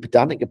have to be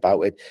pedantic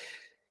about it.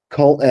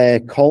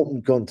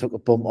 Colton Gunn took a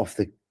bump off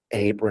the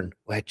apron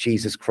where,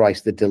 Jesus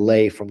Christ, the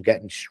delay from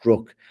getting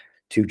struck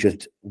to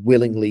just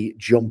willingly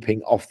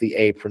jumping off the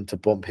apron to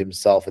bump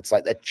himself. It's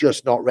like they're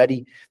just not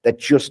ready. They're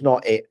just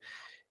not it.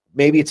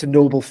 Maybe it's a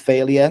noble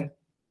failure,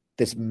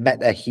 this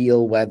meta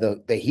heel where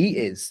the heat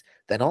is.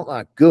 They're not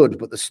that good,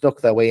 but they stuck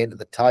their way into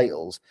the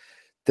titles.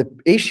 The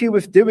issue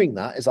with doing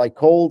that is I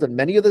called, and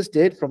many others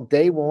did from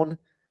day one,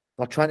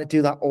 not trying to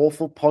do that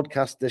awful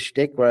podcast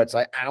shtick where it's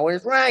like, I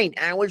was right,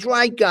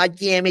 God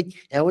damn it,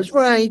 I was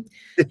right.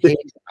 I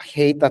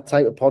hate that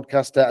type of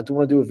podcaster. I don't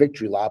want to do a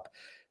victory lap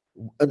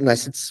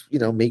unless it's,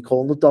 me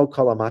calling the dog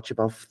collar match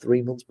about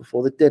 3 months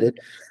before they did it.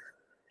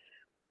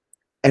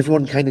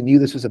 Everyone kind of knew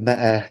this was a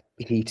meta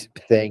heat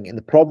thing. And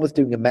the problem with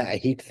doing a meta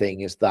heat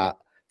thing is that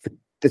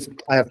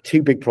I have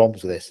 2 big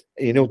problems with this.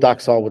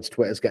 Dax Harwood's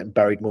Twitter is getting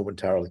buried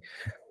momentarily.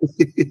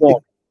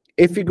 But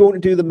if you're going to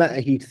do the meta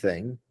heat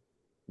thing,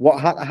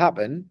 what had to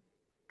happen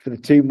for the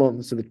 2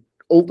 months of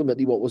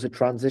ultimately what was a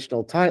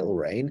transitional title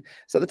reign,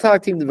 so the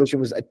tag team division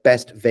was at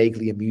best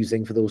vaguely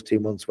amusing for those 2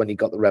 months when he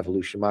got the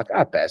Revolution match.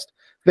 At best,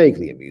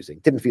 vaguely amusing.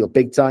 Didn't feel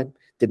big time.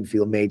 Didn't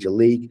feel major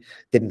league.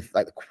 Didn't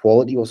like the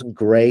quality wasn't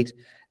great.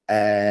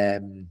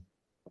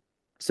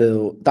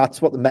 So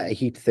that's what the meta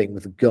heat thing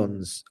with the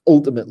Guns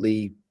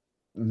ultimately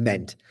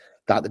meant,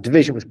 that the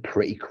division was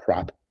pretty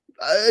crap.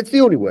 It's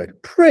the only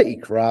word. Pretty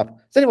crap.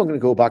 Is anyone going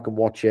to go back and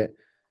watch it?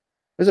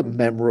 Was it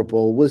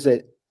memorable? Was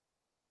it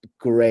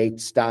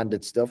great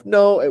standard stuff?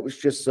 No, it was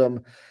just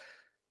some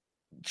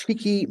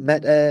cheeky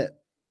meta,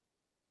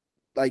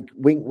 like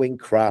wink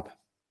crap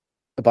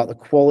about the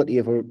quality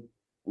of a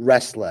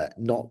wrestler,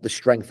 not the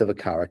strength of a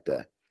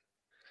character.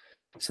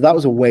 So that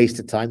was a waste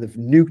of time. They've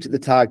nuked the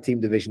tag team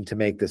division to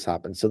make this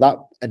happen. So that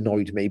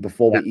annoyed me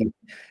before we even,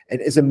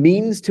 and as a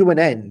means to an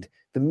end,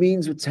 the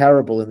means were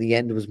terrible and the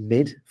end was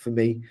mid for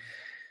me.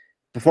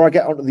 Before I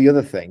get onto the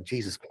other thing,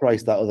 Jesus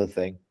Christ, that other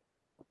thing.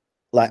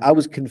 Like, I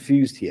was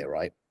confused here,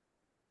 right?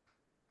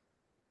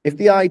 If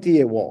the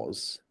idea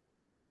was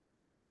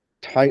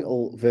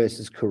title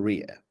versus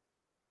career,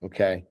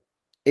 okay,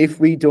 if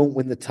we don't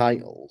win the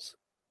titles,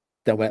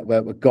 then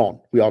we're gone.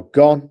 We are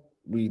gone.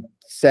 We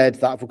said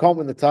that if we can't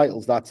win the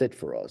titles, that's it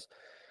for us.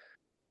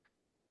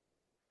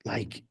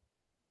 Like,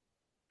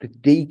 the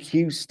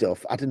DQ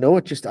stuff, I don't know,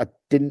 it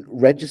didn't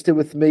register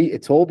with me.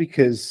 It's all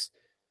because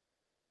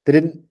they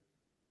didn't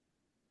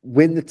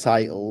win the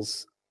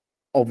titles,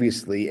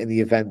 obviously, in the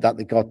event that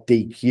they got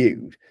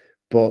DQ'd,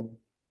 but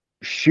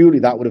surely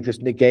that would have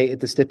just negated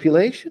the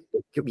stipulation.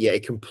 Yeah,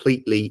 it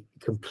completely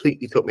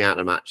took me out of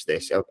the match,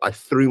 this. I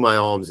threw my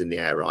arms in the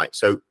air, right?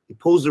 So he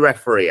pulls the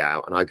referee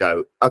out and I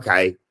go,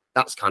 okay,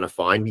 that's kind of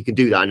fine. You can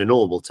do that in a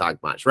normal tag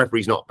match.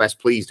 Referee's not best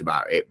pleased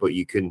about it, but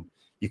you can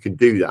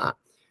do that.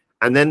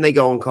 And then they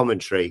go on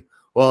commentary.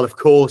 Well, of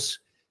course,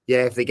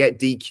 yeah, if they get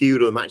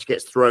DQ'd or the match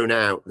gets thrown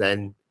out,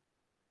 then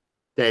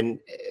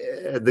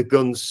the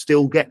Guns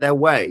still get their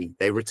way.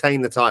 They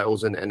retain the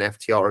titles and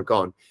FTR are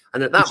gone.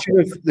 And at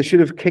that they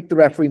should have kicked the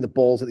referee in the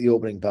balls at the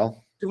opening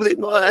bell. I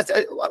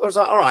was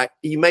like, all right,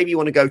 maybe you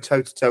want to go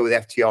toe-to-toe with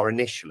FTR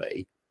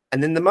initially.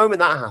 And then the moment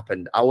that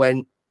happened, I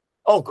went,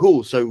 oh,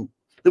 cool. So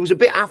there was a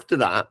bit after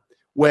that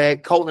where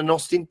Colton and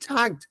Austin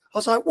tagged. I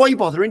was like, why are you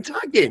bothering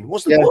tagging?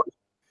 What's the point?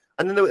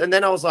 And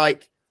then I was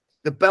like,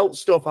 The belt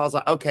stuff, I was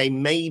like, okay,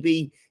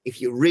 maybe if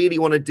you really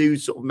want to do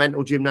sort of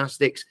mental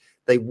gymnastics,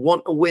 they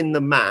want to win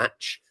the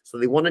match, so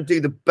they want to do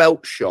the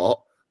belt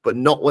shot, but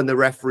not when the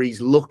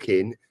referee's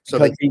looking. So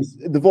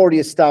they've already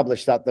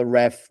established that the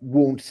ref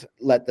won't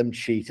let them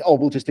cheat. Oh,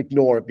 we'll just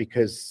ignore it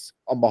because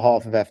on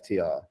behalf of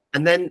FTR.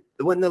 And then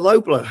when the low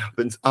blow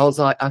happens, I was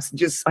like,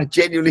 I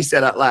genuinely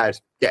said out loud,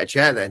 get a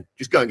chair then.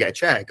 Just go and get a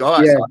chair. Go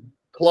outside,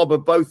 clobber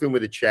both of them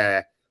with a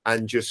chair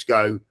and just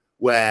go,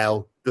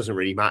 well, doesn't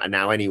really matter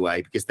now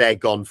anyway, because they're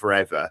gone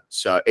forever.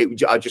 So it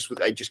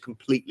just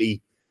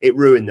completely, it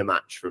ruined the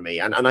match for me.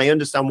 And I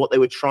understand what they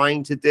were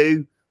trying to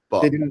do,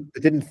 but they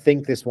didn't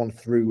think this one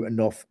through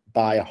enough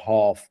by a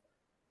half.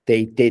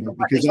 They didn't,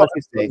 because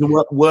obviously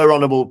were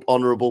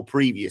honourable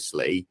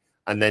previously,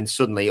 and then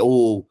suddenly,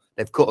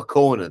 they've cut a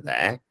corner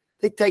there.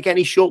 They take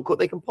any shortcut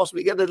they can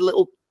possibly get. The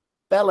little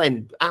bell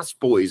end ass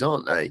boys,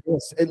 aren't they?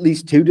 Yes, at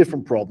least two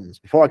different problems.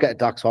 Before I get to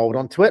Dax Harwood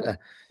on Twitter,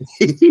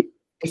 if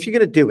you're going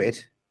to do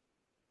it,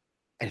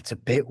 and it's a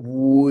bit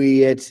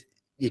weird,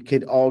 you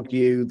could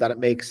argue that it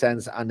makes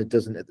sense and it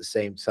doesn't at the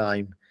same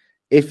time.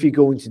 If you're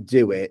going to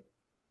do it,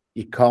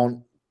 you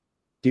can't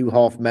do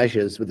half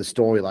measures with a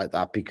story like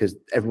that because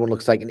everyone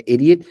looks like an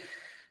idiot.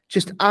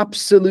 Just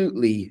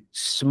absolutely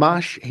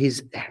smash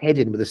his head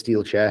in with a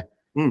steel chair.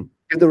 Give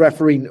the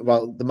referee,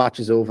 well, the match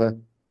is over,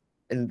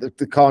 and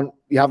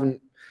you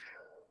haven't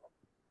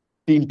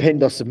been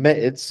pinned or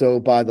submitted. So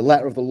by the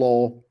letter of the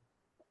law,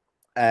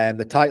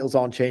 the titles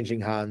aren't changing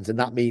hands, and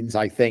that means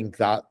I think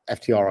that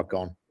FTR are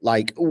gone.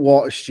 Like,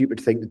 what a stupid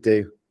thing to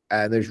do,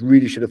 and they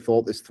really should have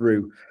thought this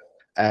through.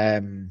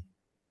 So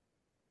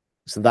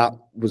that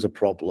was a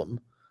problem.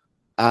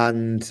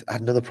 And I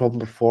had another problem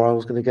before I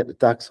was going to get to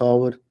Dax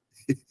Harwood.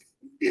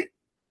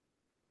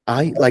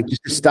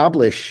 Just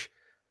establish,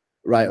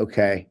 right,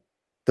 okay,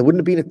 there wouldn't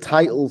have been a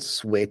title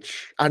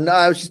switch. And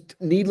I was just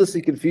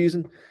needlessly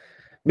confusing.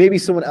 Maybe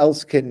someone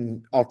else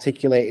can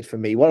articulate it for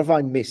me. What have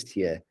I missed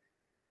here?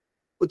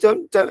 Well,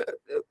 don't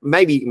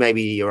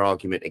maybe your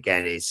argument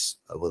again is,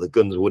 the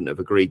Guns wouldn't have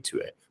agreed to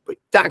it. But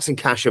Dax and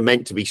Cash are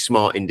meant to be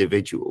smart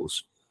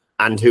individuals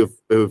and who've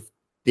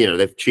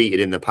they've cheated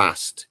in the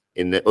past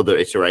in the other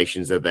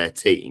iterations of their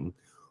team.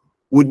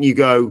 Wouldn't you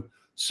go,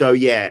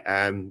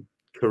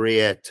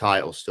 career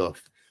title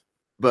stuff,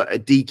 but a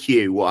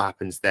DQ, what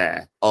happens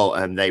there?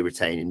 They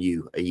retain and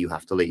you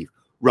have to leave.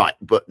 Right,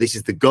 but this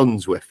is the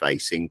Guns we're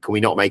facing. Can we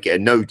not make it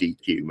a no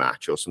DQ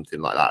match or something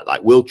like that?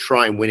 Like, we'll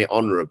try and win it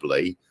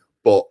honorably,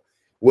 but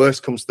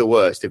worst comes to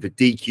worst, if a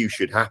DQ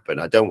should happen,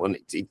 I don't want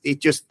it. It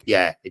just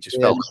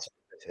felt.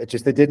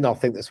 They did not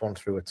think this one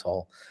through at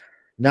all.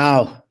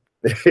 Now,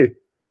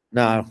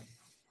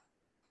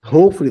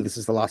 hopefully this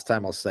is the last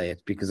time I'll say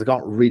it, because I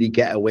can't really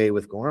get away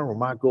with going, we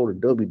might go to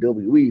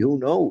WWE. Who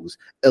knows?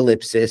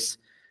 Ellipsis,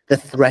 the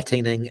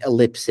threatening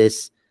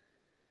ellipsis.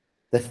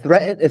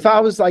 If I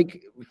was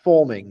like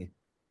forming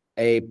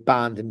a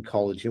band in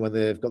college, when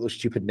they've got those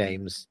stupid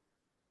names,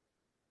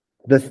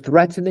 the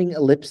threatening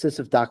ellipsis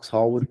of Dax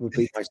Harwood would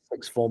be my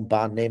sixth form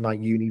band name, my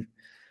uni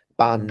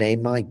band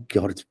name. My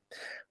God, it's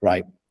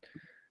right.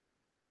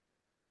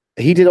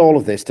 He did all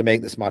of this to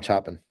make this match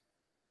happen.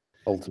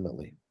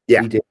 Ultimately, he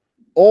did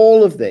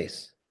all of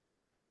this.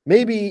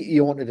 Maybe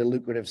you wanted a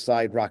lucrative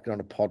side racket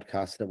on a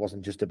podcast, and it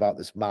wasn't just about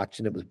this match,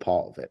 and it was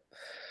part of it.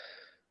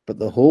 But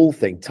the whole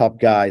thing, top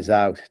guys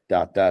out, ...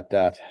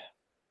 to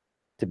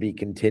be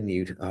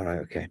continued. All right,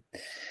 okay.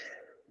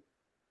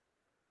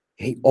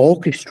 He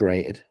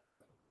orchestrated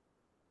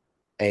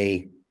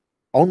a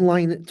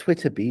online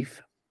Twitter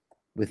beef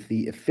with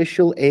the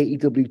official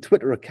AEW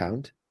Twitter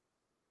account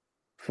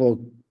for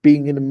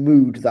being in a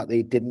mood that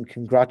they didn't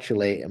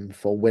congratulate him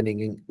for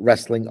winning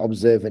Wrestling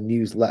Observer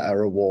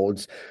Newsletter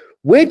Awards,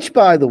 which,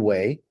 by the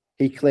way,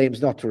 he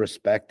claims not to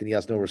respect, and he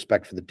has no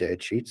respect for the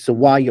dirt sheet. So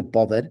why are you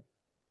bothered?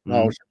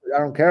 No, I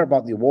don't care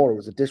about the award. It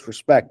was a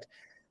disrespect.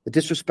 The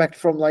disrespect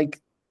from, like,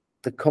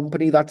 the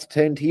company that's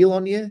turned heel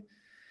on you.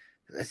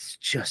 It's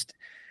just...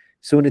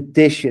 So in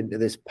addition to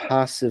this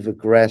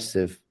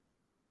passive-aggressive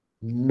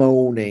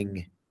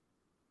moaning,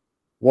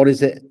 what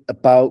is it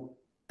about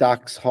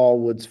Dax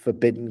Harwood's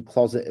forbidden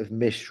closet of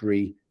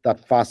mystery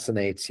that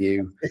fascinates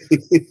you?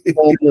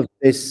 All of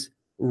this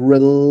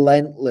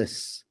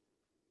relentless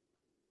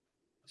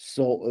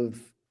sort of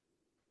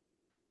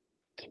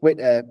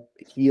Twitter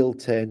heel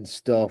turn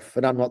stuff,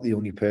 and I'm not the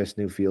only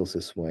person who feels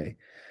this way.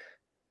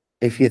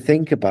 If you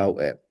think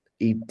about it,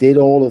 he did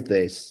all of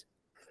this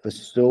for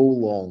so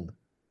long.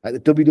 Like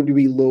the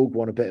WWE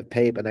logo on a bit of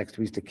paper next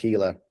to his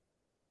tequila.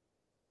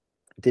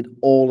 Did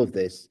all of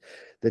this.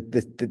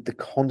 The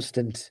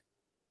constant,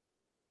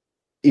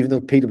 even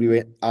though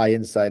PWI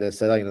Insider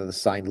said, they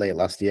signed late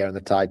last year and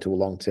they're tied to a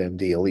long-term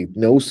deal. He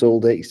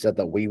no-sold it. He said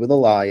that we were the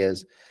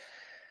liars.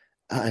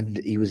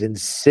 And he was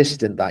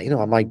insistent that,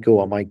 I might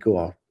go.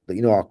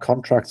 But, our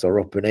contracts are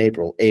up in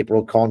April.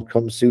 April can't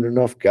come soon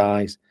enough,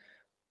 guys.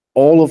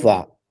 All of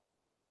that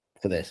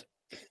for this.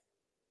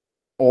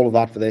 All of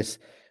that for this.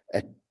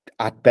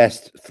 At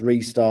best,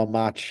 3-star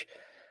match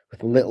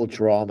with little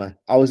drama.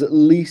 I was at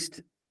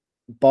least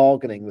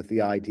bargaining with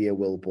the idea,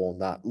 Wilborn,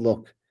 that,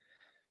 look,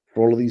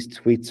 for all of these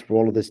tweets, for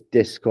all of this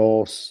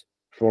discourse,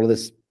 for all of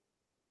this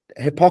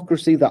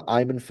hypocrisy that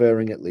I'm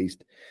inferring, at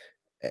least,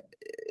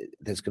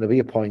 there's going to be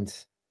a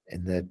point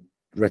in the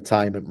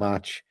retirement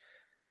match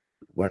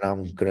when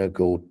I'm going to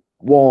go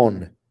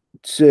 1,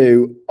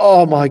 2.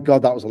 Oh my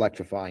God, that was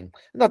electrifying.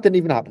 And that didn't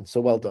even happen.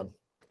 So well done.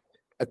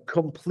 A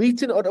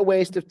complete and utter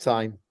waste of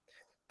time.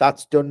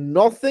 That's done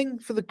nothing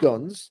for the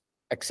Guns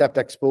except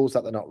expose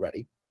that they're not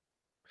ready.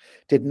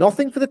 Did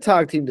nothing for the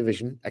tag team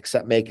division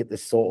except make it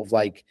this sort of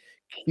like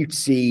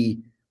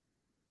cutesy,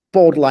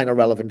 borderline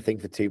irrelevant thing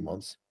for 2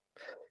 months.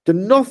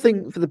 Done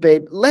nothing for the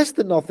babe, less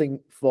than nothing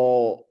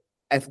for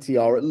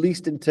FTR, at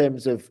least in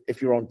terms of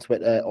if you're on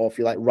Twitter or if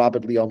you're like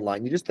rabidly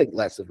online, you just think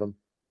less of them.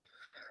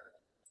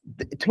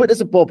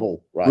 Twitter's a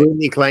bubble, right? Ruin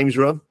the Acclaims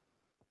run.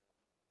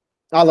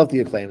 I love the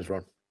Acclaims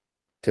run,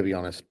 to be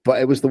honest,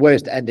 but it was the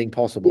worst ending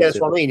possible. Yeah,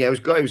 that's what I mean. Yeah,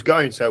 it was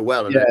going so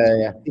well. And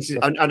yeah. This is,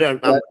 I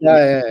don't know.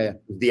 Yeah.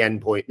 The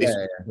end point.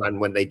 And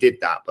when they did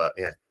that, but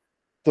yeah.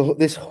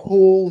 This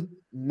whole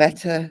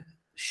meta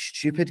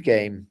stupid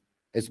game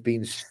has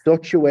been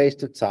such a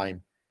waste of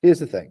time. Here's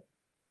the thing.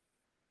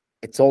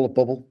 It's all a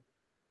bubble.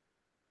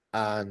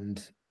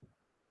 And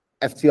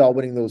FTR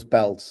winning those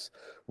belts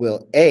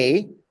will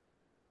A,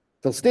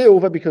 they'll stay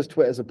over because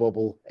Twitter's a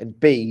bubble, and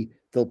B,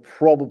 they'll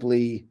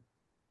probably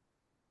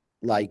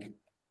like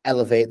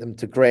elevate them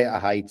to greater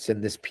heights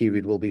and this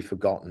period will be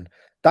forgotten.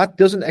 That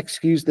doesn't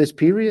excuse this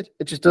period.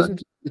 It just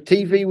doesn't. The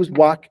TV was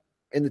whack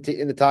in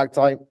the tag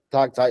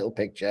title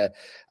picture.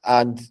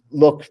 And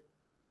look,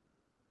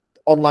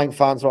 online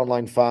fans are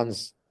online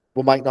fans.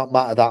 We might not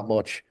matter that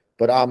much,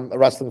 but I'm a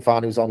wrestling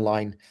fan who's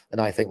online,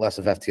 and I think less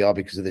of FTR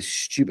because of this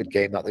stupid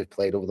game that they've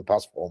played over the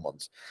past 4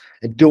 months.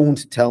 And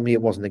don't tell me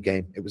it wasn't a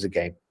game. It was a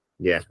game.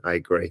 Yeah, I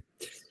agree.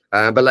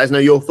 But let us know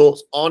your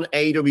thoughts on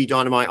AEW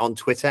Dynamite on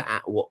Twitter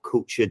at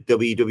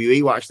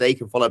WhatCultureWWE. Well, actually, you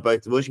can follow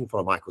both of us. You can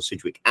follow Michael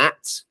Sidgwick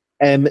at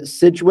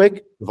Sidgwick.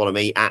 You can follow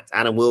me at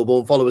Adam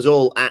Wilborn. Follow us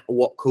all at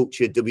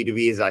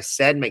WhatCultureWWE. As I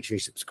said, make sure you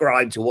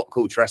subscribe to What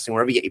Culture Wrestling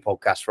wherever you get your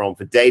podcasts from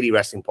for daily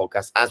wrestling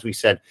podcasts. As we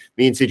said,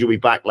 me and Sid will be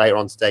back later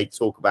on today to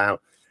talk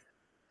about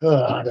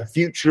the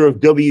future of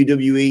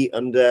WWE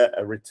under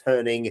a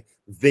returning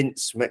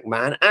Vince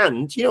McMahon.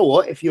 And you know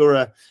what? If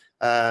you're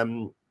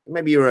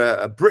maybe you're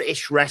a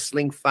British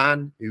wrestling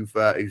fan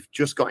who've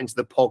just got into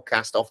the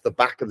podcast off the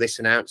back of this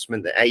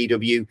announcement that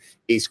AEW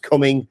is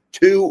coming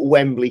to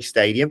Wembley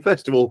Stadium.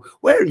 First of all,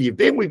 where have you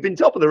been? We've been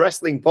top of the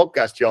wrestling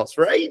podcast charts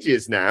for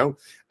ages now.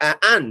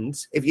 And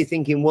if you're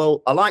thinking,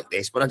 well, I like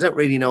this, but I don't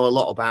really know a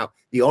lot about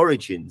the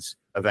origins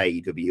of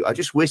AEW, I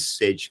just wish,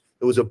 Sidge,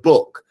 there was a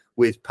book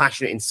with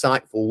passionate,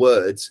 insightful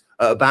words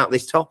about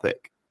this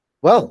topic.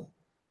 Well,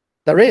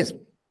 there is.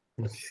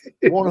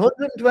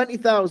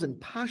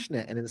 120,000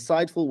 passionate and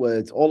insightful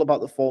words all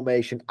about the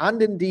formation and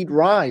indeed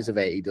rise of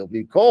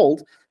AEW,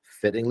 called,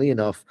 fittingly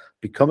enough,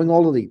 Becoming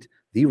All Elite,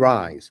 The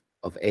Rise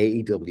of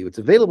AEW. It's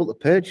available to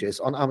purchase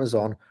on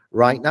Amazon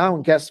right now.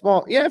 And guess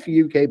what? Yeah, if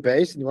you're UK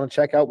based and you want to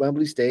check out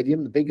Wembley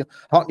Stadium, the big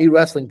hot new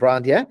wrestling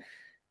brand, yeah,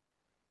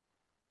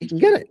 you can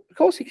get it. Of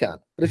course you can.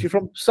 But if you're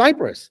from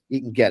Cyprus,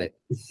 you can get it.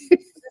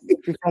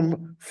 If you're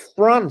from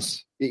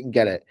France, you can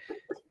get it.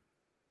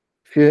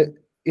 If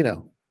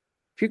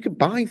you could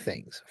buy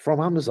things from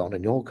Amazon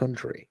in your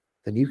country,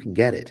 then you can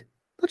get it.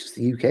 Not just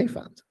the UK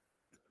fans.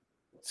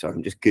 Sorry,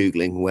 I'm just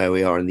Googling where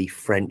we are in the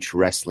French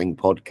wrestling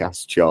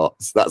podcast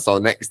charts. That's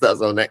our next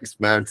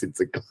mountain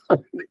to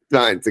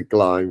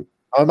climb.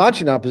 I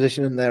imagine our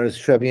position in there is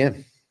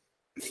Trebien.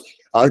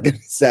 I was going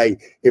to say,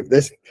 if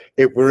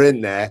we're in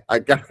there, I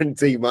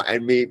guarantee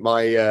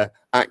my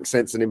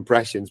accents and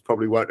impressions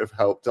probably won't have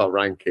helped our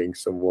ranking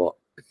somewhat.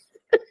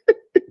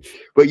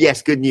 But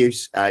yes, good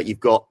news. You've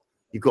got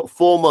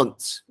 4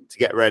 months to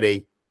get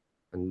ready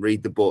and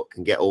read the book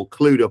and get all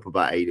clued up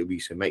about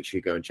AEW. So make sure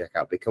you go and check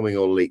out Becoming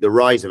All Elite, The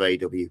Rise of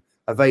AEW,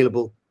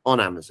 available on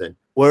Amazon,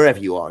 wherever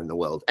you are in the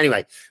world.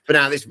 Anyway, for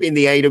now, this has been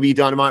the AEW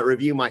Dynamite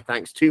review. My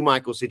thanks to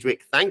Michael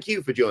Sidgwick. Thank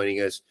you for joining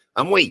us,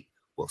 and we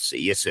will see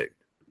you soon.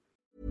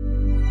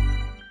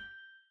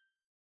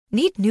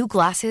 Need new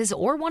glasses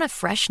or want a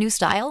fresh new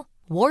style?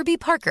 Warby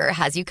Parker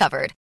has you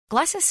covered.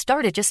 Glasses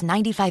start at just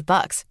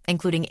 $95,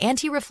 including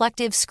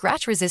anti-reflective,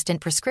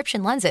 scratch-resistant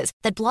prescription lenses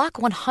that block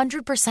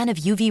 100% of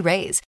UV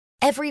rays.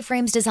 Every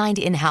frame's designed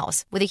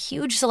in-house with a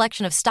huge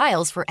selection of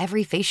styles for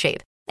every face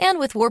shape. And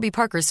with Warby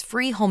Parker's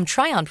free home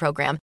try-on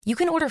program, you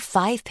can order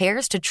 5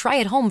 pairs to try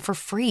at home for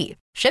free.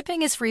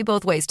 Shipping is free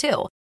both ways,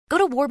 too. Go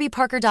to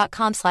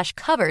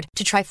warbyparker.com/covered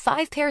to try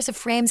 5 pairs of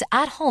frames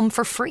at home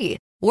for free.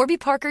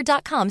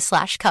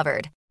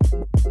 warbyparker.com/covered.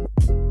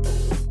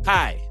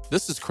 Hi,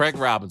 this is Craig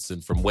Robinson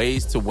from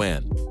Ways to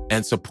Win,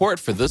 and support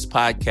for this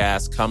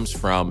podcast comes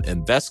from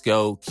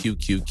Invesco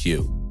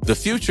QQQ. The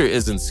future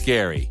isn't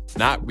scary.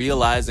 Not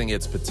realizing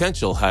its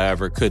potential,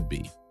 however, could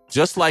be.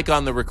 Just like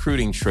on the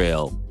recruiting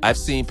trail, I've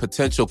seen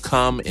potential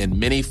come in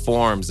many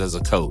forms as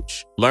a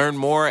coach. Learn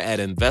more at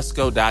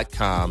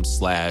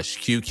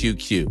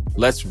Invesco.com/QQQ.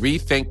 Let's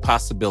rethink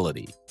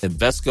possibility.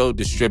 Invesco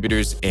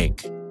Distributors,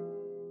 Inc.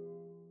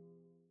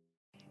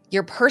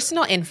 Your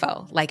personal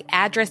info, like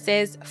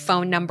addresses,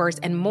 phone numbers,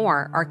 and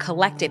more, are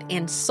collected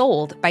and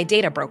sold by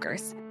data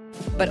brokers.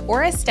 But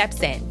Aura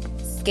steps in,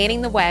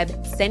 scanning the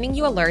web, sending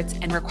you alerts,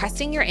 and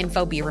requesting your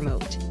info be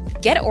removed.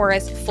 Get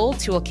Aura's full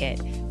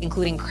toolkit,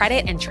 including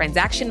credit and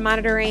transaction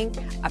monitoring,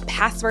 a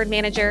password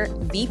manager,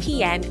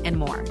 VPN, and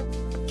more.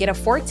 Get a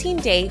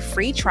 14-day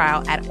free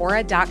trial at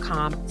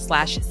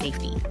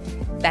aura.com/safety.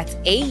 That's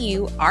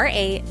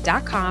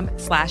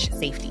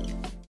AURA.com/safety.